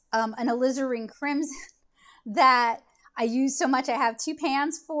makes an alizarin crimson that I use so much. I have 2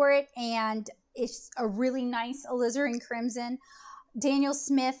 pans for it, and it's a really nice alizarin crimson. Daniel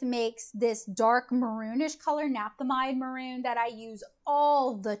Smith makes this dark maroonish color, naphthalide maroon, that I use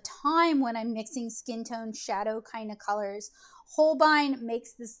all the time when I'm mixing skin tone shadow kind of colors. Holbein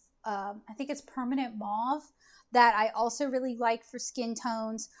makes this, I think it's permanent mauve, that I also really like for skin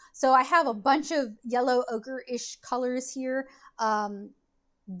tones. So I have a bunch of yellow ochre-ish colors here.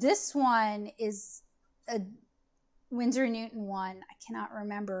 This one is a Winsor & Newton one. I cannot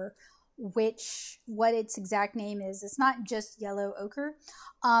remember what its exact name is. It's not just yellow ochre.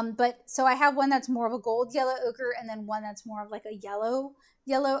 But so I have one that's more of a gold yellow ochre, and then one that's more of like a yellow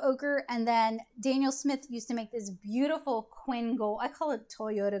ochre. And then Daniel Smith used to make this beautiful quin gold. I call it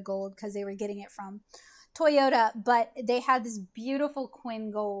Toyota gold because they were getting it from Toyota, but they had this beautiful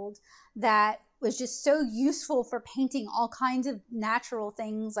quin gold that was just so useful for painting all kinds of natural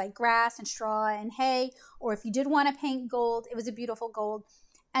things like grass and straw and hay, or if you did want to paint gold, it was a beautiful gold.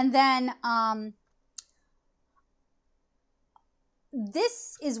 And then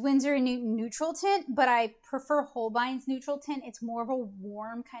this is Winsor & Newton neutral tint, but I prefer Holbein's neutral tint. It's more of a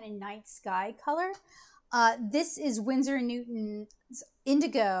warm kind of night sky color. This is Winsor & Newton's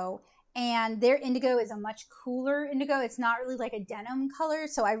indigo, and their indigo is a much cooler indigo. It's not really like a denim color,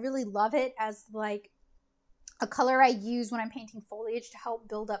 so I really love it as like a color I use when I'm painting foliage to help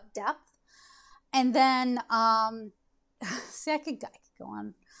build up depth. And then, see, I could go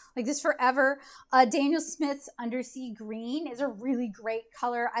on like this forever. Daniel Smith's Undersea Green is a really great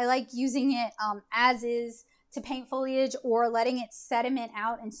color. I like using it as is to paint foliage, or letting it sediment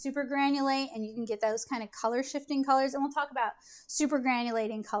out and super granulate, and you can get those kind of color shifting colors. And we'll talk about super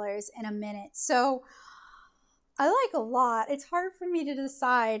granulating colors in a minute. So I like a lot. It's hard for me to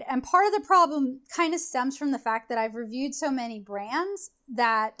decide. And part of the problem kind of stems from the fact that I've reviewed so many brands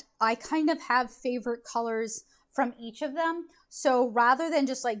that I kind of have favorite colors from each of them. So rather than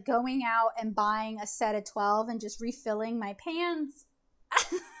just like going out and buying a set of 12 and just refilling my pans,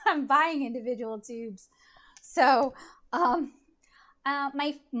 I'm buying individual tubes. So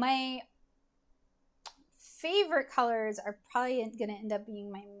my favorite colors are probably going to end up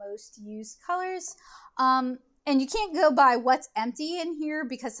being my most used colors. And you can't go by what's empty in here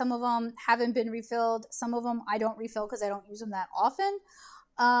because some of them haven't been refilled. Some of them I don't refill because I don't use them that often.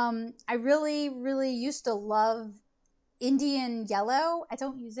 I really, really used to love Indian yellow. I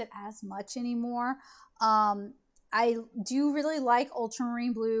don't use it as much anymore. I do really like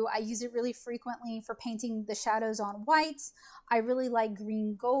ultramarine blue. I use it really frequently for painting the shadows on whites. I really like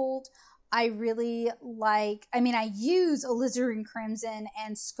green gold. I really like, I mean, I use alizarin crimson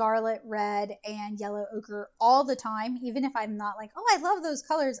and scarlet red and yellow ochre all the time, even if I'm not like, oh, I love those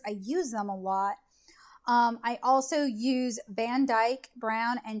colors. I use them a lot. I also use Van Dyke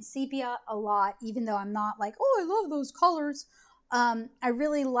brown and sepia a lot, even though I'm not like, oh, I love those colors. I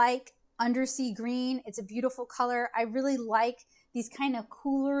really like undersea green. It's a beautiful color. I really like these kind of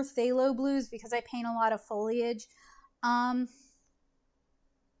cooler phthalo blues because I paint a lot of foliage.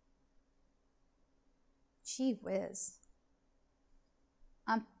 Gee whiz.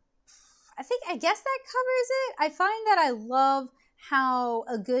 I guess that covers it. I find that I love how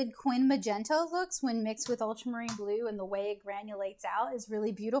a good Quin magenta looks when mixed with ultramarine blue, and the way it granulates out is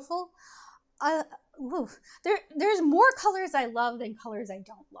really beautiful. There's more colors I love than colors I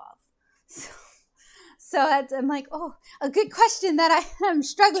don't love. So I'm like, oh, a good question that I'm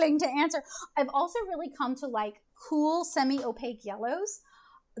struggling to answer. I've also really come to like cool semi-opaque yellows.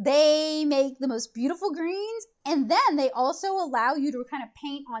 They make the most beautiful greens, and then they also allow you to kind of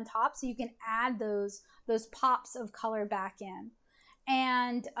paint on top, so you can add those pops of color back in.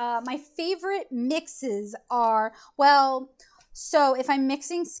 And my favorite mixes are, well, so if I'm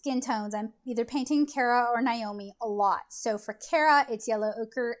mixing skin tones, I'm either painting Kara or Naomi a lot. So for Kara, it's yellow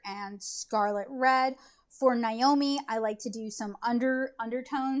ochre and scarlet red. For Naomi, I like to do some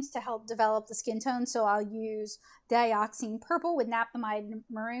undertones to help develop the skin tone. So I'll use dioxine purple with naphthalide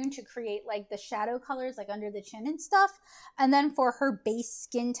maroon to create like the shadow colors like under the chin and stuff. And then for her base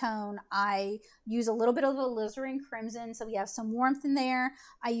skin tone, I use a little bit of alizarin crimson, so we have some warmth in there.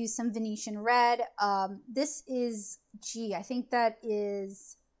 I use some Venetian red. This is, I think that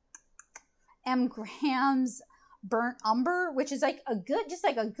is M. Graham's burnt umber, which is like a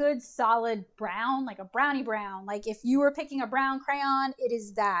good solid brown, like a brownie brown. Like if you were picking a brown crayon, it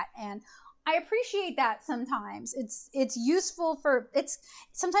is that. And I appreciate that sometimes. It's useful for,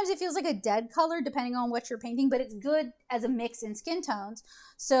 sometimes it feels like a dead color depending on what you're painting, but it's good as a mix in skin tones.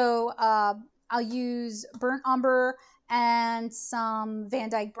 So I'll use burnt umber and some Van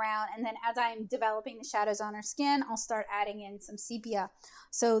Dyke brown, and then as I'm developing the shadows on her skin, I'll start adding in some sepia.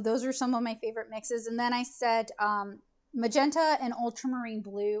 So those are some of my favorite mixes. And then I said magenta and ultramarine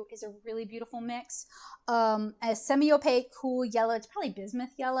blue is a really beautiful mix. A semi-opaque cool yellow, it's probably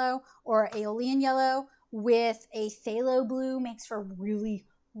bismuth yellow or aeolian yellow, with a phthalo blue makes for really,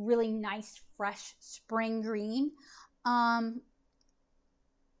 really nice fresh spring green.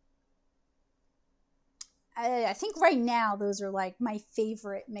 I think right now those are like my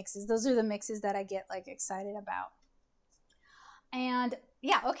favorite mixes. Those are the mixes that I get like excited about. And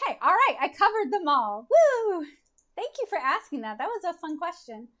yeah, okay, all right, I covered them all. Woo! Thank you for asking that. That was a fun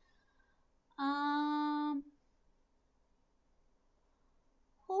question.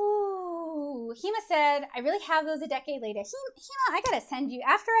 Ooh, Hema said, I really have those a decade later. Hema, I gotta send you,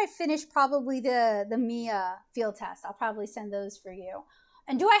 after I finish probably the Mia field test, I'll probably send those for you.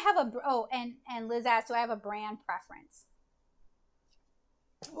 And do I have and Liz asked, do I have a brand preference?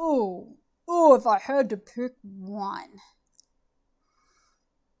 Oh, if I had to pick one.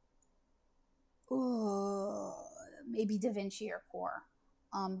 Maybe Da Vinci or Core.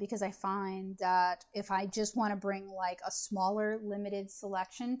 Because I find that if I just want to bring like a smaller limited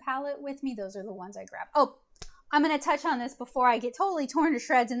selection palette with me, those are the ones I grab. Oh, I'm going to touch on this before I get totally torn to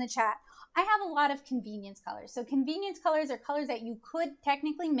shreds in the chat. I have a lot of convenience colors. So convenience colors are colors that you could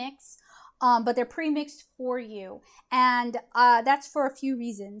technically mix, but they're pre-mixed for you. And that's for a few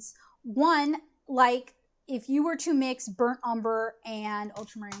reasons. One, like if you were to mix burnt umber and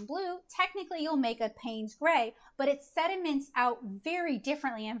ultramarine blue, technically you'll make a Payne's gray, but it sediments out very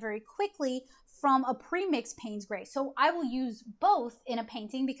differently and very quickly from a pre-mixed Payne's gray. So I will use both in a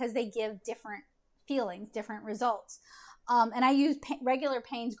painting because they give different feelings, different results. And I use regular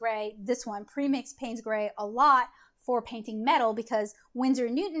Payne's gray, this one, pre-mixed Payne's gray, a lot for painting metal because Winsor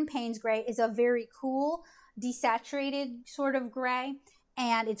 & Newton Payne's gray is a very cool, desaturated sort of gray.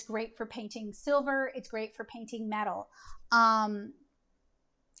 And it's great for painting silver. It's great for painting metal.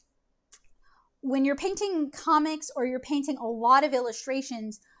 When you're painting comics or you're painting a lot of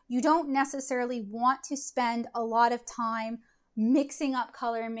illustrations, you don't necessarily want to spend a lot of time mixing up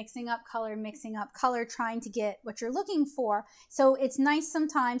color, trying to get what you're looking for. So it's nice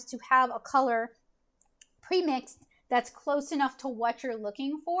sometimes to have a color pre-mixed that's close enough to what you're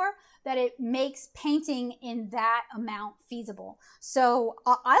looking for that it makes painting in that amount feasible. So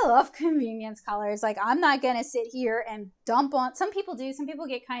I love convenience colors. Like I'm not gonna sit here and dump on, some people do, some people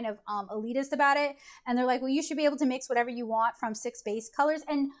get kind of elitist about it and they're like, well, you should be able to mix whatever you want from 6 base colors,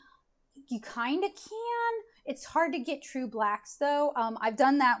 and you kind of can. It's hard to get true blacks though. I've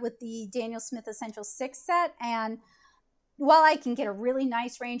done that with the Daniel Smith Essential 6 set, and while I can get a really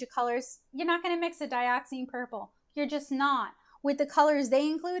nice range of colors, you're not going to mix a dioxazine purple. You're just not. With the colors they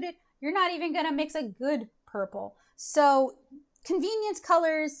included, you're not even going to mix a good purple. So convenience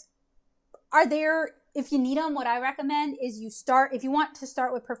colors are there if you need them. What I recommend is if you want to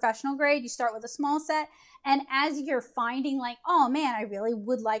start with professional grade, you start with a small set. And as you're finding like, oh man, I really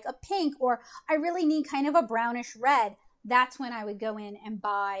would like a pink, or I really need kind of a brownish red, that's when I would go in and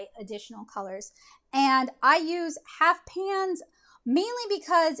buy additional colors. And I use half pans mainly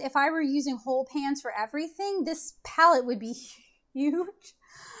because if I were using whole pans for everything, this palette would be huge.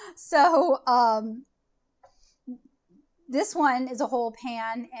 So this one is a whole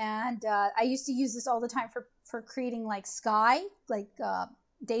pan, and I used to use this all the time for creating like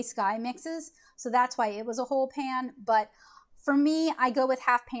day sky mixes. So that's why it was a whole pan. But for me, I go with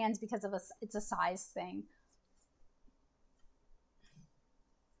half pans because it's a size thing.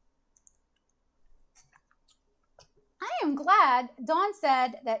 I am glad Dawn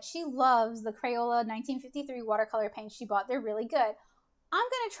said that she loves the Crayola 1953 watercolor paints she bought. They're really good. I'm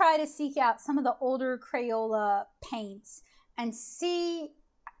going to try to seek out some of the older Crayola paints and see.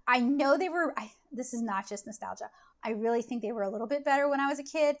 I know this is not just nostalgia. I really think they were a little bit better when I was a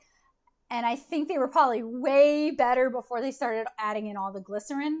kid. And I think they were probably way better before they started adding in all the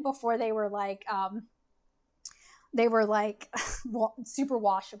glycerin, before they were like super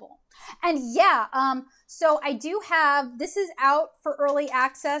washable. And yeah, so I do have, this is out for early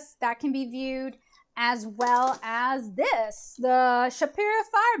access that can be viewed, as well as this. The Sakura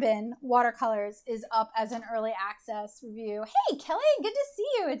Pigma watercolors is up as an early access review. Hey, Kelly, good to see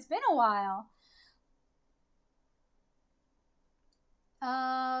you. It's been a while.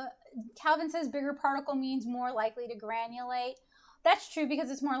 Calvin says bigger particle means more likely to granulate. That's true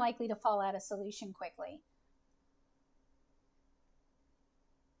because it's more likely to fall out of solution quickly.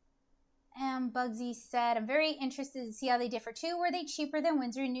 And Bugsy said, I'm very interested to see how they differ too. Were they cheaper than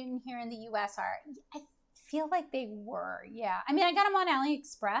Winsor & Newton here in the US are? I feel like they were, yeah. I mean, I got them on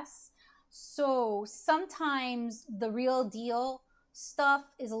AliExpress. So sometimes the real deal stuff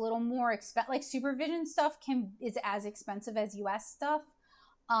is a little more expensive. Like supervision stuff is as expensive as US stuff.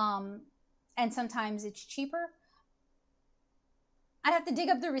 And sometimes it's cheaper. I'd have to dig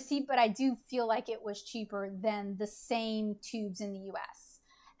up the receipt, but I do feel like it was cheaper than the same tubes in the US.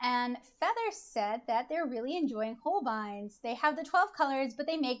 And Feather said that they're really enjoying Holbeins. They have the 12 colors, but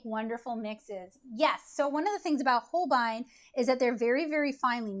they make wonderful mixes. Yes, so one of the things about Holbein is that they're very, very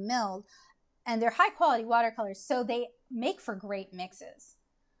finely milled, and they're high quality watercolors, so they make for great mixes.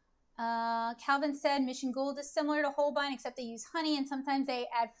 Calvin said Mission Gold is similar to Holbein, except they use honey, and sometimes they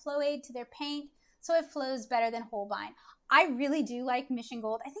add flow aid to their paint, so it flows better than Holbein. I really do like Mission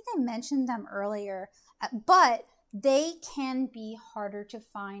Gold. I think I mentioned them earlier, but they can be harder to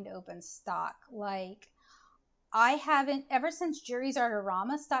find open stock. Like, I haven't, ever since Jerry's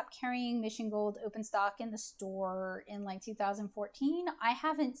Artorama stopped carrying Mission Gold open stock in the store in like 2014, I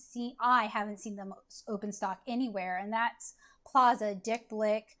haven't seen them open stock anywhere. And that's Plaza, Dick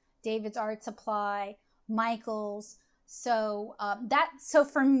Blick, David's Art Supply, Michael's. So so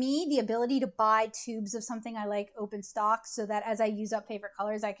for me, the ability to buy tubes of something I like open stock so that as I use up favorite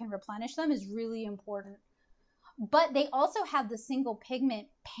colors, I can replenish them is really important. But they also have the single pigment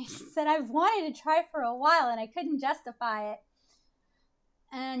paints that I've wanted to try for a while, and I couldn't justify it.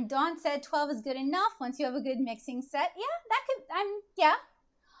 And Dawn said 12 is good enough once you have a good mixing set. Yeah, yeah.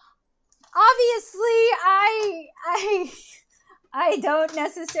 Obviously, I don't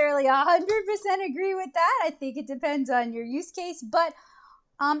necessarily 100% agree with that. I think it depends on your use case. But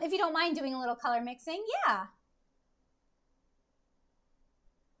if you don't mind doing a little color mixing, yeah.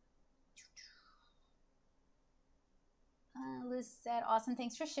 Liz said, awesome,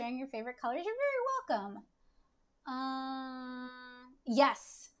 thanks for sharing your favorite colors. You're very welcome.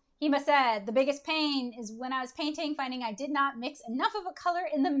 Yes, Hema said, the biggest pain is when I was painting, finding I did not mix enough of a color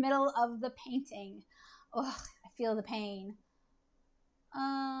in the middle of the painting. Ugh, I feel the pain.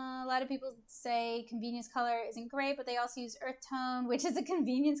 A lot of people say convenience color isn't great, but they also use earth tone, which is a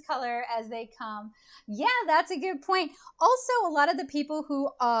convenience color as they come. Yeah, that's a good point. Also, a lot of the people who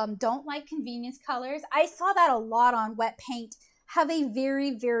don't like convenience colors, I saw that a lot on wet paint, have a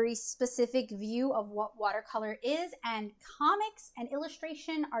very, very specific view of what watercolor is, and comics and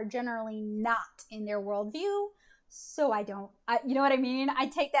illustration are generally not in their worldview. So you know what I mean? I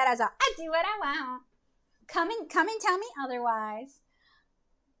take that as I do what I want. Come and tell me otherwise.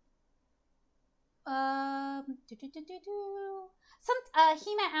 Hema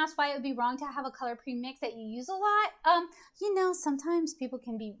asked why it would be wrong to have a color pre-mix that you use a lot. Sometimes people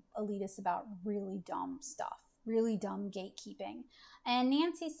can be elitist about really dumb stuff, really dumb gatekeeping. And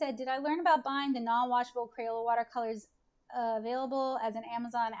Nancy said, did I learn about buying the non-washable Crayola watercolors available as an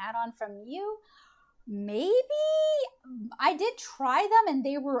Amazon add-on from you? Maybe. I did try them and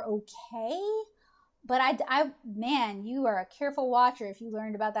they were okay. But man, you are a careful watcher if you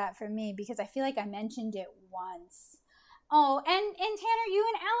learned about that from me, because I feel like I mentioned it once. Oh, and Tanner,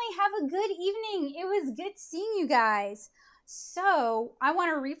 you and Allie have a good evening. It was good seeing you guys. So I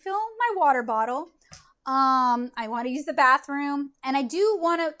want to refill my water bottle. I want to use the bathroom, and I do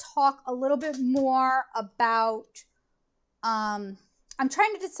want to talk a little bit more about, I'm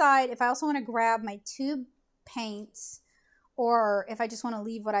trying to decide if I also want to grab my tube paints or if I just want to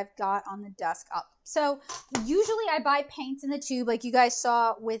leave what I've got on the desk up. So usually I buy paints in the tube like you guys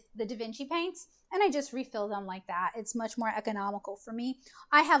saw with the Da Vinci paints, and I just refill them like that. It's much more economical for me.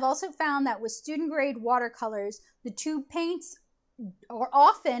 I have also found that with student grade watercolors, the tube paints are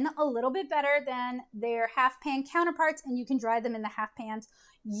often a little bit better than their half pan counterparts, and you can dry them in the half pans.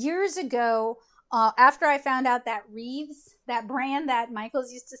 Years ago, after I found out that Reeves, that brand that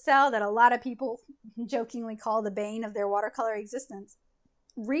Michaels used to sell, that a lot of people jokingly call the bane of their watercolor existence,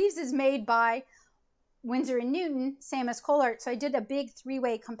 Reeves is made by Winsor & Newton, same as Colart. So I did a big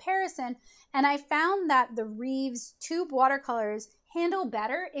three-way comparison, and I found that the Reeves tube watercolors handle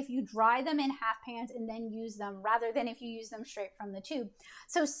better if you dry them in half pans and then use them, rather than if you use them straight from the tube.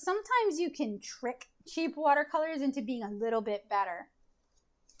 So sometimes you can trick cheap watercolors into being a little bit better.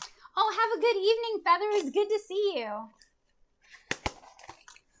 Oh, have a good evening, Feather. It's good to see you.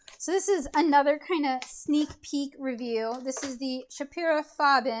 So this is another kind of sneak peek review. This is the Sakura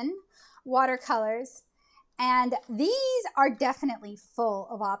Pigma watercolors. And these are definitely full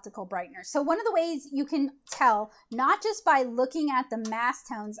of optical brighteners. So one of the ways you can tell, not just by looking at the mass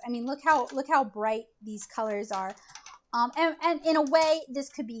tones, I mean, look how bright these colors are. And in a way, this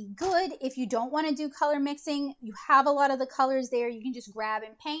could be good if you don't want to do color mixing. You have a lot of the colors there. You can just grab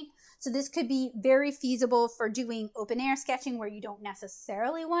and paint. So this could be very feasible for doing open air sketching where you don't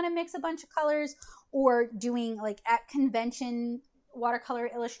necessarily want to mix a bunch of colors, or doing like at convention watercolor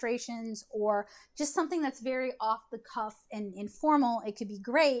illustrations, or just something that's very off the cuff and informal. It could be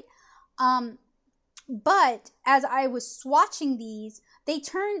great. But as I was swatching these, they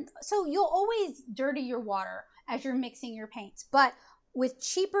turned, so you'll always dirty your water as you're mixing your paints. But with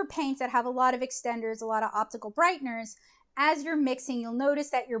cheaper paints that have a lot of extenders, a lot of optical brighteners, as you're mixing, you'll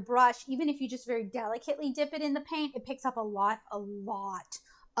notice that your brush, even if you just very delicately dip it in the paint, it picks up a lot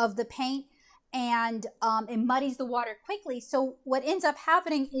of the paint, and it muddies the water quickly. So what ends up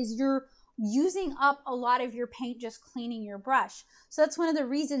happening is you're using up a lot of your paint just cleaning your brush. So that's one of the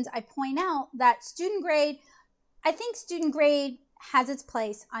reasons I point out that student grade, I think student grade has its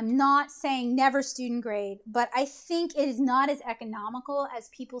place. I'm not saying never student grade, but I think it is not as economical as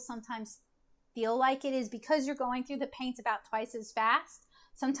people sometimes feel like it is, because you're going through the paints about twice as fast,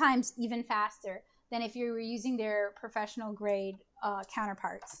 sometimes even faster than if you were using their professional grade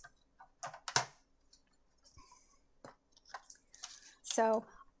counterparts. So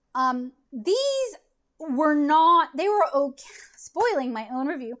these were not, they were okay, spoiling my own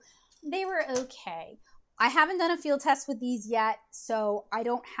review, they were okay. I haven't done a field test with these yet, so I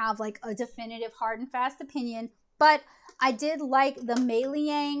don't have like a definitive hard and fast opinion, but I did like the Mei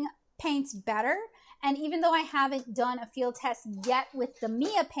Liang paints better. And even though I haven't done a field test yet with the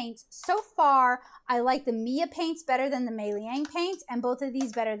Mia paints, so far I like the Mia paints better than the Mei Liang paints, and both of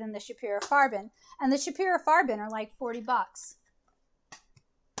these better than the Sakura Pigma. And the Sakura Pigma are like 40 bucks.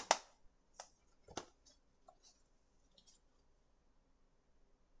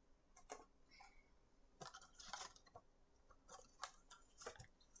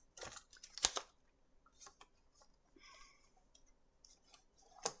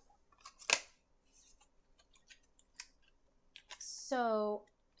 So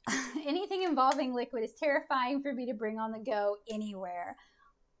anything involving liquid is terrifying for me to bring on the go anywhere.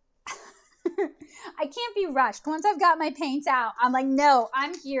 I can't be rushed. Once I've got my paints out, I'm like, no,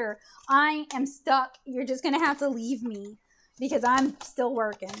 I'm here. I am stuck. You're just going to have to leave me because I'm still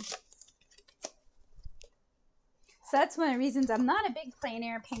working. So that's one of the reasons I'm not a big plein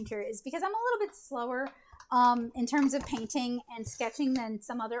air painter, is because I'm a little bit slower in terms of painting and sketching than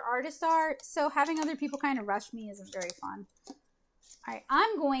some other artists are. So having other people kind of rush me isn't very fun. All right,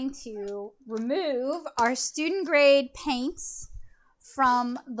 I'm going to remove our student grade paints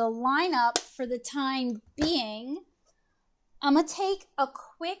from the lineup for the time being. I'm going to take a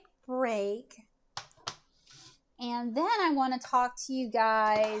quick break, and then I want to talk to you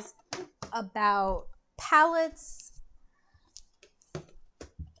guys about palettes.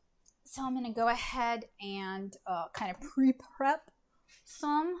 So I'm going to go ahead and kind of pre-prep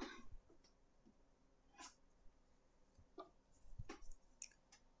some.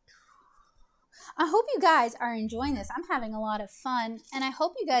 I hope you guys are enjoying this. I'm having a lot of fun, and I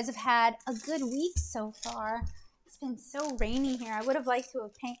hope you guys have had a good week so far. It's been so rainy here. I would have liked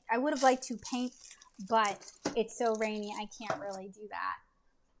to paint, but it's so rainy I can't really do that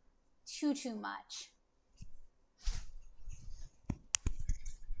too much.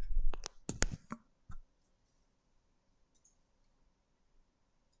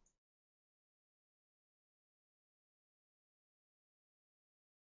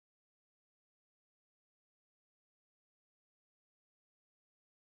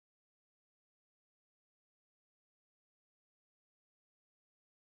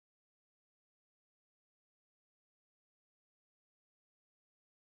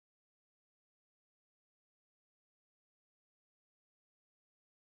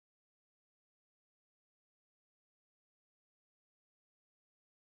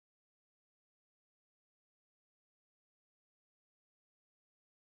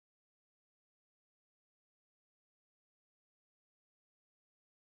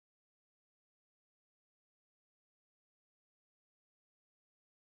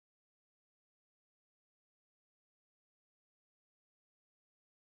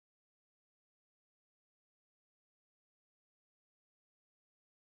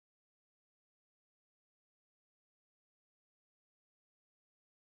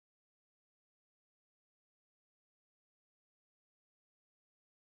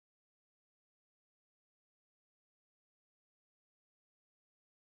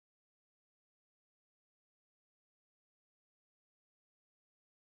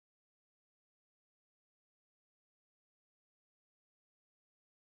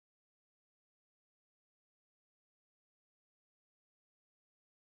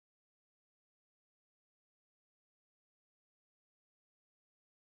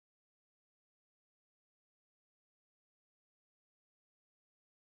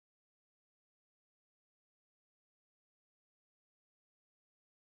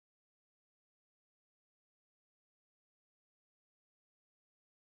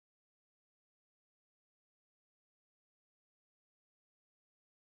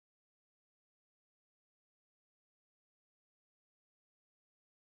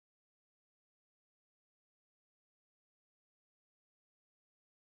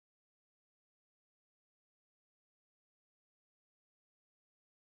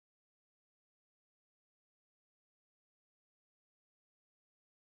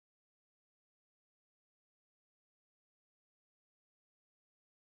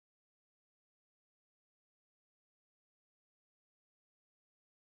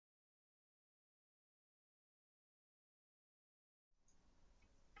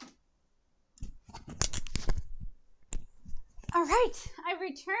 All right, I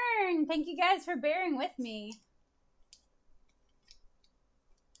returned. Thank you guys for bearing with me.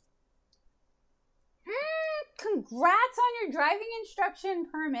 Congrats on your driving instruction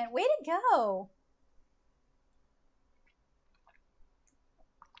permit. Way to go.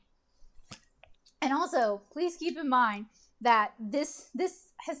 And also, please keep in mind that this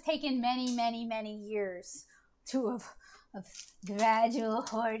has taken many years of gradual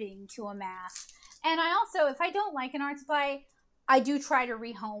hoarding to amass. And I also, if I don't like an art supply, I do try to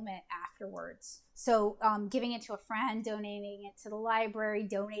rehome it afterwards. So giving it to a friend, donating it to the library,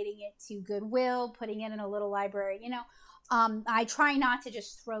 donating it to Goodwill, putting it in a little library, you know. I try not to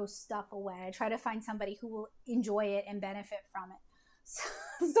just throw stuff away. I try to find somebody who will enjoy it and benefit from it.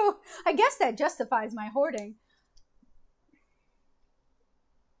 So I guess that justifies my hoarding.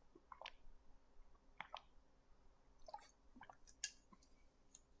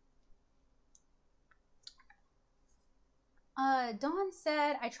 Dawn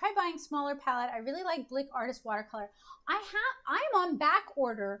said, I tried buying smaller palette. I really like Blick Artist Watercolor. I'm on back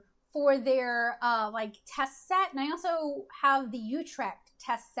order for their like test set, and I also have the Utrecht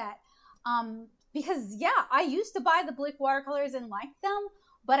test set. Because yeah, I used to buy the Blick watercolors and like them,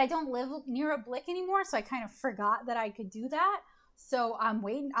 but I don't live near a Blick anymore, so I kind of forgot that I could do that. So I'm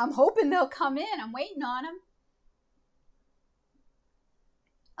waiting. I'm hoping they'll come in. I'm waiting on them.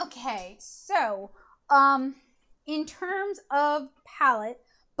 Okay, so in terms of palette,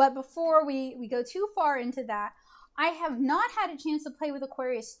 but before we go too far into that, I have not had a chance to play with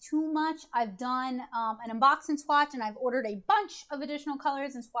Aquarius too much. I've done an unbox and swatch, and I've ordered a bunch of additional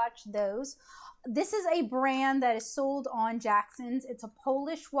colors and swatched those. This is a brand that is sold on Jackson's. It's a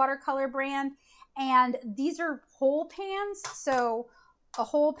Polish watercolor brand, and these are whole pans. So a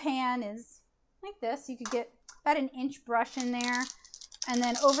whole pan is like this. You could get about an inch brush in there. And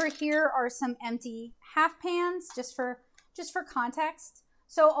then over here are some empty half pans, just for context.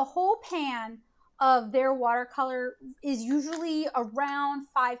 So a whole pan of their watercolor is usually around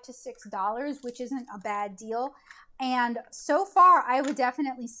 $5 to $6, which isn't a bad deal. And so far, I would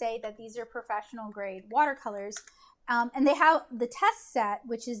definitely say that these are professional grade watercolors. And they have the test set,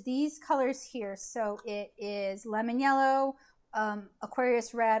 which is these colors here. So it is lemon yellow,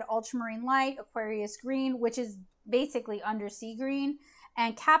 Aquarius red, ultramarine light, Aquarius green, which is basically undersea green,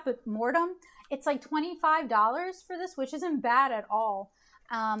 and caput mortem. It's like $25 for this, which isn't bad at all.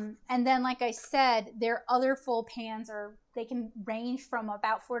 And then, like I said, their other full pans they can range from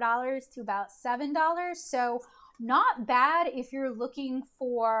about $4 to about $7. So not bad if you're looking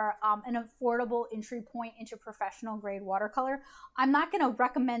for an affordable entry point into professional grade watercolor. I'm not going to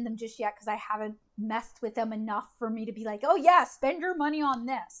recommend them just yet because I haven't messed with them enough for me to be like, oh yeah, spend your money on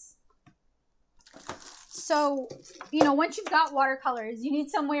this. So, you know, once you've got watercolors, you need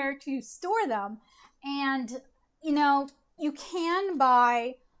somewhere to store them. And, you know, you can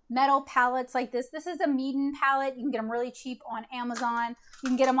buy metal palettes like this. This is a Meeden palette. You can get them really cheap on Amazon. You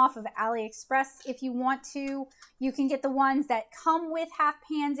can get them off of AliExpress if you want to. You can get the ones that come with half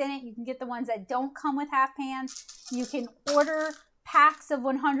pans in it. You can get the ones that don't come with half pans. You can order packs of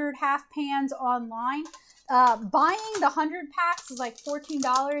 100 half pans online. Buying the 100 packs is like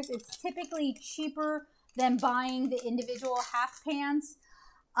 $14. It's typically cheaper than buying the individual half pans.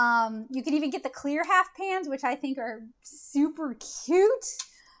 You can even get the clear half pans, which I think are super cute.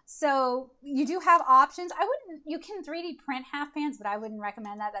 So you do have options. You can 3D print half pans, but I wouldn't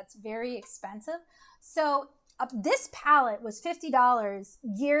recommend that. That's very expensive. So this palette was $50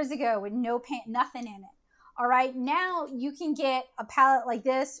 years ago with nothing in it. All right, now you can get a palette like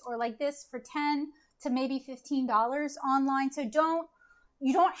this or like this for $10 to maybe $15 online. So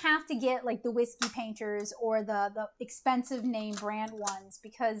you don't have to get like the whiskey painters or the expensive name brand ones,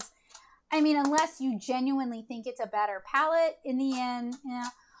 because I mean, unless you genuinely think it's a better palette, in the end, you know,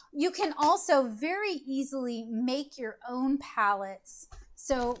 you can also very easily make your own palettes.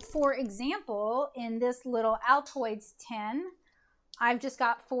 So for example, in this little Altoids tin, I've just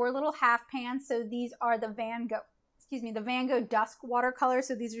got 4 little half pans. So these are the Van Gogh Dusk watercolors.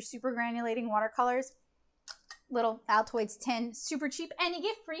 So these are super granulating watercolors. Little Altoids tin, super cheap, and you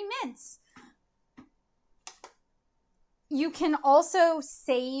get free mints. You can also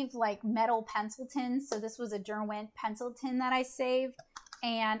save like metal pencil tins. So this was a Derwent pencil tin that I saved,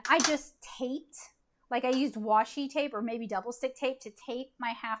 and I just taped, like I used washi tape or maybe double stick tape to tape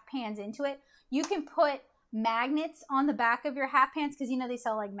my half pans into it. You can put magnets on the back of your half pans because, you know, they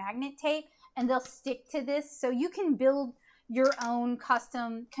sell like magnet tape and they'll stick to this. So you can build your own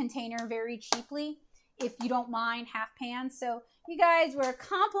custom container very cheaply if you don't mind half pans. So you guys were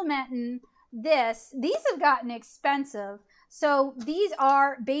complimenting this. These have gotten expensive. So these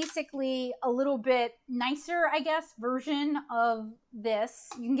are basically a little bit nicer, I guess, version of this.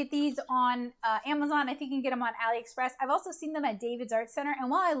 You can get these on Amazon. I think you can get them on AliExpress. I've also seen them at David's Art Center.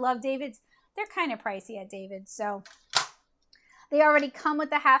 And while I love David's, they're kind of pricey at David's. So they already come with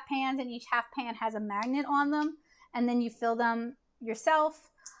the half pans, and each half pan has a magnet on them. And then you fill them yourself.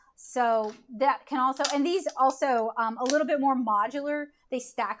 So that can also, and these also a little bit more modular. They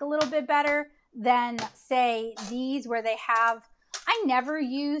stack a little bit better than, say, these where they have, I never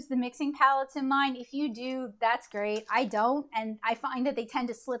use the mixing palettes in mine. If you do, that's great. I don't, and I find that they tend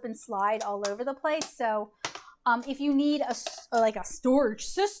to slip and slide all over the place. So if you need a storage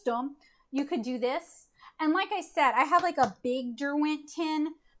system, you could do this. And like I said, I have like a big Derwent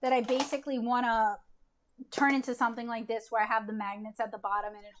tin that I basically want to turn into something like this where I have the magnets at the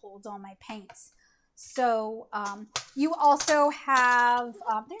bottom and it holds all my paints. So you also have,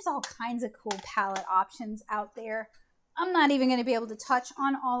 there's all kinds of cool palette options out there. I'm not even going to be able to touch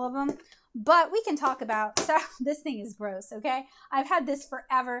on all of them, but we can talk about, so this thing is gross, okay? I've had this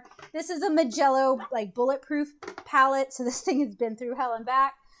forever. This is a Magello, like, bulletproof palette, so this thing has been through hell and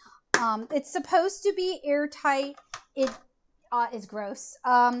back. It's supposed to be airtight. It is gross.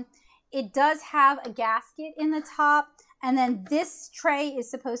 It does have a gasket in the top, and then this tray is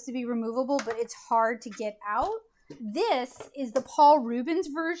supposed to be removable, but it's hard to get out. This is the Paul Rubens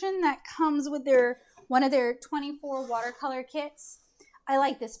version that comes with one of their 24 watercolor kits. I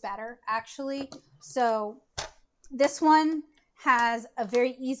like this better, actually. So this one has a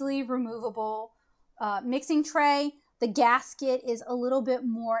very easily removable mixing tray. The gasket is a little bit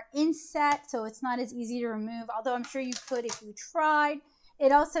more inset, so it's not as easy to remove, although I'm sure you could if you tried.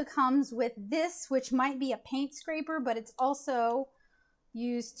 It also comes with this, which might be a paint scraper, but it's also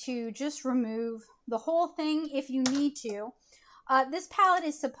used to just remove the whole thing if you need to. This palette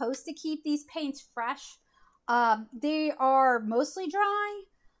is supposed to keep these paints fresh. They are mostly dry.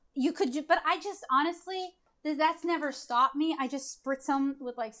 You could, but I just honestly, that's never stopped me. I just spritz them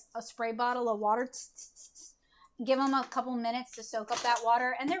with like a spray bottle of water, give them a couple minutes to soak up that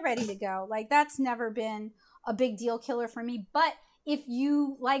water, and they're ready to go. Like, that's never been a big deal killer for me. But if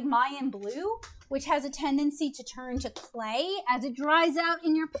you like Mayan blue, which has a tendency to turn to clay as it dries out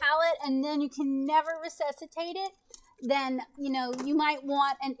in your palette, and then you can never resuscitate it, then, you know, you might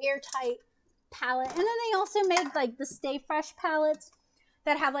want an airtight palette. And then they also make like the Stay Fresh palettes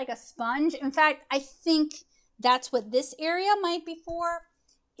that have like a sponge. In fact, I think that's what this area might be for,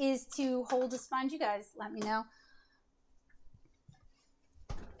 is to hold a sponge. You guys let me know.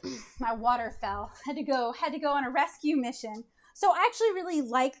 My water fell. Had to go on a rescue mission. So I actually really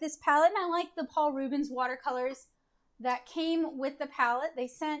like this palette, and I like the Paul Rubens watercolors that came with the palette. They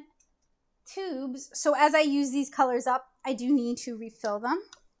sent tubes, so as I use these colors up, I do need to refill them.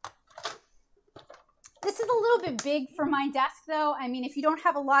 This is a little bit big for my desk though. I mean, if you don't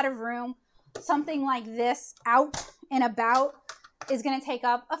have a lot of room, something like this out and about is going to take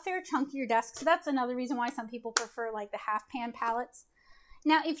up a fair chunk of your desk. So that's another reason why some people prefer like the half pan palettes.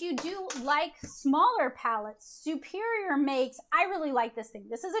 Now, if you do like smaller palettes, Superior makes, I really like this thing.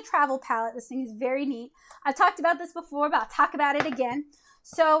 This is a travel palette. This thing is very neat. I've talked about this before, but I'll talk about it again.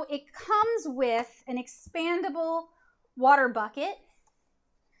 So it comes with an expandable water bucket,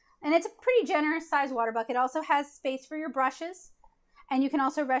 and it's a pretty generous sized water bucket. It also has space for your brushes, and you can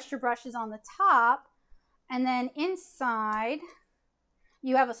also rest your brushes on the top. And then inside,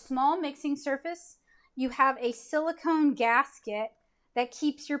 you have a small mixing surface. You have a silicone gasket that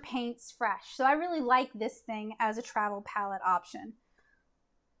keeps your paints fresh. So I really like this thing as a travel palette option.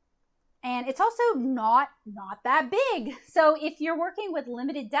 And it's also not that big. So if you're working with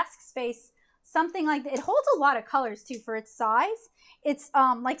limited desk space, something like that, it holds a lot of colors too for its size. It's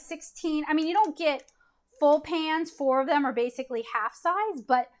like 16. I mean, you don't get full pans. 4 of them are basically half size,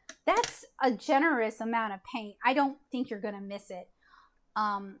 but that's a generous amount of paint. I don't think you're gonna miss it.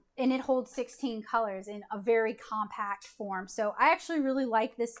 And it holds 16 colors in a very compact form. So I actually really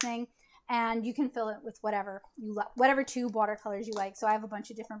like this thing, and you can fill it with whatever you like, whatever tube watercolors you like. So I have a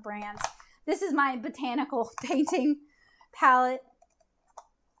bunch of different brands. This is my botanical painting palette.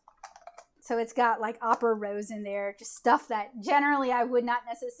 So it's got like opera rose in there, just stuff that generally I would not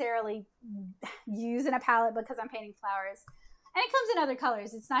necessarily use in a palette because I'm painting flowers. And it comes in other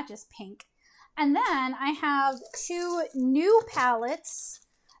colors. It's not just pink. And then I have 2 new palettes.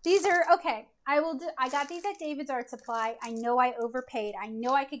 These are, okay, I got these at David's Art Supply. I know I overpaid. I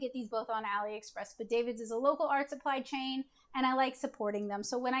know I could get these both on AliExpress, but David's is a local art supply chain, and I like supporting them.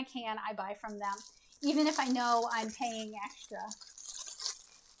 So when I can, I buy from them, even if I know I'm paying extra.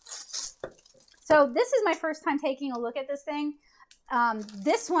 So this is my first time taking a look at this thing.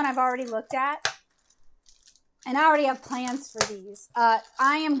 This one I've already looked at, and I already have plans for these. I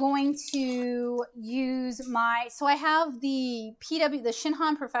am going to use so I have the the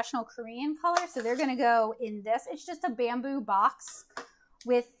Shinhan Professional Korean color, so they're gonna go in this. It's just a bamboo box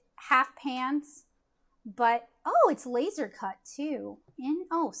with half pans, but, oh, it's laser cut too.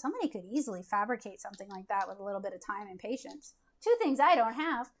 Oh, somebody could easily fabricate something like that with a little bit of time and patience. 2 things I don't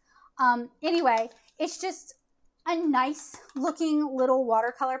have. Anyway, it's just a nice looking little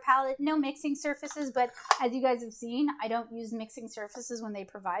watercolor palette. No mixing surfaces, but as you guys have seen, I don't use mixing surfaces when they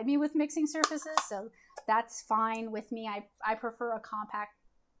provide me with mixing surfaces, so that's fine with me. I prefer a compact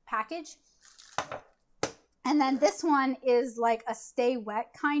package. And then this one is like a stay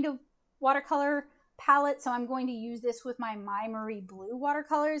wet kind of watercolor palette, so I'm going to use this with my My Marie Blue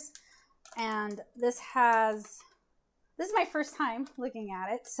watercolors. And this is my first time looking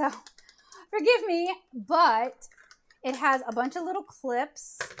at it, so forgive me, but it has a bunch of little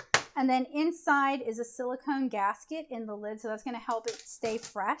clips, and then inside is a silicone gasket in the lid, so that's going to help it stay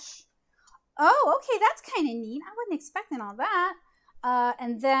fresh. Oh, okay, that's kind of neat. I wasn't expecting all that.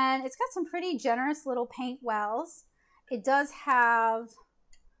 And then it's got some pretty generous little paint wells. It does have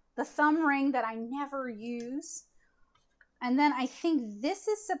the thumb ring that I never use. And then I think this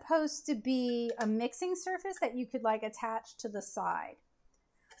is supposed to be a mixing surface that you could like attach to the side.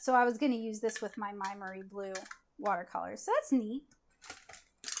 So I was going to use this with my My Marie Blue watercolors. So that's neat.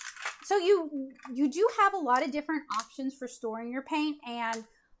 So you do have a lot of different options for storing your paint, and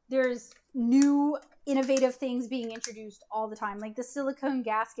there's new innovative things being introduced all the time. Like the silicone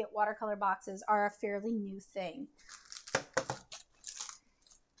gasket watercolor boxes are a fairly new thing.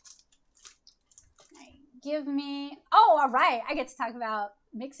 Give me, oh, all right, I get to talk about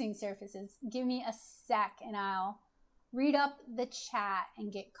mixing surfaces. Give me a sec and I'll read up the chat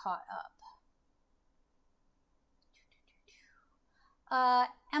and get caught up.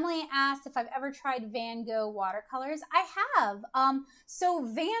 Emily asked if I've ever tried Van Gogh watercolors. I have. So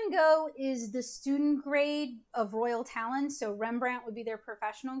Van Gogh is the student grade of Royal Talent. So Rembrandt would be their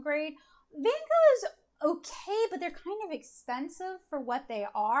professional grade. Van Gogh is okay, but they're kind of expensive for what they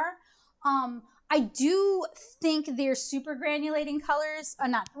are. I do think their super granulating colors are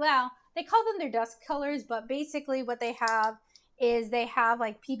not, well, they call them their dust colors, but basically what they have is they have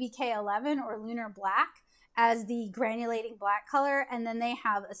like PBK 11 or lunar black as the granulating black color, and then they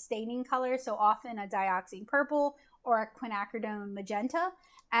have a staining color, so often a dioxine purple or a quinacridone magenta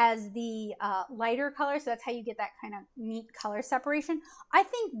as the lighter color, so that's how you get that kind of neat color separation. I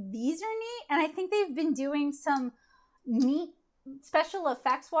think these are neat, and I think they've been doing some neat special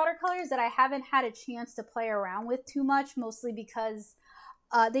effects watercolors that I haven't had a chance to play around with too much, mostly because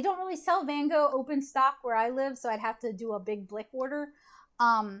they don't really sell Van Gogh open stock where I live, so I'd have to do a big Blick order.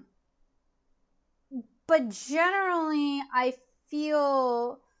 But generally, I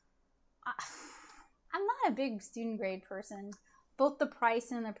feel I'm not a big student grade person, both the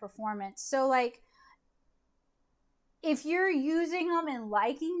price and the performance. So, like, if you're using them and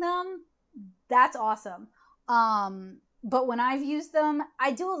liking them, that's awesome. But when I've used them,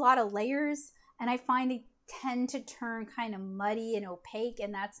 I do a lot of layers, and I find they tend to turn kind of muddy and opaque,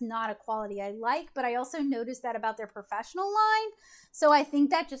 and that's not a quality I like. But I also noticed that about their professional line, so I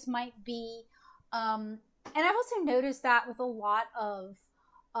think that just might be and I've also noticed that with a lot of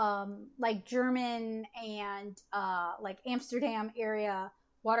like German and like Amsterdam area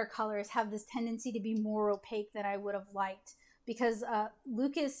watercolors have this tendency to be more opaque than I would have liked, because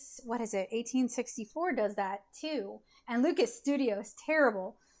Lucas, what is it, 1864 does that too, and Lucas Studio is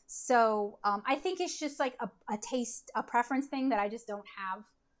terrible. So I think it's just like a taste, a preference thing that I just don't have.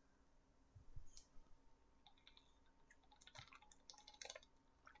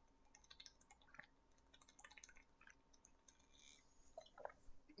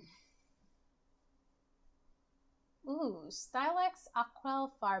 Ooh, Stylex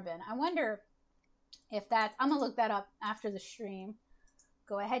Aquel Farben. I wonder if that's, I'm gonna look that up after the stream.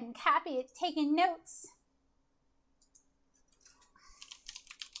 Go ahead and copy it, taking notes.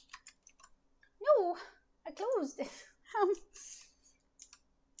 No, I closed it.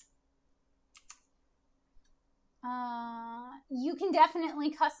 You can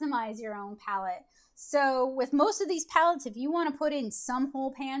definitely customize your own palette. So with most of these palettes, if you want to put in some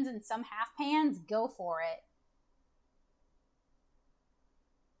whole pans and some half pans, go for it.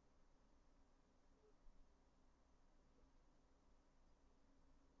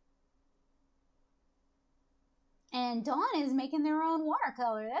 And Dawn is making their own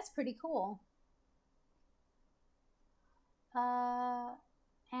watercolor. That's pretty cool. Anna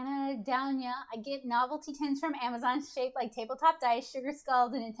Downya, I get novelty tins from Amazon shaped like tabletop dice, sugar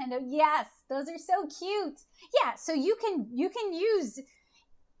skulls, and Nintendo. Yes, those are so cute. Yeah, so you can use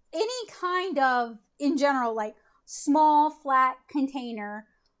any kind of, in general, like small flat container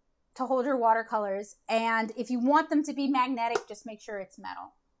to hold your watercolors, and if you want them to be magnetic, just make sure it's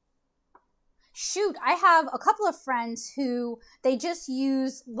metal. Shoot, I have a couple of friends who they just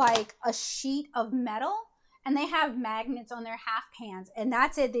use like a sheet of metal, and they have magnets on their half pans, and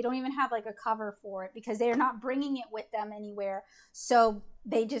that's it. They don't even have like a cover for it because they're not bringing it with them anywhere, so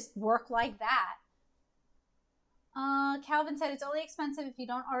they just work like that. Calvin said it's only expensive if you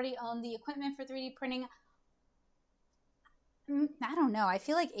don't already own the equipment for 3D printing. I don't know. I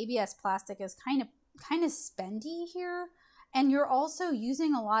feel like ABS plastic is kind of spendy here, and you're also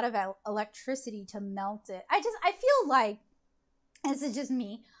using a lot of electricity to melt it. I feel like, this is just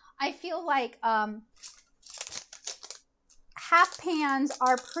me, I feel like half pans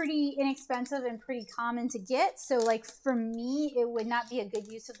are pretty inexpensive and pretty common to get. So like for me, it would not be a good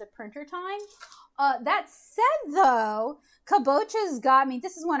use of the printer time. That said though, Kabocha's got me,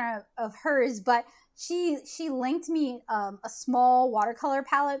 this is one of hers, but she linked me a small watercolor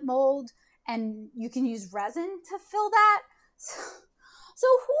palette mold, and you can use resin to fill that. So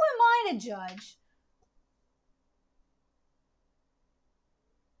who am I to judge?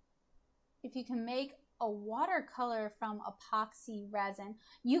 If you can make a watercolor from epoxy resin,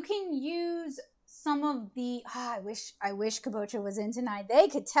 you can use some of the, I wish Kabocha was in tonight. They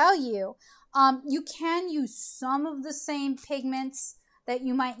could tell you. You can use some of the same pigments that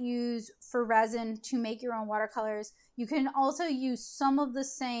you might use for resin to make your own watercolors. You can also use some of the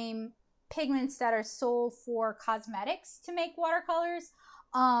same pigments that are sold for cosmetics to make watercolors.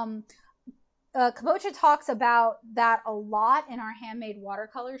 Kabocha talks about that a lot in our handmade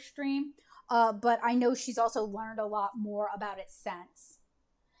watercolor stream, but I know she's also learned a lot more about it since.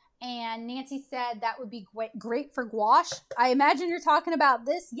 And Nancy said that would be great for gouache. I imagine you're talking about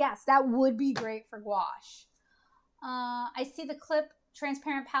this. Yes, that would be great for gouache. I see the clip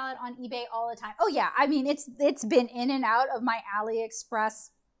transparent palette on eBay all the time. Oh yeah, I mean it's been in and out of my AliExpress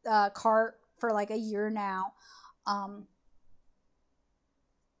cart for like a year now.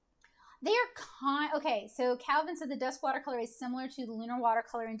 They are okay. So Calvin said the Dusk watercolor is similar to the Lunar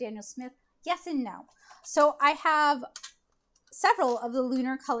watercolor in Daniel Smith. Yes and no. So I have several of the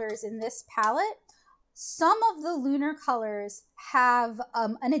lunar colors in this palette. Some of the lunar colors have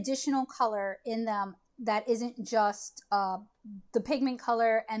an additional color in them that isn't just the pigment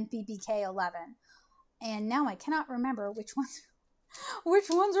color and BBK 11. And now I cannot remember which ones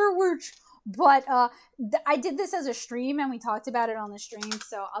are which. But I did this as a stream and we talked about it on the stream,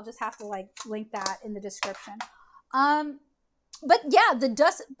 so I'll just have to like link that in the description. But yeah, the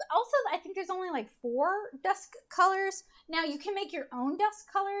dusk, also I think there's only like 4 dusk colors. Now you can make your own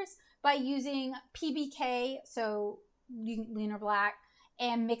dusk colors by using PBK, so lunar black,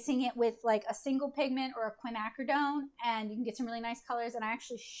 and mixing it with like a single pigment or a quinacridone, and you can get some really nice colors. And I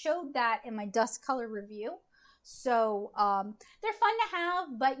actually showed that in my dusk color review. So they're fun to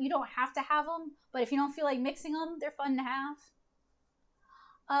have, but you don't have to have them. But if you don't feel like mixing them, they're fun to have.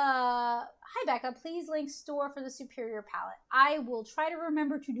 Hi Becca, please link store for the Superior palette. I will try to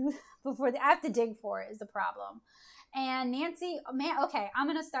remember to do that before I have to dig for it is the problem. And Nancy, man, okay, I'm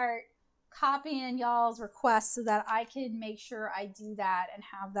gonna start copying y'all's requests so that I can make sure I do that and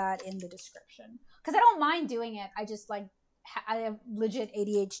have that in the description. Because I don't mind doing it. I just like I have legit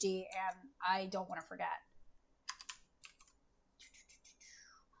ADHD and I don't want to forget.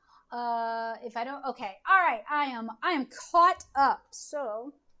 If I don't, okay, all right, I am caught up.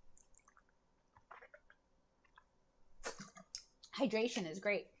 So hydration is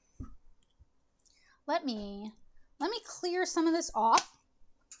great. Let me clear some of this off,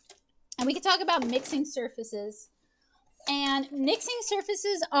 and we can talk about mixing surfaces. And mixing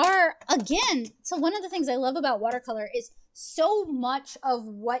surfaces are, again, so one of the things I love about watercolor is so much of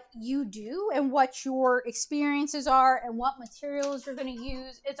what you do and what your experiences are and what materials you're going to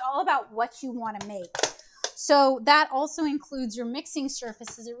use. It's all about what you want to make. So that also includes your mixing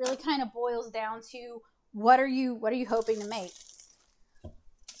surfaces. It really kind of boils down to what are you hoping to make.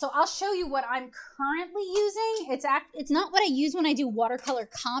 So I'll show you what I'm currently using. It's not what I use when I do watercolor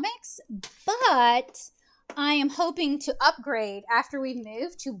comics, but I am hoping to upgrade after we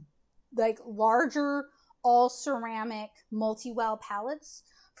move to like larger all ceramic multi-well palettes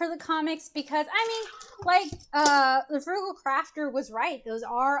for the comics, because I mean, like the Frugal Crafter was right. Those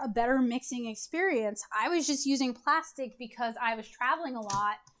are a better mixing experience. I was just using plastic because I was traveling a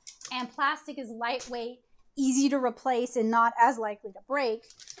lot, and plastic is lightweight, easy to replace, and not as likely to break,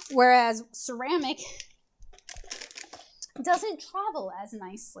 whereas ceramic doesn't travel as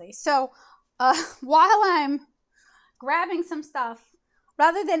nicely. So while I'm grabbing some stuff,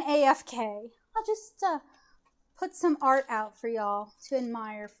 rather than AFK, I'll just put some art out for y'all to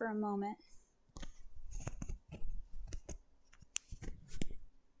admire for a moment.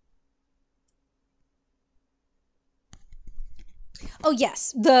 Oh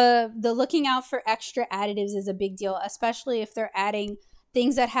yes, the looking out for extra additives is a big deal, especially if they're adding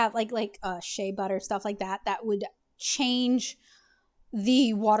things that have like shea butter, stuff like that, that would change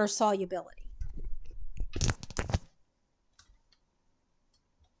the water solubility.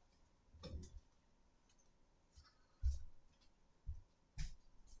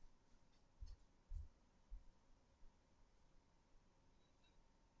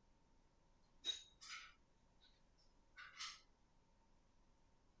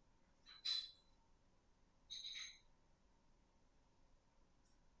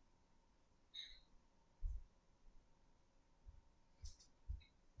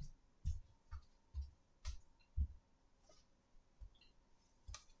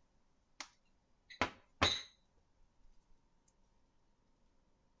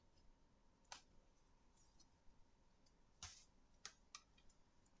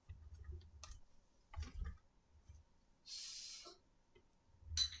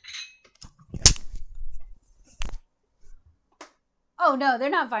 Oh no, they're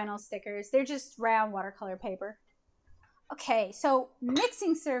not vinyl stickers. They're just round watercolor paper. Okay, so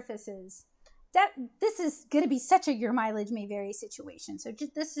mixing surfaces. This is going to be such a your mileage may vary situation. So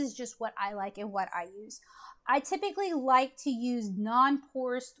this is just what I like and what I use. I typically like to use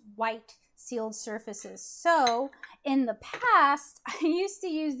non-porous white sealed surfaces. So in the past, I used to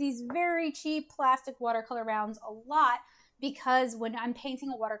use these very cheap plastic watercolor rounds a lot, because when I'm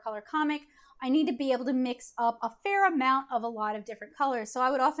painting a watercolor comic, I need to be able to mix up a fair amount of a lot of different colors. So I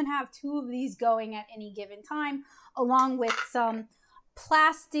would often have 2 of these going at any given time, along with some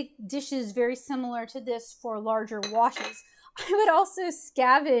plastic dishes very similar to this for larger washes. I would also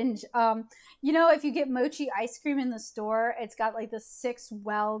scavenge. You know, if you get mochi ice cream in the store, it's got like the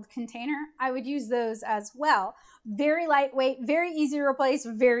 6-weld container. I would use those as well. Very lightweight, very easy to replace,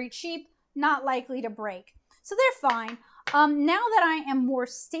 very cheap, not likely to break. So they're fine. Now that I am more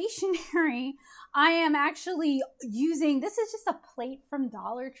stationary, I am actually using, this is just a plate from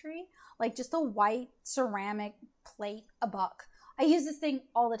Dollar Tree, like just a white ceramic plate, $1. I use this thing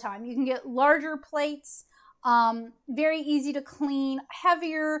all the time. You can get larger plates, very easy to clean,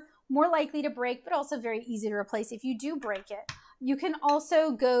 heavier, more likely to break, but also very easy to replace if you do break it. You can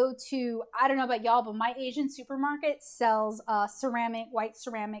also go to, I don't know about y'all, but my Asian supermarket sells white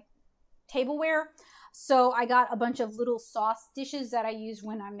ceramic tableware. So I got a bunch of little sauce dishes that I use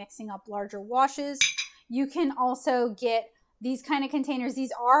when I'm mixing up larger washes. You can also get these kind of containers.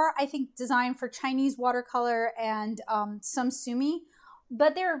 These are, I think, designed for Chinese watercolor and some sumi,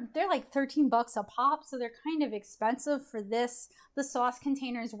 but they're like $13 a pop, so they're kind of expensive for this. The sauce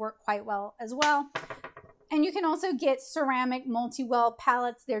containers work quite well as well. And you can also get ceramic multi-weld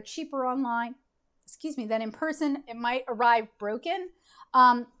palettes. They're cheaper online, than in person. It might arrive broken.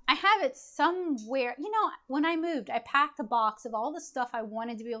 I have it somewhere. You know, when I moved, I packed a box of all the stuff I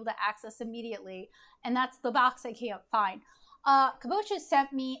wanted to be able to access immediately, and that's the box I can't find. Kabocha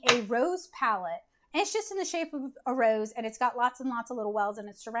sent me a rose palette, and it's just in the shape of a rose, and it's got lots and lots of little wells, and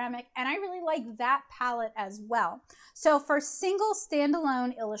it's ceramic, and I really like that palette as well. So for single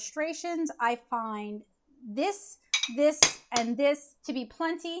standalone illustrations, I find this, and this to be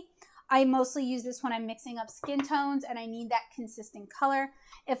plenty. I mostly use this when I'm mixing up skin tones and I need that consistent color.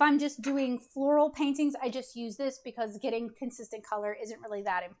 If I'm just doing floral paintings, I just use this because getting consistent color isn't really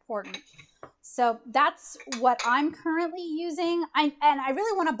that important. So that's what I'm currently using. And I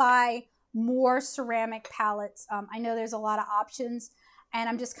really want to buy more ceramic palettes. I know there's a lot of options, and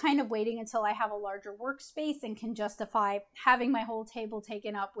I'm just kind of waiting until I have a larger workspace and can justify having my whole table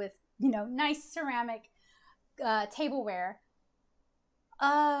taken up with, you know, nice ceramic tableware.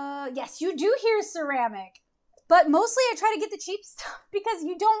 Yes, you do hear ceramic, but mostly I try to get the cheap stuff because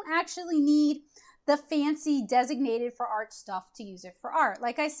you don't actually need the fancy designated for art stuff to use it for art.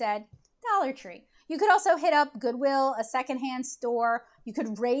 Like I said, Dollar Tree. You could also hit up Goodwill, a secondhand store. You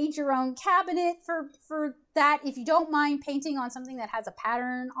could raid your own cabinet for that. If you don't mind painting on something that has a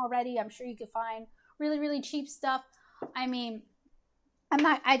pattern already, I'm sure you could find really, really cheap stuff. I mean,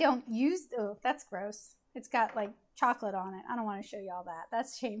 I don't use, oh, that's gross. It's got like chocolate on it. I don't want to show y'all that.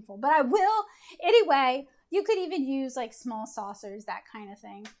 That's shameful, but I will. Anyway, you could even use like small saucers, that kind of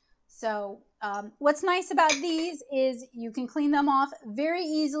thing. So what's nice about these is you can clean them off very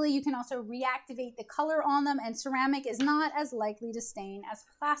easily. You can also reactivate the color on them, and ceramic is not as likely to stain as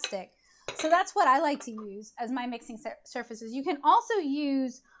plastic. So that's what I like to use as my mixing surfaces. You can also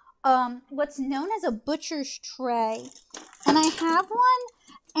use what's known as a butcher's tray, and I have one,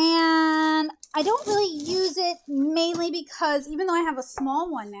 and I don't really use it mainly because even though I have a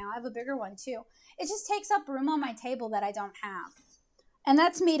small one now, I have a bigger one too. It just takes up room on my table that I don't have. And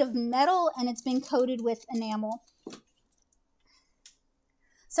that's made of metal, and it's been coated with enamel.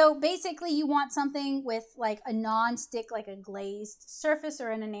 So basically you want something with like a non-stick, like a glazed surface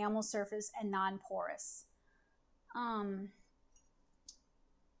or an enamel surface, and non-porous.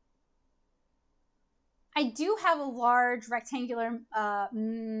 I do have a large rectangular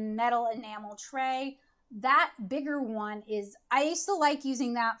metal enamel tray. That bigger one is, I used to like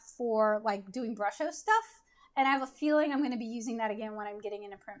using that for like doing brusho stuff. And I have a feeling I'm going to be using that again when I'm getting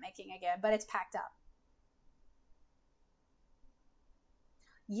into printmaking again, but it's packed up.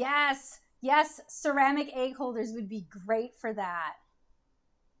 Yes, yes, ceramic egg holders would be great for that.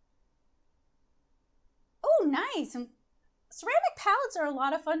 Oh, nice. Ceramic palettes are a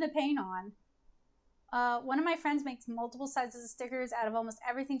lot of fun to paint on. One of my friends makes multiple sizes of stickers out of almost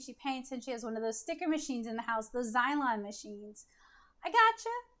everything she paints, and she has one of those sticker machines in the house, those Xylon machines. I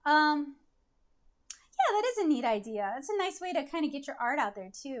gotcha. Yeah, that is a neat idea. It's a nice way to kind of get your art out there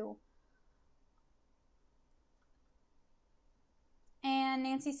too. And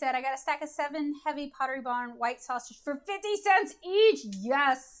Nancy said, I got a stack of 7 heavy Pottery Barn white saucers for 50 cents each.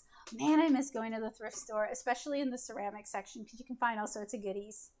 Yes. Man, I miss going to the thrift store, especially in the ceramic section, because you can find all sorts of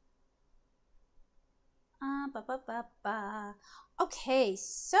goodies. Okay,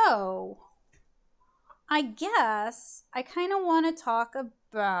 so I guess I kind of want to talk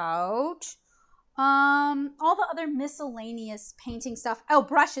about all the other miscellaneous painting stuff. Oh,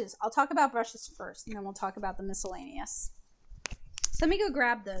 brushes. I'll talk about brushes first, and then we'll talk about the miscellaneous. So let me go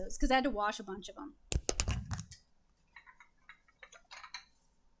grab those because I had to wash a bunch of them.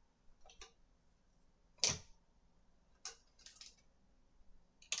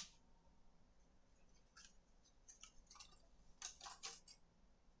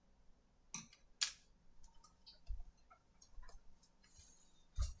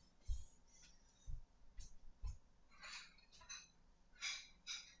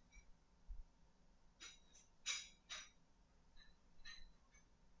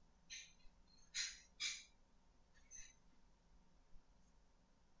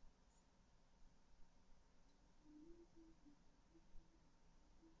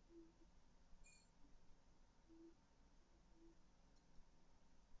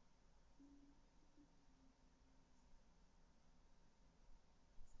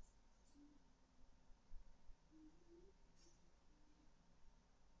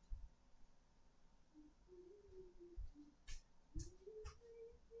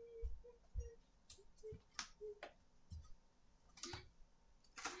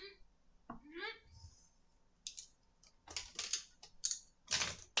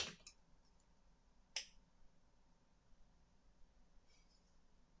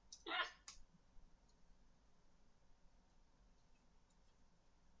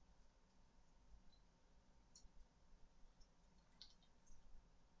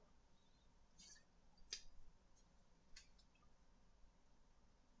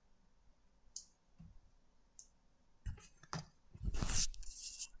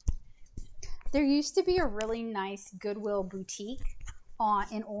 There used to be a really nice Goodwill boutique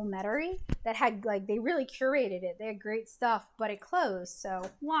in Old Metairie that had, like, they really curated it. They had great stuff, but it closed. So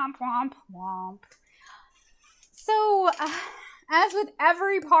womp, womp, womp. So as with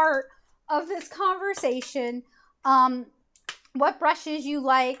every part of this conversation, what brushes you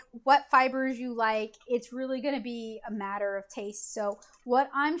like, what fibers you like, it's really going to be a matter of taste. So what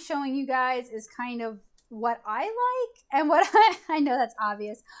I'm showing you guys is kind of what I like and what I know that's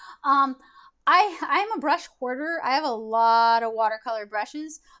obvious. I'm a brush hoarder. I have a lot of watercolor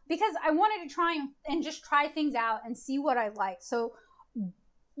brushes because I wanted to try and just try things out and see what I like. So,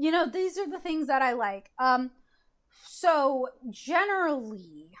 you know, these are the things that I like. So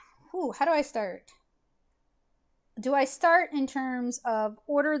generally, how do I start? Do I start in terms of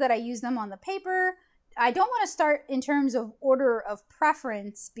order that I use them on the paper? I don't want to start in terms of order of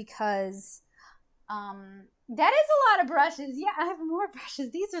preference because that is a lot of brushes. Yeah, I have more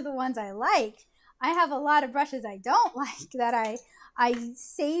brushes. These are the ones I like. I have a lot of brushes I don't like that I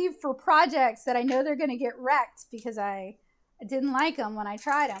save for projects that I know they're going to get wrecked because I didn't like them when I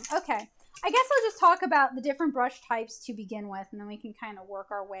tried them. Okay. I guess I'll just talk about the different brush types to begin with, and then we can kind of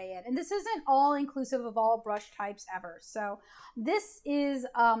work our way in. And this isn't all inclusive of all brush types ever. So this is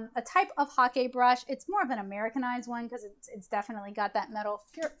a type of Hake brush. It's more of an Americanized one because it's definitely got that metal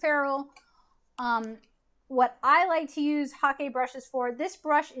ferrule. What I like to use Hake brushes for, this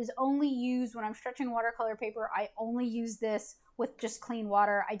brush is only used when I'm stretching watercolor paper. I only use this with just clean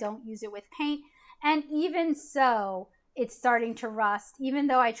water. I don't use it with paint. And even so, it's starting to rust, even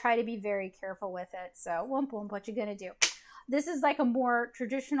though I try to be very careful with it. So, whoop, whoop, what you gonna do? This is like a more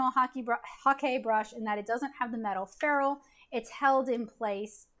traditional Hake brush in that it doesn't have the metal ferrule. It's held in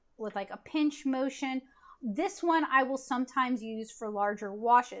place with like a pinch motion. This one I will sometimes use for larger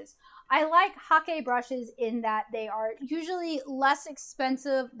washes. I like Hake brushes in that they are usually less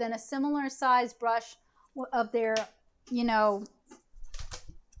expensive than a similar size brush of their, you know,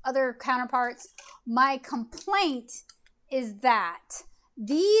 other counterparts. My complaint is that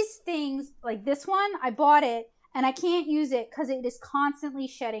these things, like this one, I bought it and I can't use it because it is constantly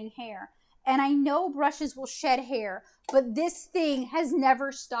shedding hair. And I know brushes will shed hair, but this thing has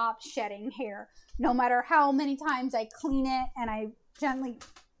never stopped shedding hair. No matter how many times I clean it and I gently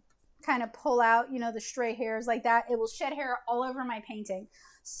kind of pull out, you know, the stray hairs like that, it will shed hair all over my painting.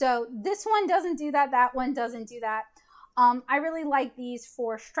 So this one doesn't do that. That one doesn't do that. I really like these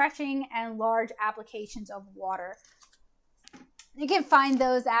for stretching and large applications of water. You can find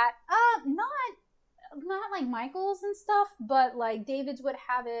those at not like Michael's and stuff, but like David's would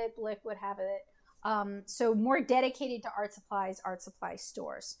have it, Blick would have it. So more dedicated to art supply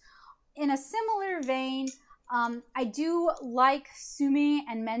stores. In a similar vein, I do like Sumi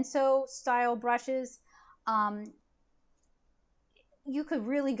and Menso style brushes. You could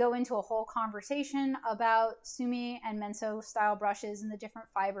really go into a whole conversation about Sumi and Menso style brushes and the different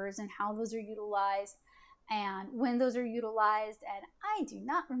fibers and how those are utilized and when those are utilized, and I do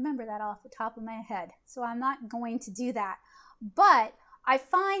not remember that off the top of my head, so I'm not going to do that. But I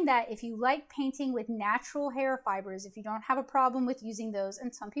find that if you like painting with natural hair fibers, if you don't have a problem with using those,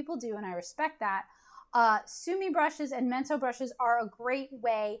 and some people do, and I respect that, Sumi brushes and Menso brushes are a great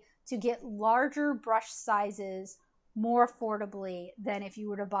way to get larger brush sizes more affordably than if you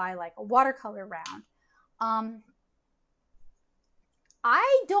were to buy like a watercolor round.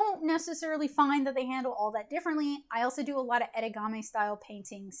 I don't necessarily find that they handle all that differently. I also do a lot of origami style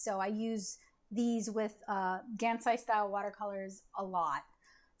paintings, so I use these with Gansai style watercolors a lot.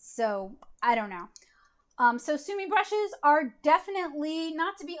 So I don't know. So Sumi brushes are definitely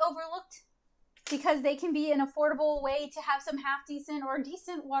not to be overlooked because they can be an affordable way to have some half decent or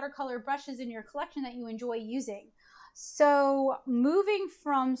decent watercolor brushes in your collection that you enjoy using. So moving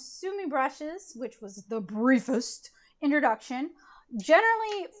from Sumi brushes, which was the briefest introduction,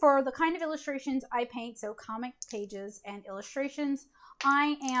 generally for the kind of illustrations I paint, so comic pages and illustrations,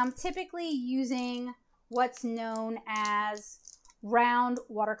 I am typically using what's known as round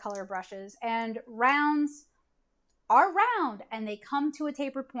watercolor brushes. And rounds are round and they come to a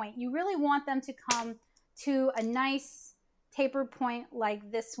tapered point. You really want them to come to a nice tapered point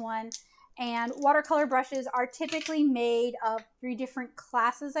like this one. And watercolor brushes are typically made of 3 different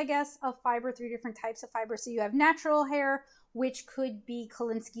classes, I guess, of fiber, 3 different types of fiber. So you have natural hair, which could be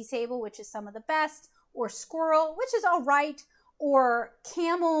Kolinsky sable, which is some of the best, or squirrel, which is all right, or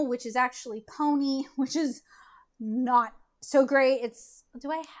camel, which is actually pony, which is not so great.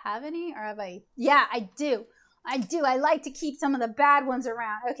 Do I have any, or have I? Yeah, I do. I like to keep some of the bad ones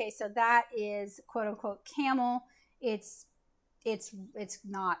around. Okay, so that is quote unquote camel. It's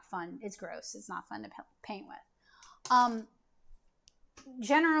not fun. It's gross. It's not fun to paint with.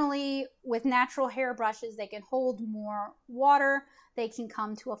 Generally, with natural hair brushes, they can hold more water. They can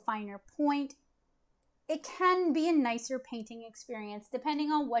come to a finer point. It can be a nicer painting experience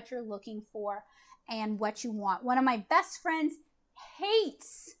depending on what you're looking for and what you want. One of my best friends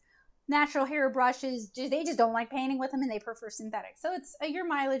hates natural hair brushes. They just don't like painting with them and they prefer synthetic. So it's your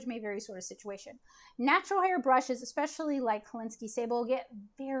mileage may vary sort of situation. Natural hair brushes, especially like Kolinsky Sable, get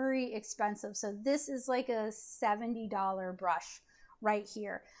very expensive. So this is like a $70 brush right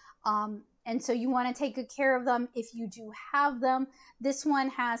here. And so you want to take good care of them if you do have them. This one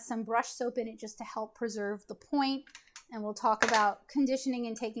has some brush soap in it just to help preserve the point. And we'll talk about conditioning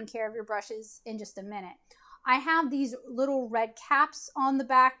and taking care of your brushes in just a minute. I have these little red caps on the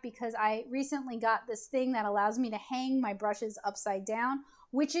back because I recently got this thing that allows me to hang my brushes upside down,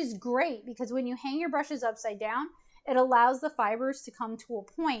 which is great because when you hang your brushes upside down, it allows the fibers to come to a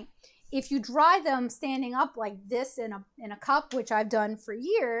point. If you dry them standing up like this in a cup, which I've done for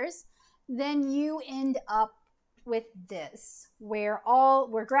years, then you end up with this, where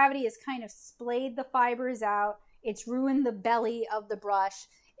gravity has kind of splayed the fibers out. It's ruined the belly of the brush.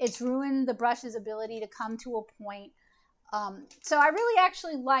 It's ruined the brush's ability to come to a point. So I really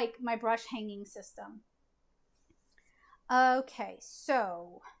actually like my brush hanging system. Okay,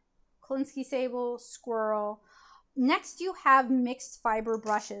 so Kolinsky Sable, Squirrel. Next you have mixed fiber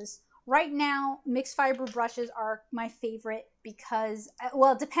brushes. Right now, mixed fiber brushes are my favorite because,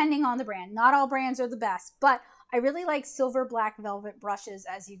 well, depending on the brand. Not all brands are the best, but I really like silver black velvet brushes,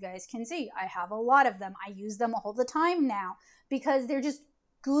 as you guys can see. I have a lot of them. I use them all the time now because they're just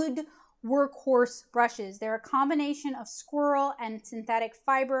good workhorse brushes. They're a combination of squirrel and synthetic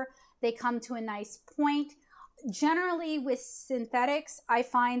fiber. They come to a nice point. Generally with synthetics, I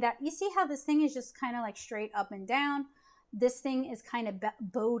find that, you see how this thing is just kind of like straight up and down? This thing is kind of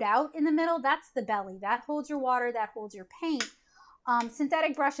bowed out in the middle. That's the belly. That holds your water, that holds your paint.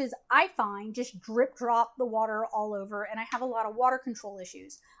 Synthetic brushes, I find, just drip drop the water all over, and I have a lot of water control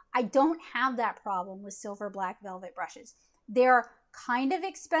issues. I don't have that problem with silver black velvet brushes. They're kind of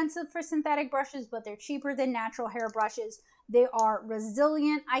expensive for synthetic brushes, but they're cheaper than natural hair brushes. They are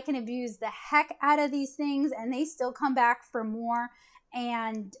resilient. I can abuse the heck out of these things and they still come back for more.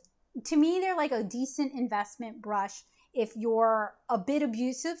 And to me, they're like a decent investment brush if you're a bit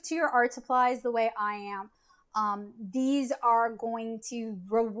abusive to your art supplies the way I am. These are going to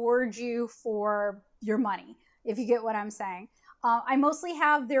reward you for your money, if you get what I'm saying. I mostly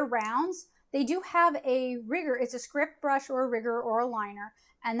have their rounds. They do have a rigger. It's a script brush or a rigger or a liner.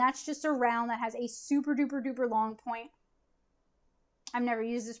 And that's just a round that has a super duper duper long point. I've never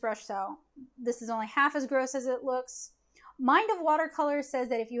used this brush, so this is only half as gross as it looks. Mind of Watercolor says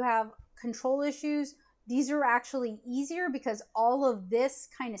that if you have control issues, these are actually easier because all of this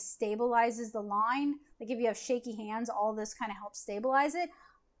kind of stabilizes the line. Like if you have shaky hands, all this kind of helps stabilize it.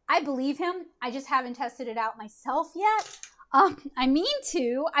 I believe him. I just haven't tested it out myself yet. I mean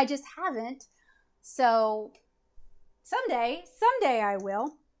to, I just haven't. So someday I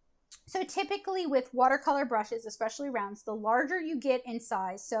will. So typically with watercolor brushes, especially rounds, the larger you get in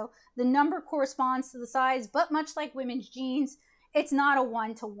size, so the number corresponds to the size, but much like women's jeans, it's not a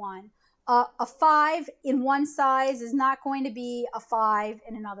one-to-one. A 5 in one size is not going to be a 5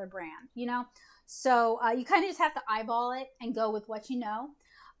 in another brand, you know? So you kind of just have to eyeball it and go with what you know.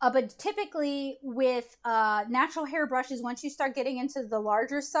 But typically with natural hair brushes, once you start getting into the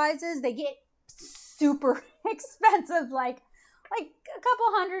larger sizes, they get super expensive, like a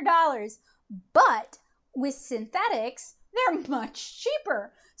couple $100s. But with synthetics, they're much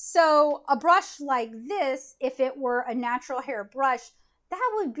cheaper. So a brush like this, if it were a natural hair brush,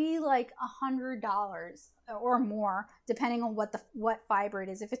 that would be like $100 or more, depending on what fiber it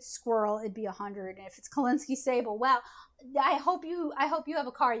is. If it's squirrel, it'd be $100, and if it's Kolinsky Sable, well, I hope you have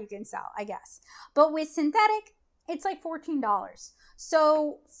a car you can sell, I guess. But with synthetic, it's like $14.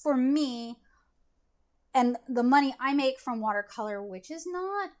 So for me, and the money I make from watercolor, which is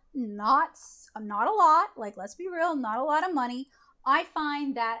not a lot, like let's be real, not a lot of money, I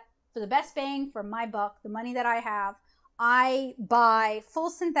find that for the best bang for my buck, the money that I have, I buy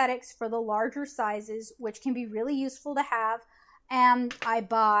full synthetics for the larger sizes, which can be really useful to have. And I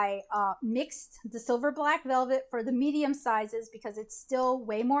buy the silver black velvet for the medium sizes because it's still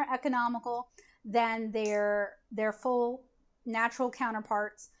way more economical than their full natural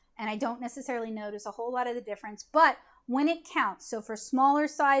counterparts. And I don't necessarily notice a whole lot of the difference, but when it counts, so for smaller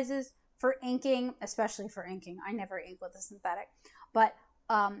sizes, for inking, especially for inking, I never ink with a synthetic, but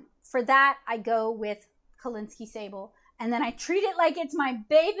for that, I go with Kolinsky Sable. And then I treat it like it's my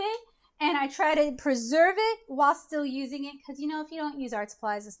baby, and I try to preserve it while still using it. Because, you know, if you don't use art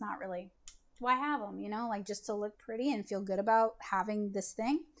supplies, it's not really why have them, you know, like just to look pretty and feel good about having this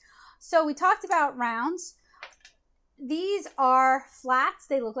thing. So we talked about rounds. These are flats.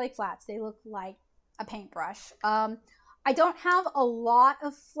 They look like flats. They look like a paintbrush. I don't have a lot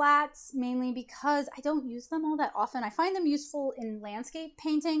of flats, mainly because I don't use them all that often. I find them useful in landscape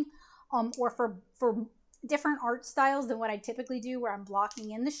painting, or for different art styles than what I typically do, where I'm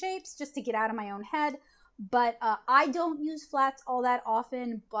blocking in the shapes just to get out of my own head. But I don't use flats all that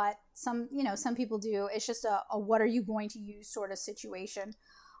often, but some people do. It's just a what are you going to use sort of situation.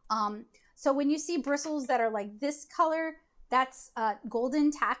 So when you see bristles that are like this color, that's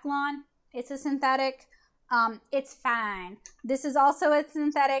golden Taklon. It's a synthetic. It's fine. This is also a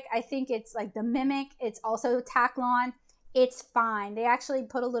synthetic. I think it's like the Mimic. It's also Taklon. It's fine. They actually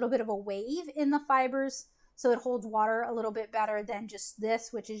put a little bit of a wave in the fibers, so it holds water a little bit better than just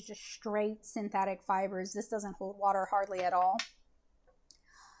this, which is just straight synthetic fibers. This doesn't hold water hardly at all.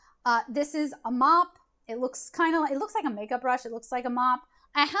 This is a mop. It looks like a makeup brush. It looks like a mop.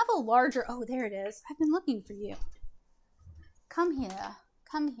 I have a larger, oh, there it is. I've been looking for you. Come here.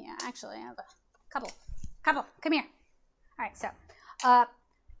 Come here. Actually, I have a couple. Come here. All right, so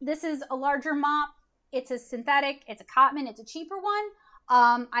this is a larger mop. It's a synthetic. It's a cotton. It's a cheaper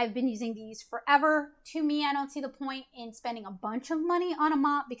one. I've been using these forever. To me, I don't see the point in spending a bunch of money on a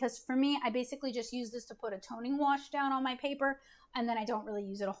mop, because for me, I basically just use this to put a toning wash down on my paper, and then I don't really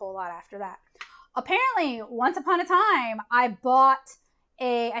use it a whole lot after that. Apparently, once upon a time, I bought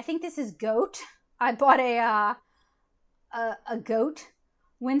I think this is Goat. I bought a Goat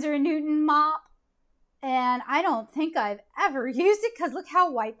Winsor & Newton mop, and I don't think I've ever used it, because look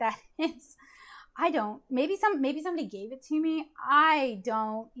how white that is. Maybe somebody gave it to me. I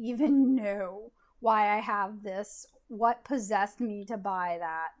don't even know why I have this, what possessed me to buy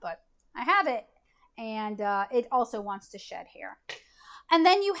that, but I have it, and it also wants to shed hair. And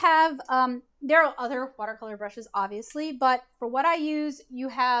then you have, there are other watercolor brushes, obviously, but for what I use, you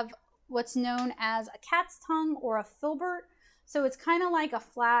have what's known as a cat's tongue or a filbert. So it's kind of like a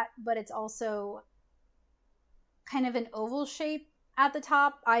flat, but it's also kind of an oval shape at the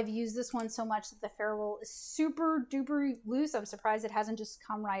top. I've used this one so much that the ferrule is super duper loose. I'm surprised it hasn't just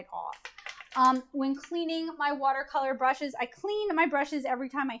come right off. When cleaning my watercolor brushes, I clean my brushes every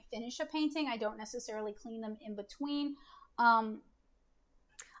time I finish a painting. I don't necessarily clean them in between.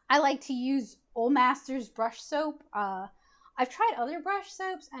 I like to use Old Masters brush soap. I've tried other brush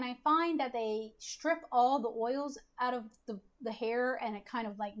soaps, and I find that they strip all the oils out of the hair, and it kind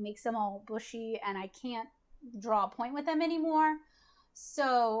of like makes them all bushy, and I can't draw a point with them anymore.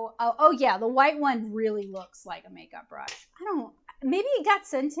 So, oh yeah, the white one really looks like a makeup brush. Maybe it got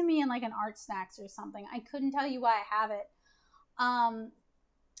sent to me in like an Art Snacks or something. I couldn't tell you why I have it.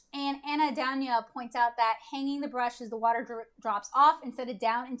 And Anna Downia points out that hanging the brush as the water drops off instead of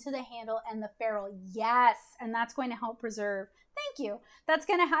down into the handle and the ferrule. Yes, and that's going to help preserve. Thank you.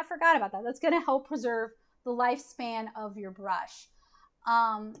 I forgot about that. That's going to help preserve the lifespan of your brush.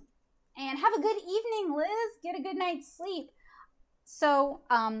 And have a good evening, Liz. Get a good night's sleep. So,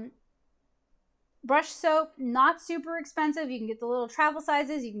 brush soap, not super expensive. You can get the little travel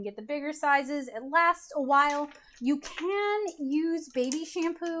sizes. You can get the bigger sizes. It lasts a while. You can use baby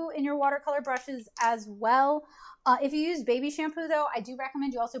shampoo in your watercolor brushes as well. If you use baby shampoo, though, I do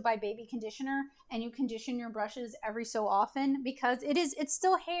recommend you also buy baby conditioner, and you condition your brushes every so often, because it's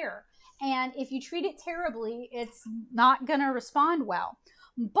still hair. And if you treat it terribly, it's not going to respond well.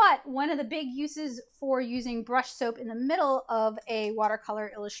 But one of the big uses for using brush soap in the middle of a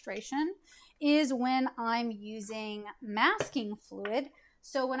watercolor illustration is when I'm using masking fluid.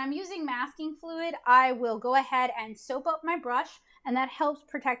 So when I'm using masking fluid, I will go ahead and soap up my brush, and that helps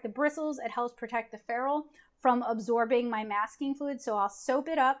protect the bristles. It helps protect the ferrule from absorbing my masking fluid. So I'll soap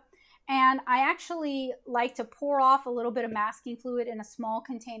it up, and I actually like to pour off a little bit of masking fluid in a small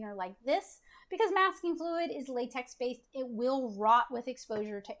container like this, because masking fluid is latex based. It will rot with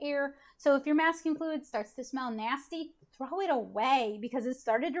exposure to air. So if your masking fluid starts to smell nasty, throw it away, because it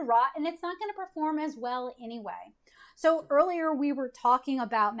started to rot and it's not going to perform as well anyway. So earlier we were talking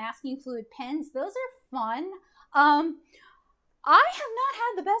about masking fluid pens. Those are fun. I have not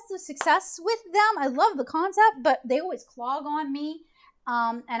had the best of success with them. I love the concept, but they always clog on me.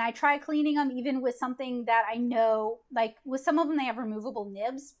 And I try cleaning them even with something that I know, like with some of them they have removable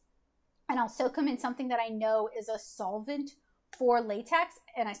nibs, and I'll soak them in something that I know is a solvent for latex,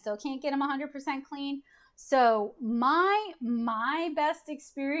 and I still can't get them 100% clean. So my best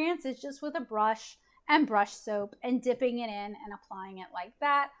experience is just with a brush and brush soap and dipping it in and applying it like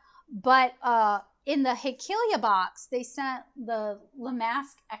that. But in the Hakelia box, they sent the La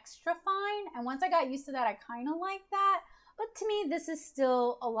Masque Extra Fine, and once I got used to that, I kind of like that. But to me, this is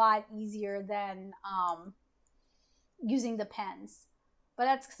still a lot easier than using the pens. But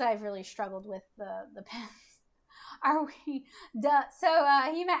that's because I've really struggled with the pens. Are we done? So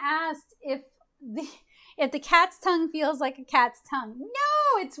Hema asked if the cat's tongue feels like a cat's tongue.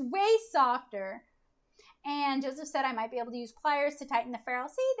 No, it's way softer. And Joseph said I might be able to use pliers to tighten the ferrule.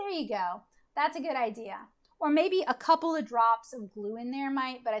 See, there you go. That's a good idea. Or maybe a couple of drops of glue in there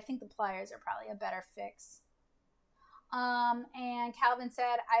might, but I think the pliers are probably a better fix. And Calvin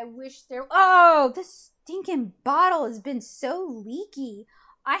said, I wish there... Oh, this stinking bottle has been so leaky.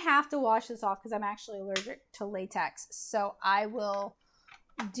 I have to wash this off because I'm actually allergic to latex. So I will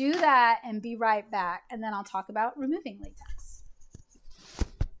do that and be right back. And then I'll talk about removing latex.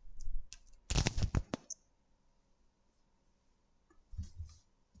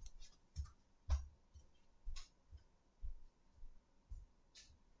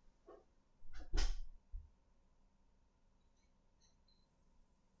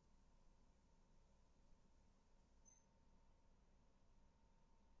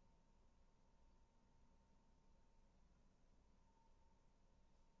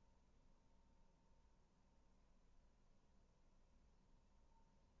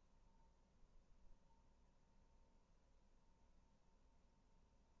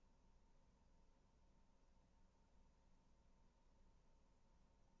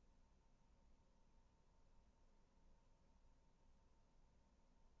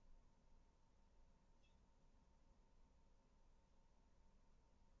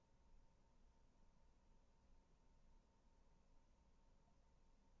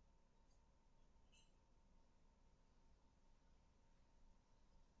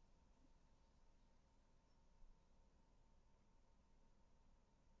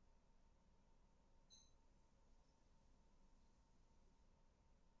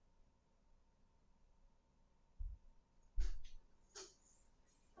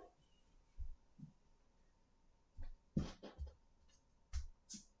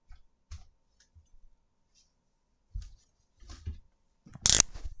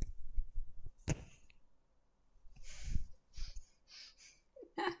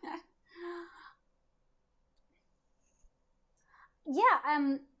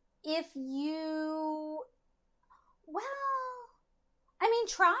 Yeah, if you, well, I mean,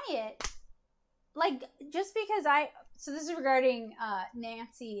 try it. Like, just because so this is regarding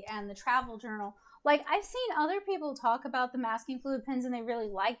Nancy and the travel journal. Like, I've seen other people talk about the masking fluid pens and they really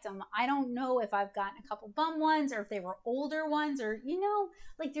liked them. I don't know if I've gotten a couple bum ones or if they were older ones or, you know,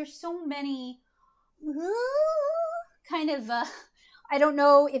 like there's so many kind of, I don't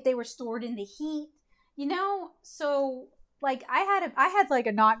know if they were stored in the heat, you know? So, like, I had like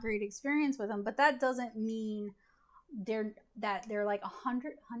a not great experience with them, but that doesn't mean they're like 100%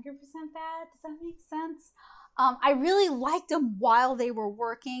 bad. Does that make sense? I really liked them while they were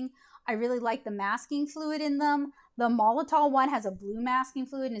working. I really like the masking fluid in them. The Molotov one has a blue masking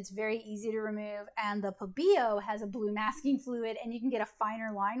fluid and it's very easy to remove. And the Pabio has a blue masking fluid and you can get a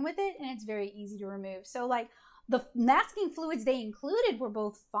finer line with it and it's very easy to remove. So like the masking fluids they included were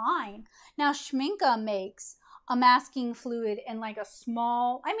both fine. Now Schminke makes a masking fluid in like a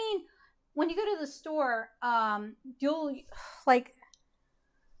small, I mean, when you go to the store, you'll like,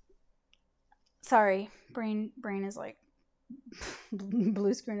 sorry, brain is like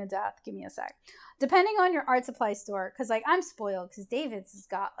blue screen of death. Give me a sec. Depending on your art supply store, because like I'm spoiled because David's has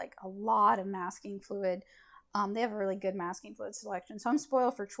got like a lot of masking fluid. They have a really good masking fluid selection, so I'm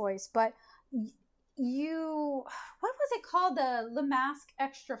spoiled for choice. But you, what was it called? The Le Masque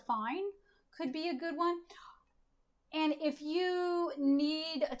Extra Fine could be a good one. And if you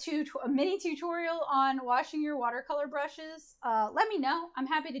need a mini tutorial on washing your watercolor brushes, let me know. I'm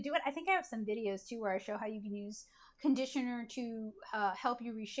happy to do it. I think I have some videos too where I show how you can use conditioner to help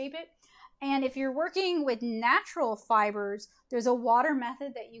you reshape it. And if you're working with natural fibers, there's a water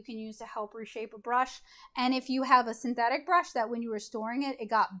method that you can use to help reshape a brush. And if you have a synthetic brush that when you were storing it, it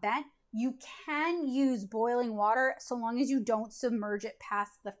got bent, you can use boiling water so long as you don't submerge it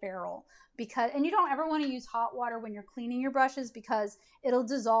past the ferrule. And you don't ever want to use hot water when you're cleaning your brushes because it'll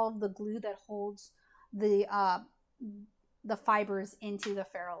dissolve the glue that holds the fibers into the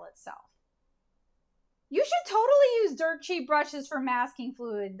ferrule itself. You should totally use dirt cheap brushes for masking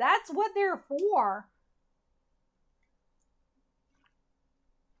fluid. That's what they're for.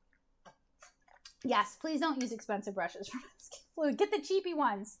 Yes, please don't use expensive brushes for masking fluid. Get the cheapy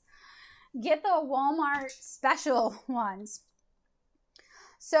ones. Get the Walmart special ones.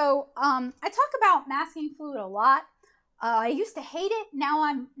 So I talk about masking fluid a lot. I used to hate it.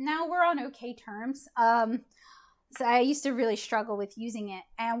 Now we're on okay terms. So I used to really struggle with using it.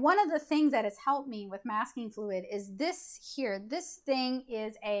 And one of the things that has helped me with masking fluid is this here. This thing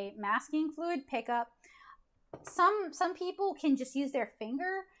is a masking fluid pickup. Some people can just use their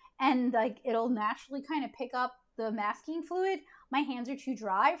finger and like it'll naturally kind of pick up the masking fluid. My hands are too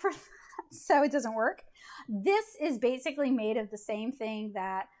dry for that, so it doesn't work. This is basically made of the same thing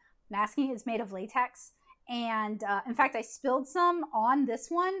that masking is made of, latex. And in fact, I spilled some on this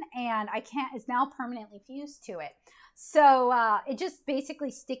one and I can't, it's now permanently fused to it. So it just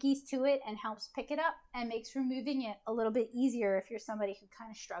basically stickies to it and helps pick it up and makes removing it a little bit easier if you're somebody who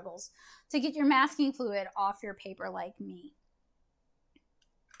kind of struggles to get your masking fluid off your paper like me.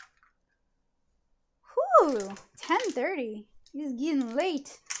 Whew, 10:30. It's getting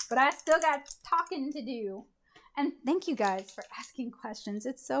late, but I still got talking to do. And thank you guys for asking questions.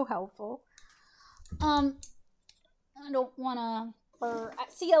 It's so helpful. I don't want to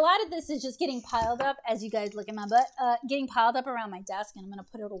see, a lot of this is just getting piled up as you guys look at my butt, getting piled up around my desk, and I'm going to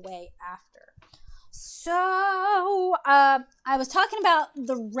put it away after. So, I was talking about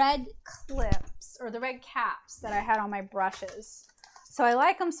the red clips or the red caps that I had on my brushes. So I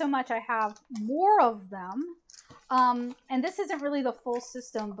like them so much I have more of them. And this isn't really the full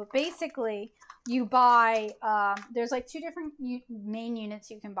system, but basically you buy, there's like 2 different main units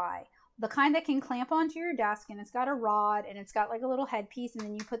you can buy. The kind that can clamp onto your desk, and it's got a rod and it's got like a little headpiece, and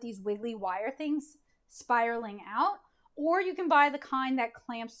then you put these wiggly wire things spiraling out. Or you can buy the kind that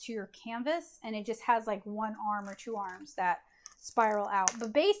clamps to your canvas and it just has like 1 arm or 2 arms that spiral out.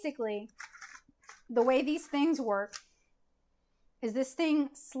 But basically, the way these things work is this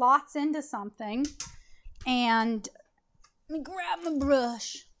thing slots into something, and let me grab my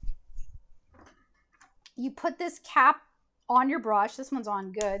brush. You put this cap on your brush. This one's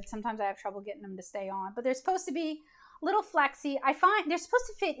on good. Sometimes I have trouble getting them to stay on, but they're supposed to be little flexy. I find they're supposed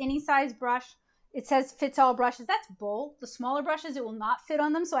to fit any size brush. It says fits all brushes. That's bull. The smaller brushes, it will not fit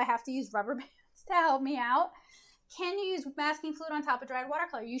on them, so I have to use rubber bands to help me out. Can you use masking fluid on top of dried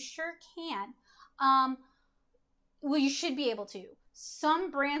watercolor? You sure can. Well, you should be able to.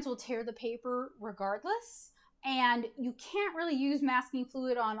 Some brands will tear the paper regardless, and you can't really use masking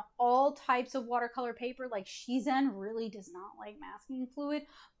fluid on all types of watercolor paper. Like Shizen really does not like masking fluid,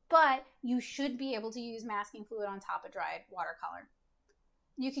 but you should be able to use masking fluid on top of dried watercolor.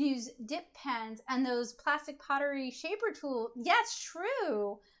 You can use dip pens and those plastic pottery shaper tool. Yeah, it's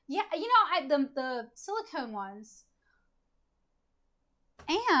true. Yeah, you know, the silicone ones.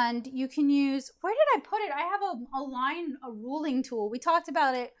 And you can use, where did I put it? I have a ruling tool. We talked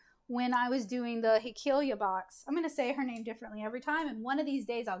about it when I was doing the Hake box. I'm going to say her name differently every time, and one of these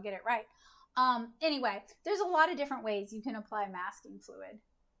days I'll get it right. Anyway, there's a lot of different ways you can apply masking fluid.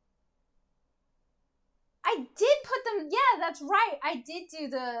 I did put them, yeah, that's right. I did do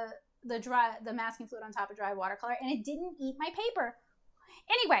the masking fluid on top of dry watercolor, and it didn't eat my paper.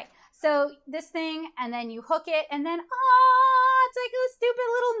 Anyway, so this thing, and then you hook it, and then, it's like a stupid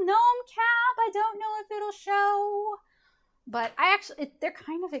little gnome cap. I don't know if it'll show, but they're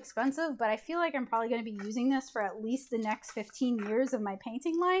kind of expensive, but I feel like I'm probably going to be using this for at least the next 15 years of my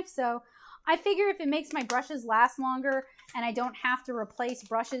painting life. So I figure if it makes my brushes last longer and I don't have to replace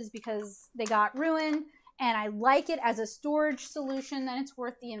brushes because they got ruined, and I like it as a storage solution, then it's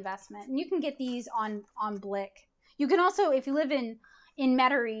worth the investment. And you can get these on Blick. You can also, if you live in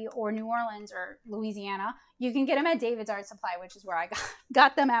Metairie or New Orleans or Louisiana, you can get them at David's Art Supply, which is where I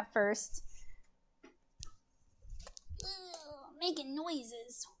got them at first. Making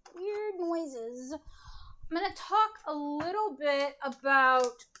noises, weird noises. I'm going to talk a little bit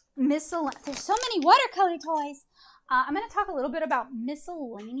about miscellaneous. There's so many watercolor toys. I'm going to talk a little bit about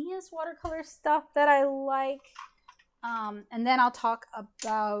miscellaneous watercolor stuff that I like. And then I'll talk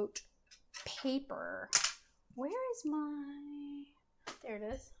about paper. Where is my... There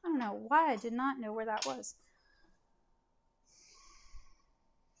it is. I don't know why I did not know where that was.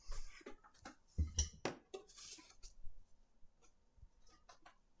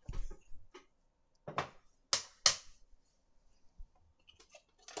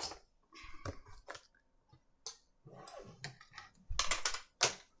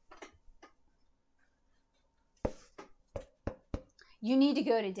 You need to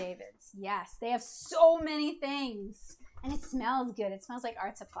go to David's. Yes, they have so many things. And it smells good. It smells like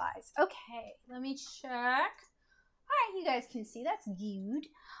art supplies. Okay, let me check. All right, you guys can see that's good.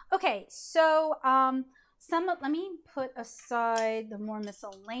 Okay, so let me put aside the more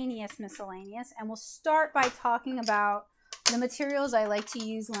miscellaneous, and we'll start by talking about the materials I like to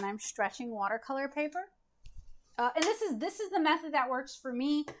use when I'm stretching watercolor paper. And this is the method that works for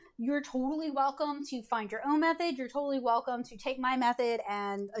me. You're totally welcome to find your own method. You're totally welcome to take my method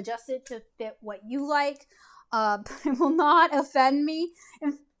and adjust it to fit what you like. It will not offend me.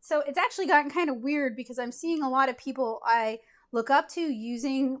 And so it's actually gotten kind of weird because I'm seeing a lot of people I look up to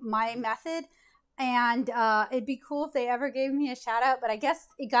using my method. And it'd be cool if they ever gave me a shout out, but I guess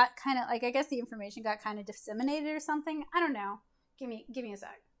it got kind of like, I guess the information got kind of disseminated or something. I don't know. Give me a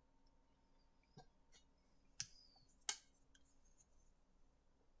sec.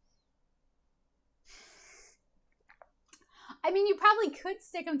 I mean, you probably could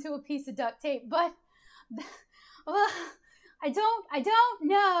stick them to a piece of duct tape, but well, I don't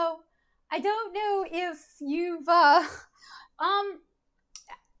know. I don't know if you've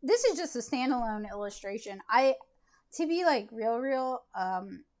this is just a standalone illustration. To be like real,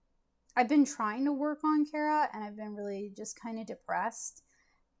 I've been trying to work on Kara and I've been really just kind of depressed,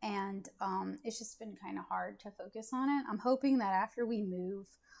 and it's just been kind of hard to focus on it. I'm hoping that after we move,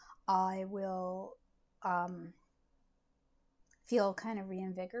 I will feel kind of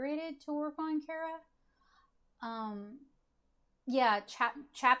reinvigorated to work on Kara. Yeah,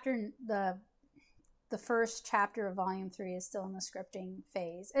 the first chapter of volume 3 is still in the scripting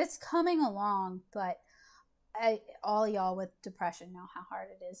phase. It's coming along, but all y'all with depression know how hard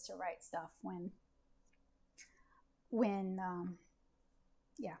it is to write stuff when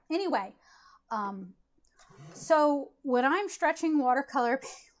yeah. Anyway, so when I'm stretching watercolor,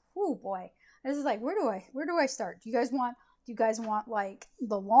 oh boy, this is like, where do I start? Do you guys want like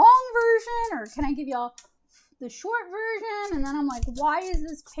the long version, or can I give y'all the short version? And then I'm like, why is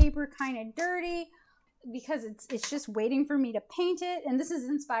this paper kind of dirty? Because it's just waiting for me to paint it. And this is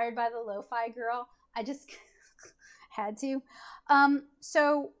inspired by the Lo-Fi Girl. I just had to.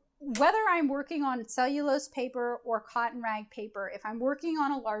 So whether I'm working on cellulose paper or cotton rag paper, if I'm working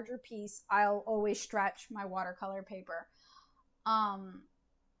on a larger piece, I'll always stretch my watercolor paper.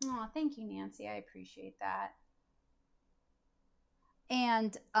 Oh, thank you, Nancy. I appreciate that.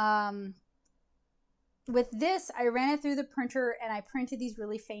 And with this, I ran it through the printer and I printed these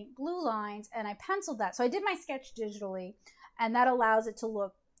really faint blue lines and I penciled that. So I did my sketch digitally, and that allows it to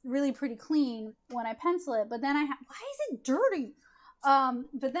look really pretty clean when I pencil it. But then why is it dirty?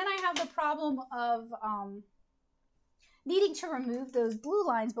 But then I have the problem of needing to remove those blue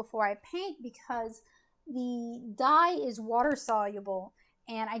lines before I paint, because the dye is water soluble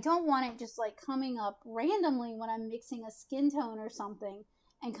and I don't want it just like coming up randomly when I'm mixing a skin tone or something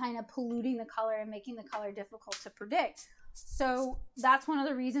and kind of polluting the color and making the color difficult to predict. So that's one of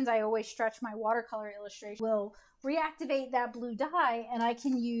the reasons I always stretch my watercolor illustration. Will reactivate that blue dye, and I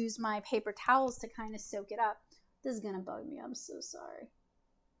can use my paper towels to kind of soak it up. This is gonna bug me, I'm so sorry.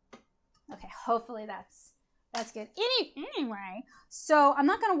 Okay, hopefully that's good. Anyway, so I'm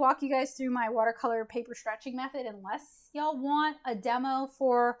not gonna walk you guys through my watercolor paper stretching method unless y'all want a demo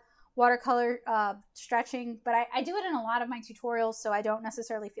for watercolor stretching, but I do it in a lot of my tutorials, so I don't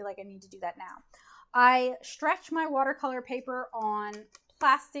necessarily feel like I need to do that now. I stretch my watercolor paper on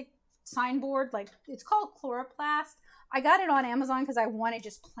plastic signboard, like it's called chloroplast. I got it on Amazon because I wanted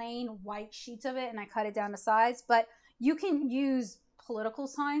just plain white sheets of it, and I cut it down to size, but you can use political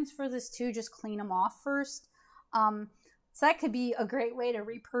signs for this too, just clean them off first. So that could be a great way to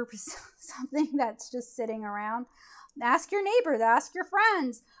repurpose something that's just sitting around. Ask your neighbor, ask your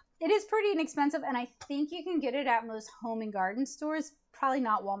friends. It is pretty inexpensive, and I think you can get it at most home and garden stores, probably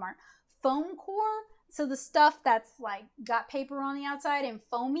not Walmart. Foam core, so the stuff that's like got paper on the outside and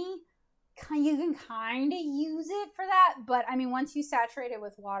foamy, you can kind of use it for that, but I mean, once you saturate it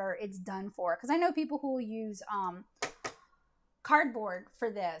with water, it's done for. Because I know people who will use cardboard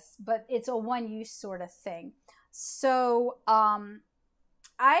for this, but it's a one-use sort of thing. So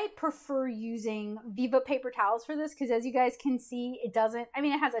I prefer using Viva paper towels for this because, as you guys can see, it doesn't, I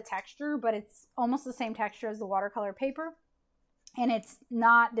mean, it has a texture, but it's almost the same texture as the watercolor paper. And it's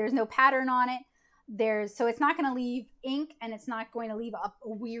not, there's no pattern on it. So it's not going to leave ink, and it's not going to leave a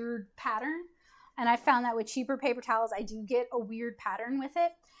weird pattern. And I found that with cheaper paper towels, I do get a weird pattern with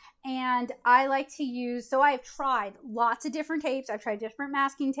it. And I like to use, so I've tried lots of different tapes. I've tried different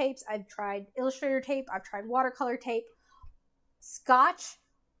masking tapes. I've tried Illustrator tape. I've tried watercolor tape. Scotch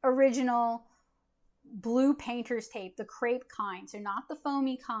Original blue painter's tape, the crepe kind, so not the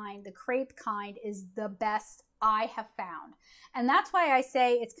foamy kind, the crepe kind is the best I have found. And that's why I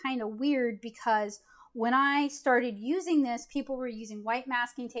say it's kind of weird, because when I started using this, people were using white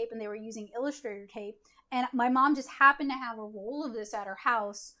masking tape and they were using Illustrator tape, and my mom just happened to have a roll of this at her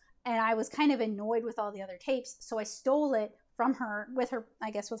house, and I was kind of annoyed with all the other tapes, so I stole it from her with her,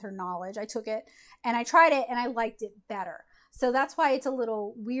 I guess with her knowledge. I took it and I tried it and I liked it better. So that's why it's a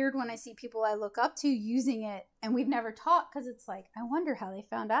little weird when I see people I look up to using it and we've never talked, because it's like, I wonder how they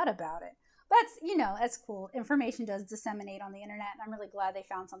found out about it. That's, you know, that's cool. Information does disseminate on the internet, and I'm really glad they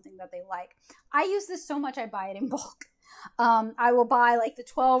found something that they like. I use this so much, I buy it in bulk. I will buy like the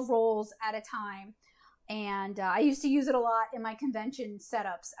 12 rolls at a time. And I used to use it a lot in my convention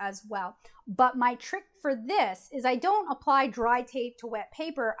setups as well. But my trick for this is I don't apply dry tape to wet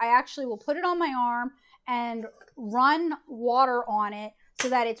paper. I actually will put it on my arm and run water on it so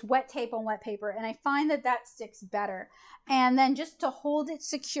that it's wet tape on wet paper. And I find that that sticks better. And then just to hold it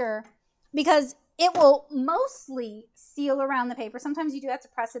secure, because it will mostly seal around the paper. Sometimes you do have to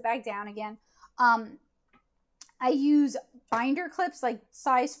press it back down again. I use binder clips, like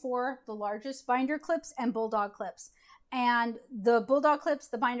size 4, the largest binder clips, and Bulldog clips. And the Bulldog clips,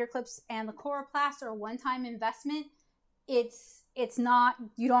 the binder clips, and the Coroplast are a one-time investment. It's not,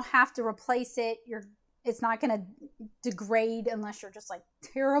 you don't have to replace it. It's not going to degrade unless you're just like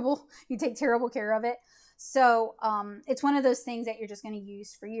terrible. You take terrible care of it. So it's one of those things that you're just going to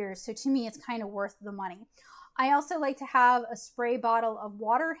use for years. So to me, it's kind of worth the money. I also like to have a spray bottle of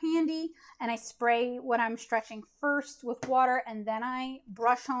water handy, and I spray what I'm stretching first with water, and then I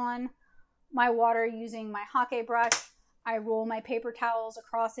brush on my water using my Hake brush. I roll my paper towels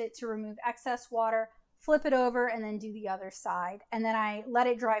across it to remove excess water, flip it over, and then do the other side. And then I let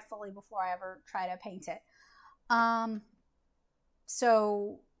it dry fully before I ever try to paint it.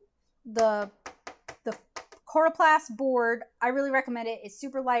 So the Coroplast board, I really recommend it. It's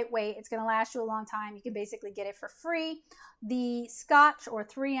super lightweight. It's going to last you a long time. You can basically get it for free. The Scotch or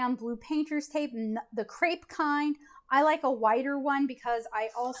 3M blue painter's tape, the crepe kind, I like a wider one because I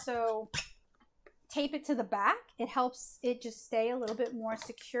also tape it to the back. It helps it just stay a little bit more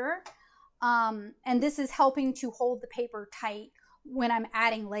secure. And this is helping to hold the paper tight when I'm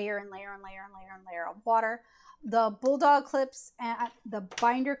adding layer and layer and layer and layer and layer of water. The Bulldog clips and the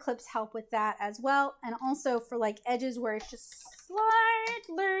binder clips help with that as well. And also for like edges where it's just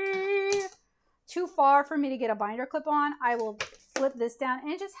slightly too far for me to get a binder clip on, I will flip this down,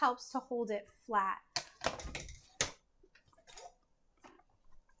 and it just helps to hold it flat.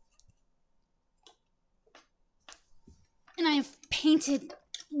 And I've painted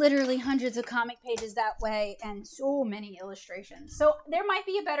literally hundreds of comic pages that way, and so many illustrations. So there might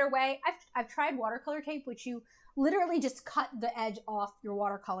be a better way. I've tried watercolor tape, which you literally just cut the edge off your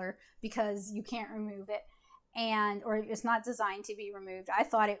watercolor because you can't remove it, or it's not designed to be removed. I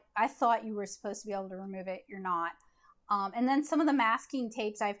thought you were supposed to be able to remove it. You're not. And then some of the masking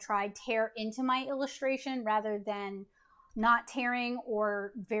tapes I've tried tear into my illustration rather than not tearing,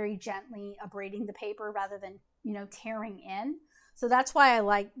 or very gently abrading the paper rather than, you know, tearing in. So that's why I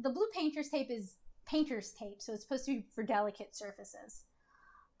like the blue painter's tape. Is painter's tape, so it's supposed to be for delicate surfaces.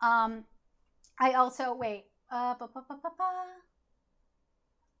 I also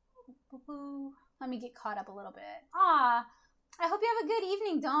let me get caught up a little bit. I hope you have a good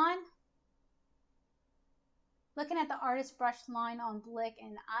evening, Dawn. Looking at the artist brush line on Blick,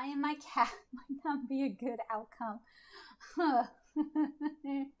 and I and my cat might not be a good outcome.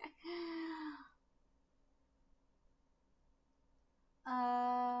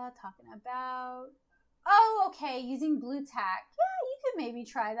 Talking about, okay, using blue tack. Yeah, you could maybe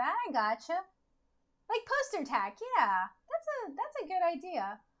try that. I gotcha. Like poster tack. Yeah, that's a good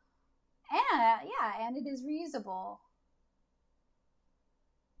idea. And yeah, and it is reusable.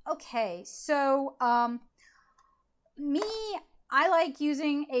 Okay, so I like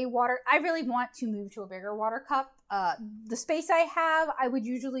using a water. I really want to move to a bigger water cup. The space I have, I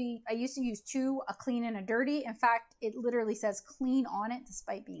used to use 2, a clean and a dirty. In fact, it literally says clean on it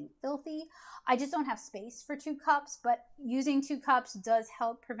despite being filthy. I just don't have space for 2 cups, but using 2 cups does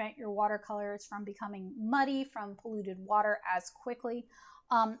help prevent your watercolors from becoming muddy from polluted water as quickly.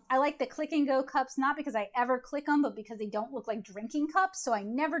 I like the click and go cups, not because I ever click them, but because they don't look like drinking cups. So I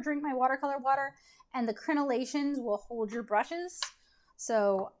never drink my watercolor water, and the crenellations will hold your brushes.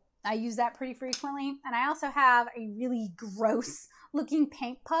 So I use that pretty frequently. And I also have a really gross looking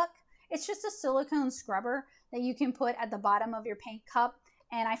paint puck. It's just a silicone scrubber that you can put at the bottom of your paint cup.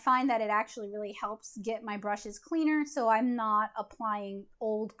 And I find that it actually really helps get my brushes cleaner, so I'm not applying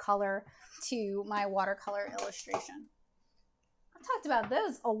old color to my watercolor illustration. I've talked about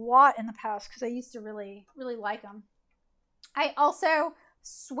those a lot in the past because I used to really, really like them. I also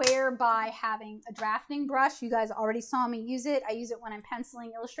swear by having a drafting brush. You guys already saw me use it. I use it when I'm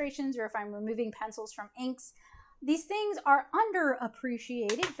penciling illustrations or if I'm removing pencils from inks. These things are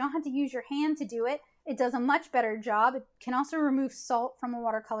underappreciated. You don't have to use your hand to do it. It does a much better job. It can also remove salt from a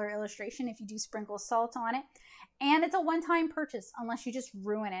watercolor illustration if you do sprinkle salt on it. And it's a one-time purchase unless you just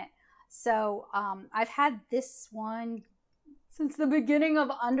ruin it. So I've had this one since the beginning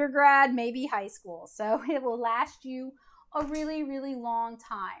of undergrad, maybe high school. So it will last you a really, really long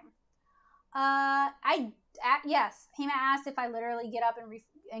time. Yes. Hema asked if I literally get up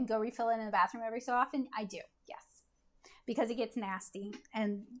and go refill it in the bathroom every so often. I do, yes, because it gets nasty.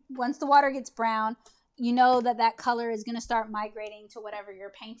 And once the water gets brown, you know that color is going to start migrating to whatever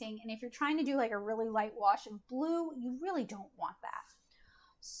you're painting. And if you're trying to do like a really light wash of blue, you really don't want that.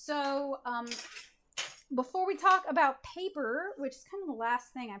 So before we talk about paper, which is kind of the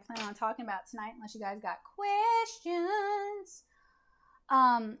last thing I plan on talking about tonight, unless you guys got questions.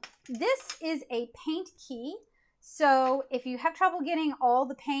 This is a paint key. So if you have trouble getting all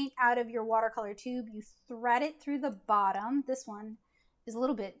the paint out of your watercolor tube, you thread it through the bottom. This one is a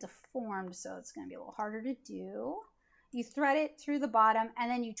little bit deformed, so it's going to be a little harder to do. You thread it through the bottom, and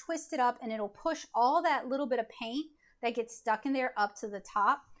then you twist it up, and it'll push all that little bit of paint that gets stuck in there up to the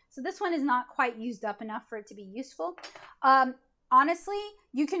top. So this one is not quite used up enough for it to be useful. Honestly,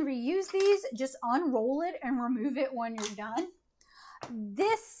 you can reuse these. Just unroll it and remove it when you're done.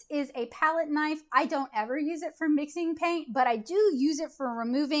 This is a palette knife. I don't ever use it for mixing paint, but I do use it for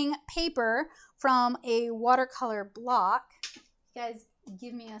removing paper from a watercolor block. You guys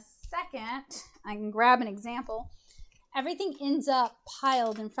give me a second. I can grab an example. Everything ends up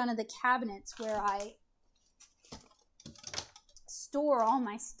piled in front of the cabinets where I store all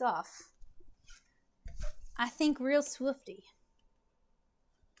my stuff. I think real swifty.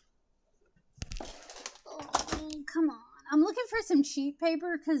 Oh, come on. I'm looking for some cheap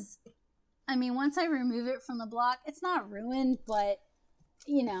paper because, I mean, once I remove it from the block, it's not ruined, but,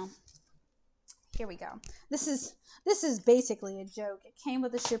 you know, here we go. This is basically a joke. It came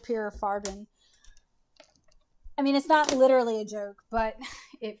with a Shapiro Farben. I mean, it's not literally a joke, but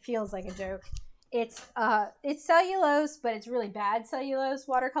it feels like a joke. It's cellulose, but it's really bad cellulose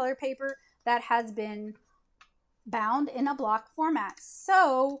watercolor paper that has been bound in a block format.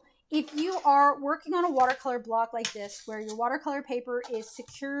 So if you are working on a watercolor block like this, where your watercolor paper is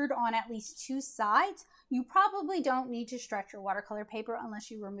secured on at least two sides, you probably don't need to stretch your watercolor paper unless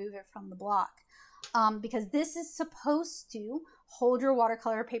you remove it from the block. Because this is supposed to hold your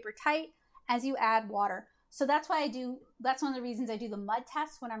watercolor paper tight as you add water. So that's why that's one of the reasons I do the mud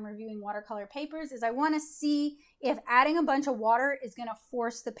test when I'm reviewing watercolor papers, is I want to see if adding a bunch of water is going to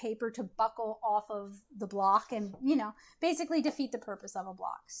force the paper to buckle off of the block and, you know, basically defeat the purpose of a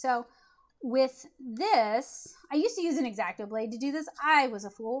block. So with this, I used to use an X-Acto blade to do this. I was a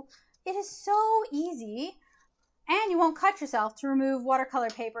fool. It is so easy, and you won't cut yourself to remove watercolor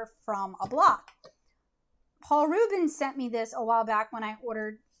paper from a block. Paul Rubens sent me this a while back when I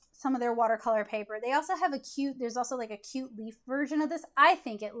ordered some of their watercolor paper. They also have there's also like a cute leaf version of this. I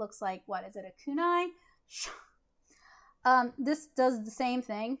think it looks like, what is it, a kunai? This does the same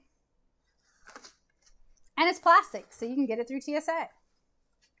thing. And it's plastic, so you can get it through TSA.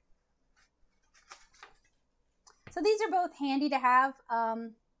 So these are both handy to have.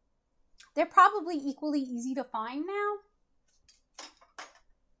 They're probably equally easy to find now.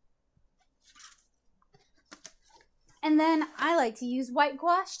 And then I like to use white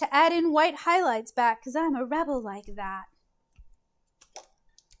gouache to add in white highlights back because I'm a rebel like that.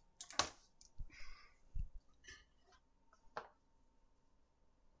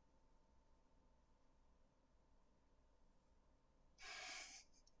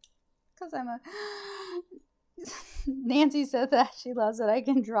 Because I'm a... Nancy said that she loves it. I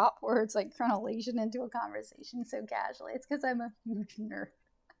can drop words like crenellation into a conversation so casually. It's because I'm a huge nerd.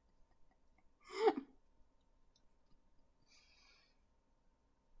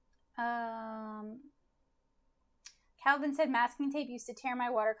 Calvin said masking tape used to tear my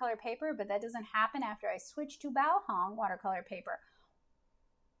watercolor paper, but that doesn't happen after I switch to Baohong watercolor paper.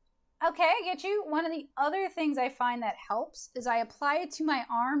 Okay, I get you. One of the other things I find that helps is I apply it to my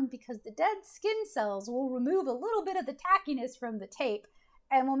arm because the dead skin cells will remove a little bit of the tackiness from the tape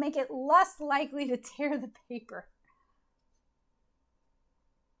and will make it less likely to tear the paper.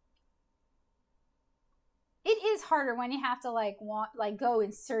 It is harder when you have to go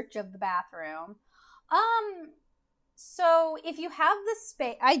in search of the bathroom. So if you have the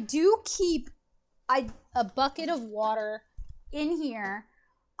space, I do keep a bucket of water in here.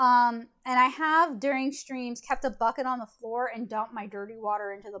 And I have during streams kept a bucket on the floor and dumped my dirty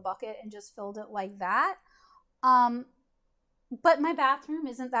water into the bucket and just filled it like that. But my bathroom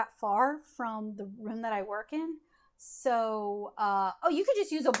isn't that far from the room that I work in. So, you could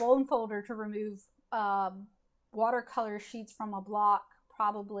just use a bone folder to remove watercolor sheets from a block,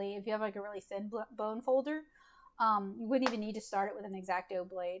 probably, if you have like a really thin bone folder. You wouldn't even need to start it with an X-Acto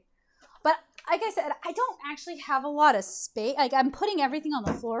blade. But like I said, I don't actually have a lot of space. Like, I'm putting everything on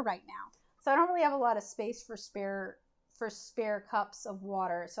the floor right now, so I don't really have a lot of space for spare cups of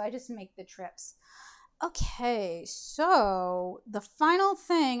water. So I just make the trips. Okay, so the final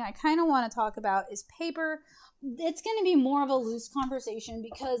thing I kind of want to talk about is paper. It's going to be more of a loose conversation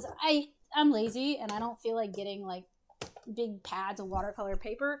because I'm lazy and I don't feel like getting like big pads of watercolor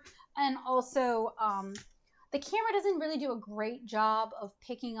paper. And also, the camera doesn't really do a great job of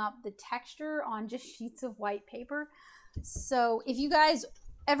picking up the texture on just sheets of white paper. So if you guys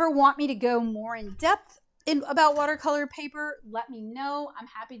ever want me to go more in depth about watercolor paper, let me know. I'm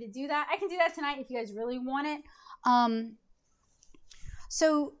happy to do that. I can do that tonight if you guys really want it.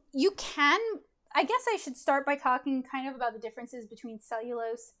 So you can, I guess I should start by talking kind of about the differences between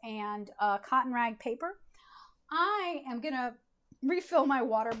cellulose and cotton rag paper. I am gonna refill my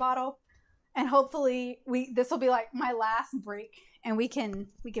water bottle, and hopefully this will be like my last break, and we can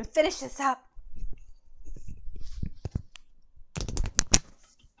finish this up.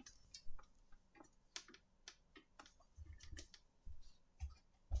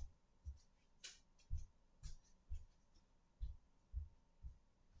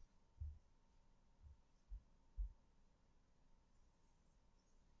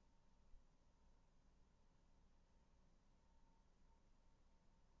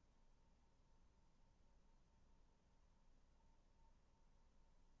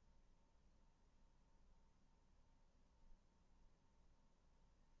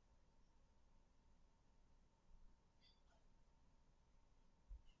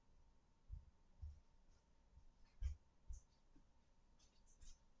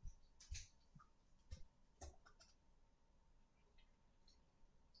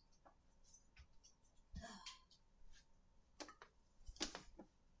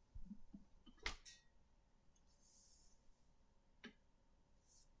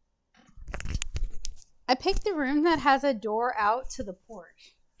 I picked the room that has a door out to the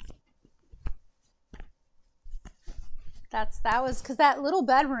porch. That was because that little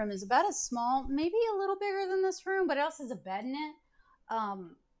bedroom is about as small, maybe a little bigger than this room, but it also has a bed in it. I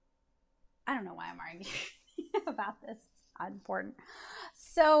don't know why I'm arguing about this. It's not important.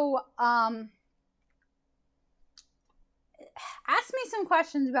 So, ask me some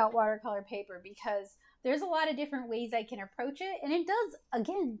questions about watercolor paper because there's a lot of different ways I can approach it. And it does,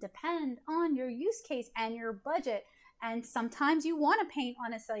 again, depend on your use case and your budget. And sometimes you want to paint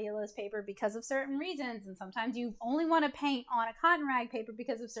on a cellulose paper because of certain reasons. And sometimes you only want to paint on a cotton rag paper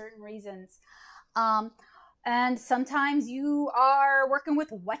because of certain reasons. And sometimes you are working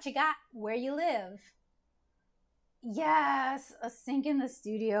with what you got, where you live. Yes, a sink in the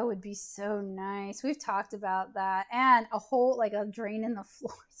studio would be so nice. We've talked about that. And a hole, like a drain in the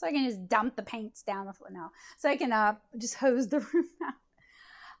floor. So I can just dump the paints down the floor. No. So I can just hose the room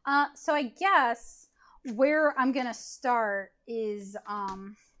out. So I guess where I'm going to start is,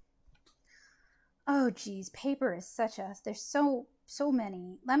 oh geez, paper is such a, there's so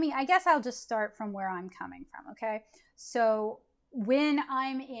many. I guess I'll just start from where I'm coming from, okay? So when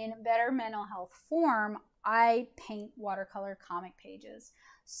I'm in better mental health form, I paint watercolor comic pages.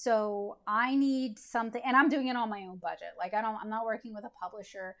 So I need something, and I'm doing it on my own budget. Like I'm not working with a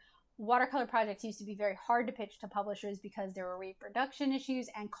publisher. Watercolor projects used to be very hard to pitch to publishers because there were reproduction issues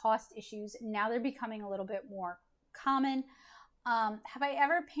and cost issues. Now they're becoming a little bit more common. Have I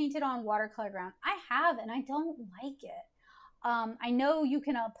ever painted on watercolor ground? I have, and I don't like it. I know you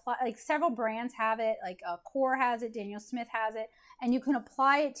can apply, like several brands have it, like Core has it, Daniel Smith has it, and you can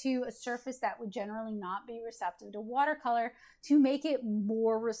apply it to a surface that would generally not be receptive to watercolor to make it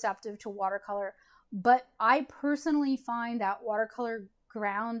more receptive to watercolor. But I personally find that watercolor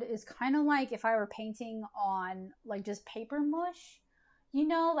ground is kind of like if I were painting on like just paper mush, you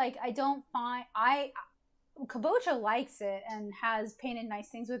know, like I don't find, Kabocha likes it and has painted nice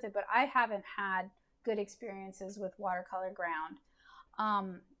things with it, but I haven't had good experiences with watercolor ground.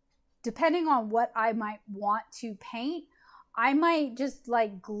 Depending on what I might want to paint, I might just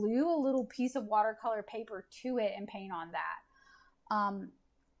like glue a little piece of watercolor paper to it and paint on that.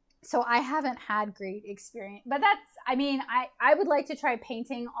 So I haven't had great experience, but that's, I mean, I would like to try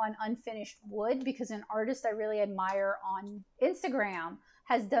painting on unfinished wood because an artist I really admire on Instagram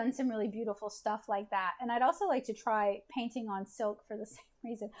has done some really beautiful stuff like that. And I'd also like to try painting on silk for the same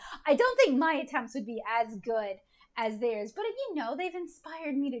reason. I don't think my attempts would be as good as theirs, but you know, they've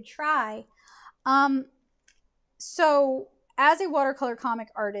inspired me to try. So as a watercolor comic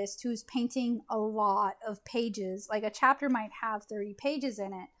artist who's painting a lot of pages, like a chapter might have 30 pages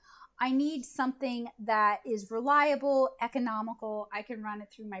in it, I need something that is reliable, economical. I can run it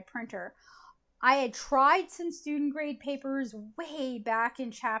through my printer. I had tried some student grade papers way back in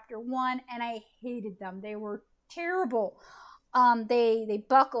chapter 1 and I hated them. They were terrible. They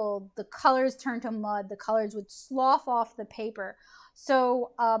buckled, the colors turned to mud, the colors would slough off the paper.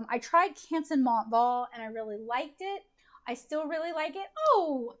 So I tried Canson Montball and I really liked it. I still really like it.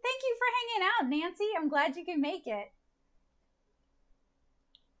 Oh, thank you for hanging out, Nancy. I'm glad you can make it.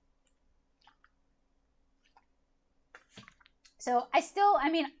 So I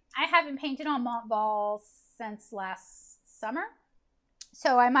haven't painted on Montball since last summer.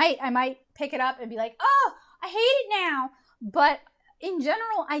 So I might pick it up and be like, oh, I hate it now. But in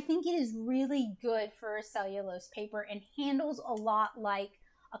general, I think it is really good for a cellulose paper and handles a lot like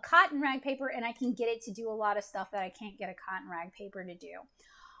a cotton rag paper, and I can get it to do a lot of stuff that I can't get a cotton rag paper to do.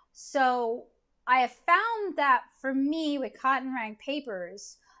 So I have found that for me with cotton rag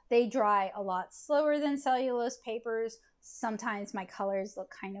papers, they dry a lot slower than cellulose papers. Sometimes my colors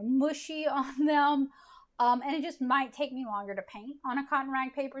look kind of mushy on them. And it just might take me longer to paint on a cotton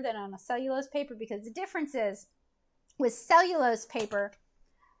rag paper than on a cellulose paper, because the difference is with cellulose paper,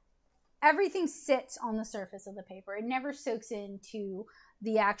 everything sits on the surface of the paper. It never soaks into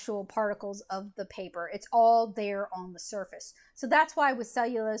the actual particles of the paper. It's all there on the surface. So that's why with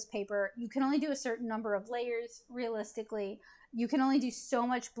cellulose paper, you can only do a certain number of layers realistically. You can only do so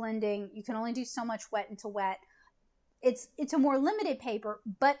much blending. You can only do so much wet into wet. It's a more limited paper,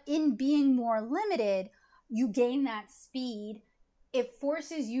 but in being more limited, you gain that speed. It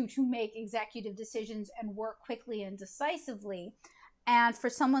forces you to make executive decisions and work quickly and decisively. And for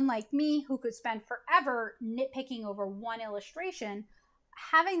someone like me who could spend forever nitpicking over one illustration,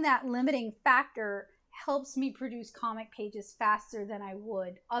 having that limiting factor helps me produce comic pages faster than I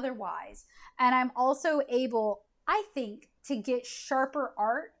would otherwise. And I'm also able, I think, to get sharper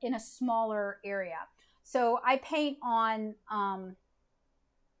art in a smaller area. So I paint on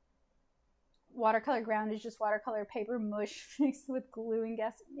watercolor ground is just watercolor paper mush mixed with glue and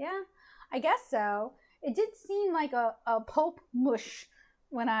gas. Yeah, I guess so. It did seem like a pulp mush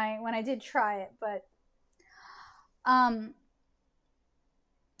when I did try it, but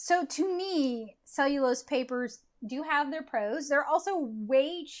so to me, cellulose papers do have their pros. They're also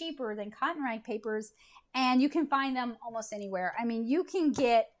way cheaper than cotton rag papers, and you can find them almost anywhere. I mean, you can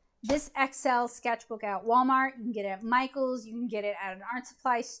get this XL sketchbook at Walmart, you can get it at Michael's, you can get it at an art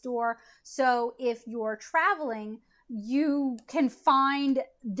supply store. So if you're traveling, you can find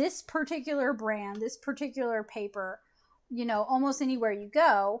this particular brand, this particular paper, you know, almost anywhere you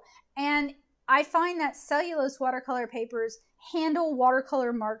go. And I find that cellulose watercolor papers handle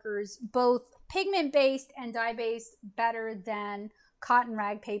watercolor markers, both pigment-based and dye-based, better than cotton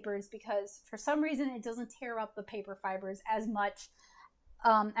rag papers, because for some reason it doesn't tear up the paper fibers as much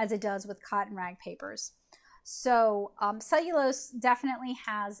as it does with cotton rag papers. So cellulose definitely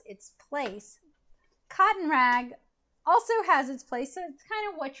has its place. Cotton rag also has its place, so it's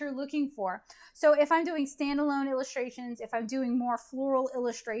kind of what you're looking for. So if I'm doing standalone illustrations, if I'm doing more floral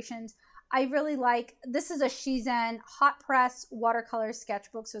illustrations, I really like, this is a Shizen hot press watercolor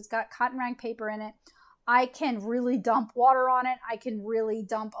sketchbook, so it's got cotton rag paper in it. I can really dump water on it. I can really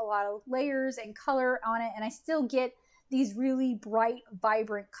dump a lot of layers and color on it, and I still get these really bright,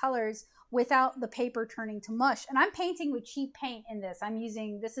 vibrant colors without the paper turning to mush. And I'm painting with cheap paint in this.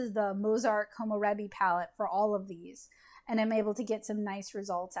 This is the Mozart Komorebi palette for all of these, and I'm able to get some nice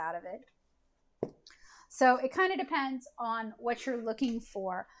results out of it. So it kind of depends on what you're looking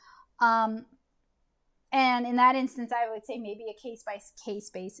for. And in that instance, I would say maybe a case-by-case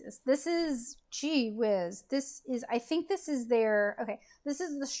basis. This is, gee whiz, I think this is this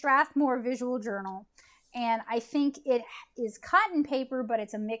is the Strathmore Visual Journal. And I think it is cotton paper, but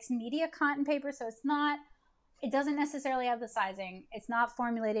it's a mixed media cotton paper. So it doesn't necessarily have the sizing. It's not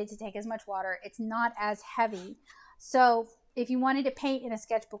formulated to take as much water. It's not as heavy. So if you wanted to paint in a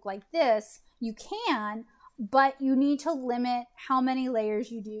sketchbook like this, you can, but you need to limit how many layers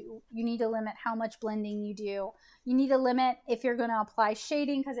you do. You need to limit how much blending you do. You need to limit if you're going to apply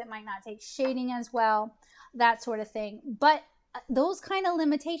shading, because it might not take shading as well, that sort of thing. But those kind of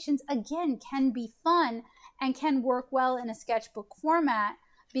limitations, again, can be fun and can work well in a sketchbook format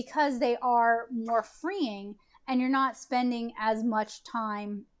because they are more freeing and you're not spending as much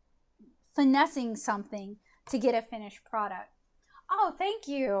time finessing something to get a finished product. Oh, thank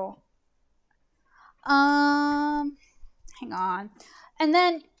you. Hang on. And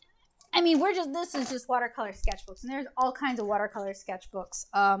then, I mean, this is just watercolor sketchbooks, and there's all kinds of watercolor sketchbooks.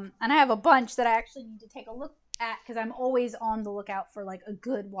 And I have a bunch that I actually need to take a look at because I'm always on the lookout for like a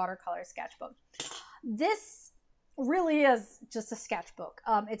good watercolor sketchbook. This really is just a sketchbook.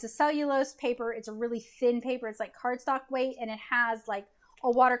 It's a cellulose paper. It's a really thin paper. It's like cardstock weight, and it has like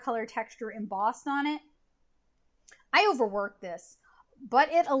a watercolor texture embossed on it. I overworked this, but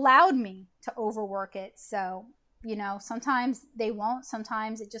it allowed me to overwork it. So, you know, sometimes they won't.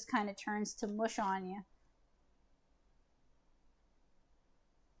 Sometimes it just kind of turns to mush on you.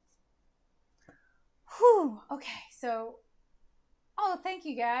 Whew, okay, so, oh, thank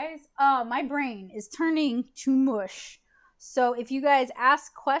you guys. My brain is turning to mush. So if you guys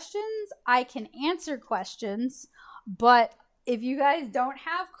ask questions, I can answer questions. But if you guys don't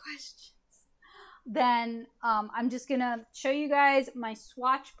have questions, then I'm just going to show you guys my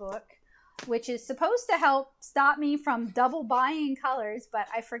swatch book, which is supposed to help stop me from double buying colors, but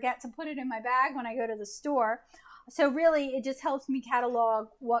I forget to put it in my bag when I go to the store. So really, it just helps me catalog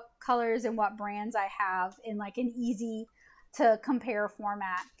what colors and what brands I have in like an easy to compare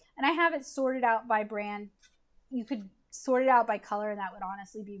format. And I have it sorted out by brand. You could sort it out by color, and that would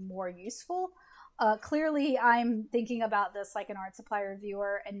honestly be more useful. Clearly, I'm thinking about this like an art supply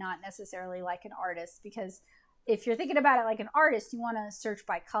reviewer and not necessarily like an artist, because if you're thinking about it like an artist, you want to search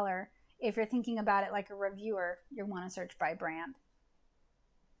by color. If you're thinking about it like a reviewer, you want to search by brand.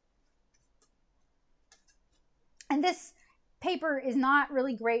 And this paper is not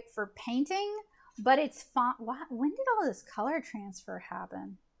really great for painting, but it's fun. When did all this color transfer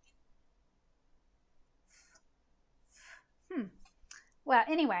happen? Well,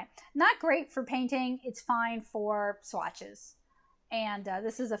 anyway, not great for painting. It's fine for swatches. And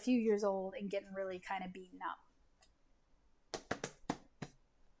this is a few years old and getting really kind of beaten up.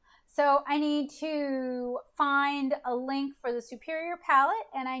 So I need to find a link for the Superior palette,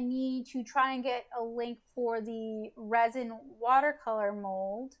 and I need to try and get a link for the resin watercolor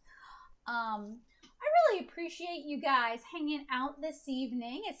mold. I really appreciate you guys hanging out this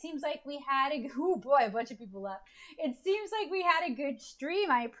evening. It seems like we had a, oh boy, a bunch of people left. It seems like we had a good stream.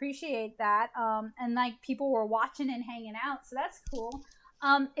 I appreciate that. And like people were watching and hanging out, so that's cool.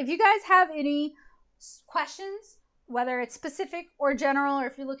 If you guys have any questions, whether it's specific or general, or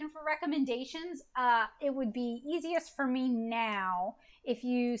if you're looking for recommendations, it would be easiest for me now if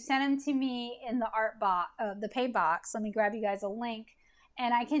you send them to me in the art box, the pay box. Let me grab you guys a link.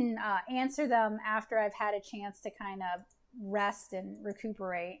 And I can answer them after I've had a chance to kind of rest and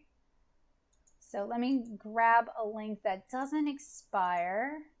recuperate. So let me grab a link that doesn't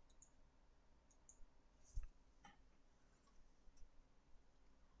expire.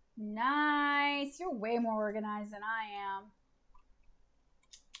 Nice. You're way more organized than I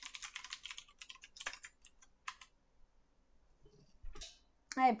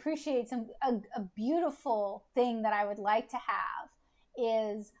am. I appreciate a beautiful thing that I would like to have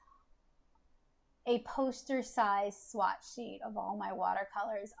is a poster size swatch sheet of all my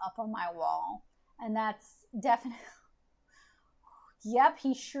watercolors up on my wall. And that's definitely, yep,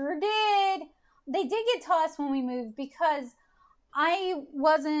 he sure did. They did get tossed when we moved because I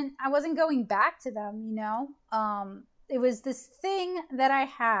wasn't going back to them, you know. It was this thing that I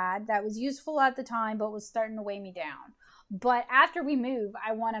had that was useful at the time but was starting to weigh me down. But after we move,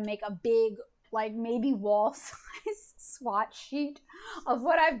 I want to make a big, like maybe wall size swatch sheet of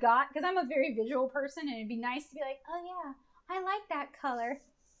what I've got, because I'm a very visual person, and it'd be nice to be like, oh yeah, I like that color.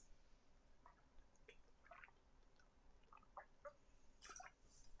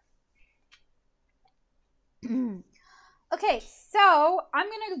 Okay, so I'm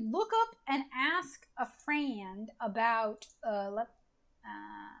gonna look up and ask a friend about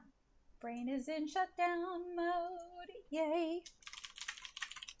brain is in shutdown mode, yay.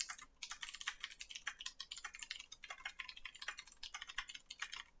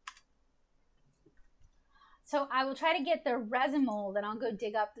 So I will try to get the resin mold, and I'll go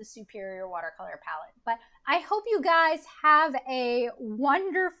dig up the Superior watercolor palette. But I hope you guys have a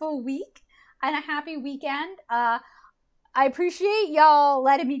wonderful week and a happy weekend. I appreciate y'all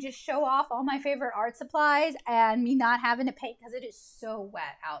letting me just show off all my favorite art supplies and me not having to paint, because it is so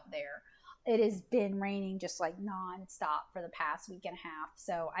wet out there. It has been raining just like non-stop for the past week and a half.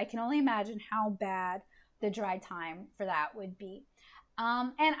 So I can only imagine how bad the dry time for that would be.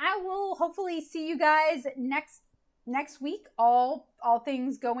 And I will hopefully see you guys next week, all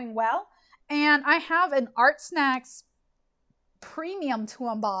things going well. And I have an Art Snacks premium to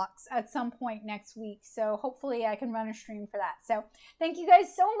unbox at some point next week. So hopefully I can run a stream for that. So thank you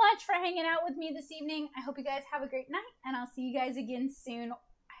guys so much for hanging out with me this evening. I hope you guys have a great night, and I'll see you guys again soon.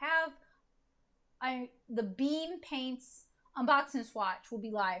 The Beam Paints unboxing swatch will be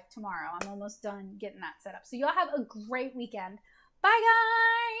live tomorrow. I'm almost done getting that set up. So y'all have a great weekend. Bye,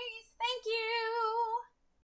 guys. Thank you.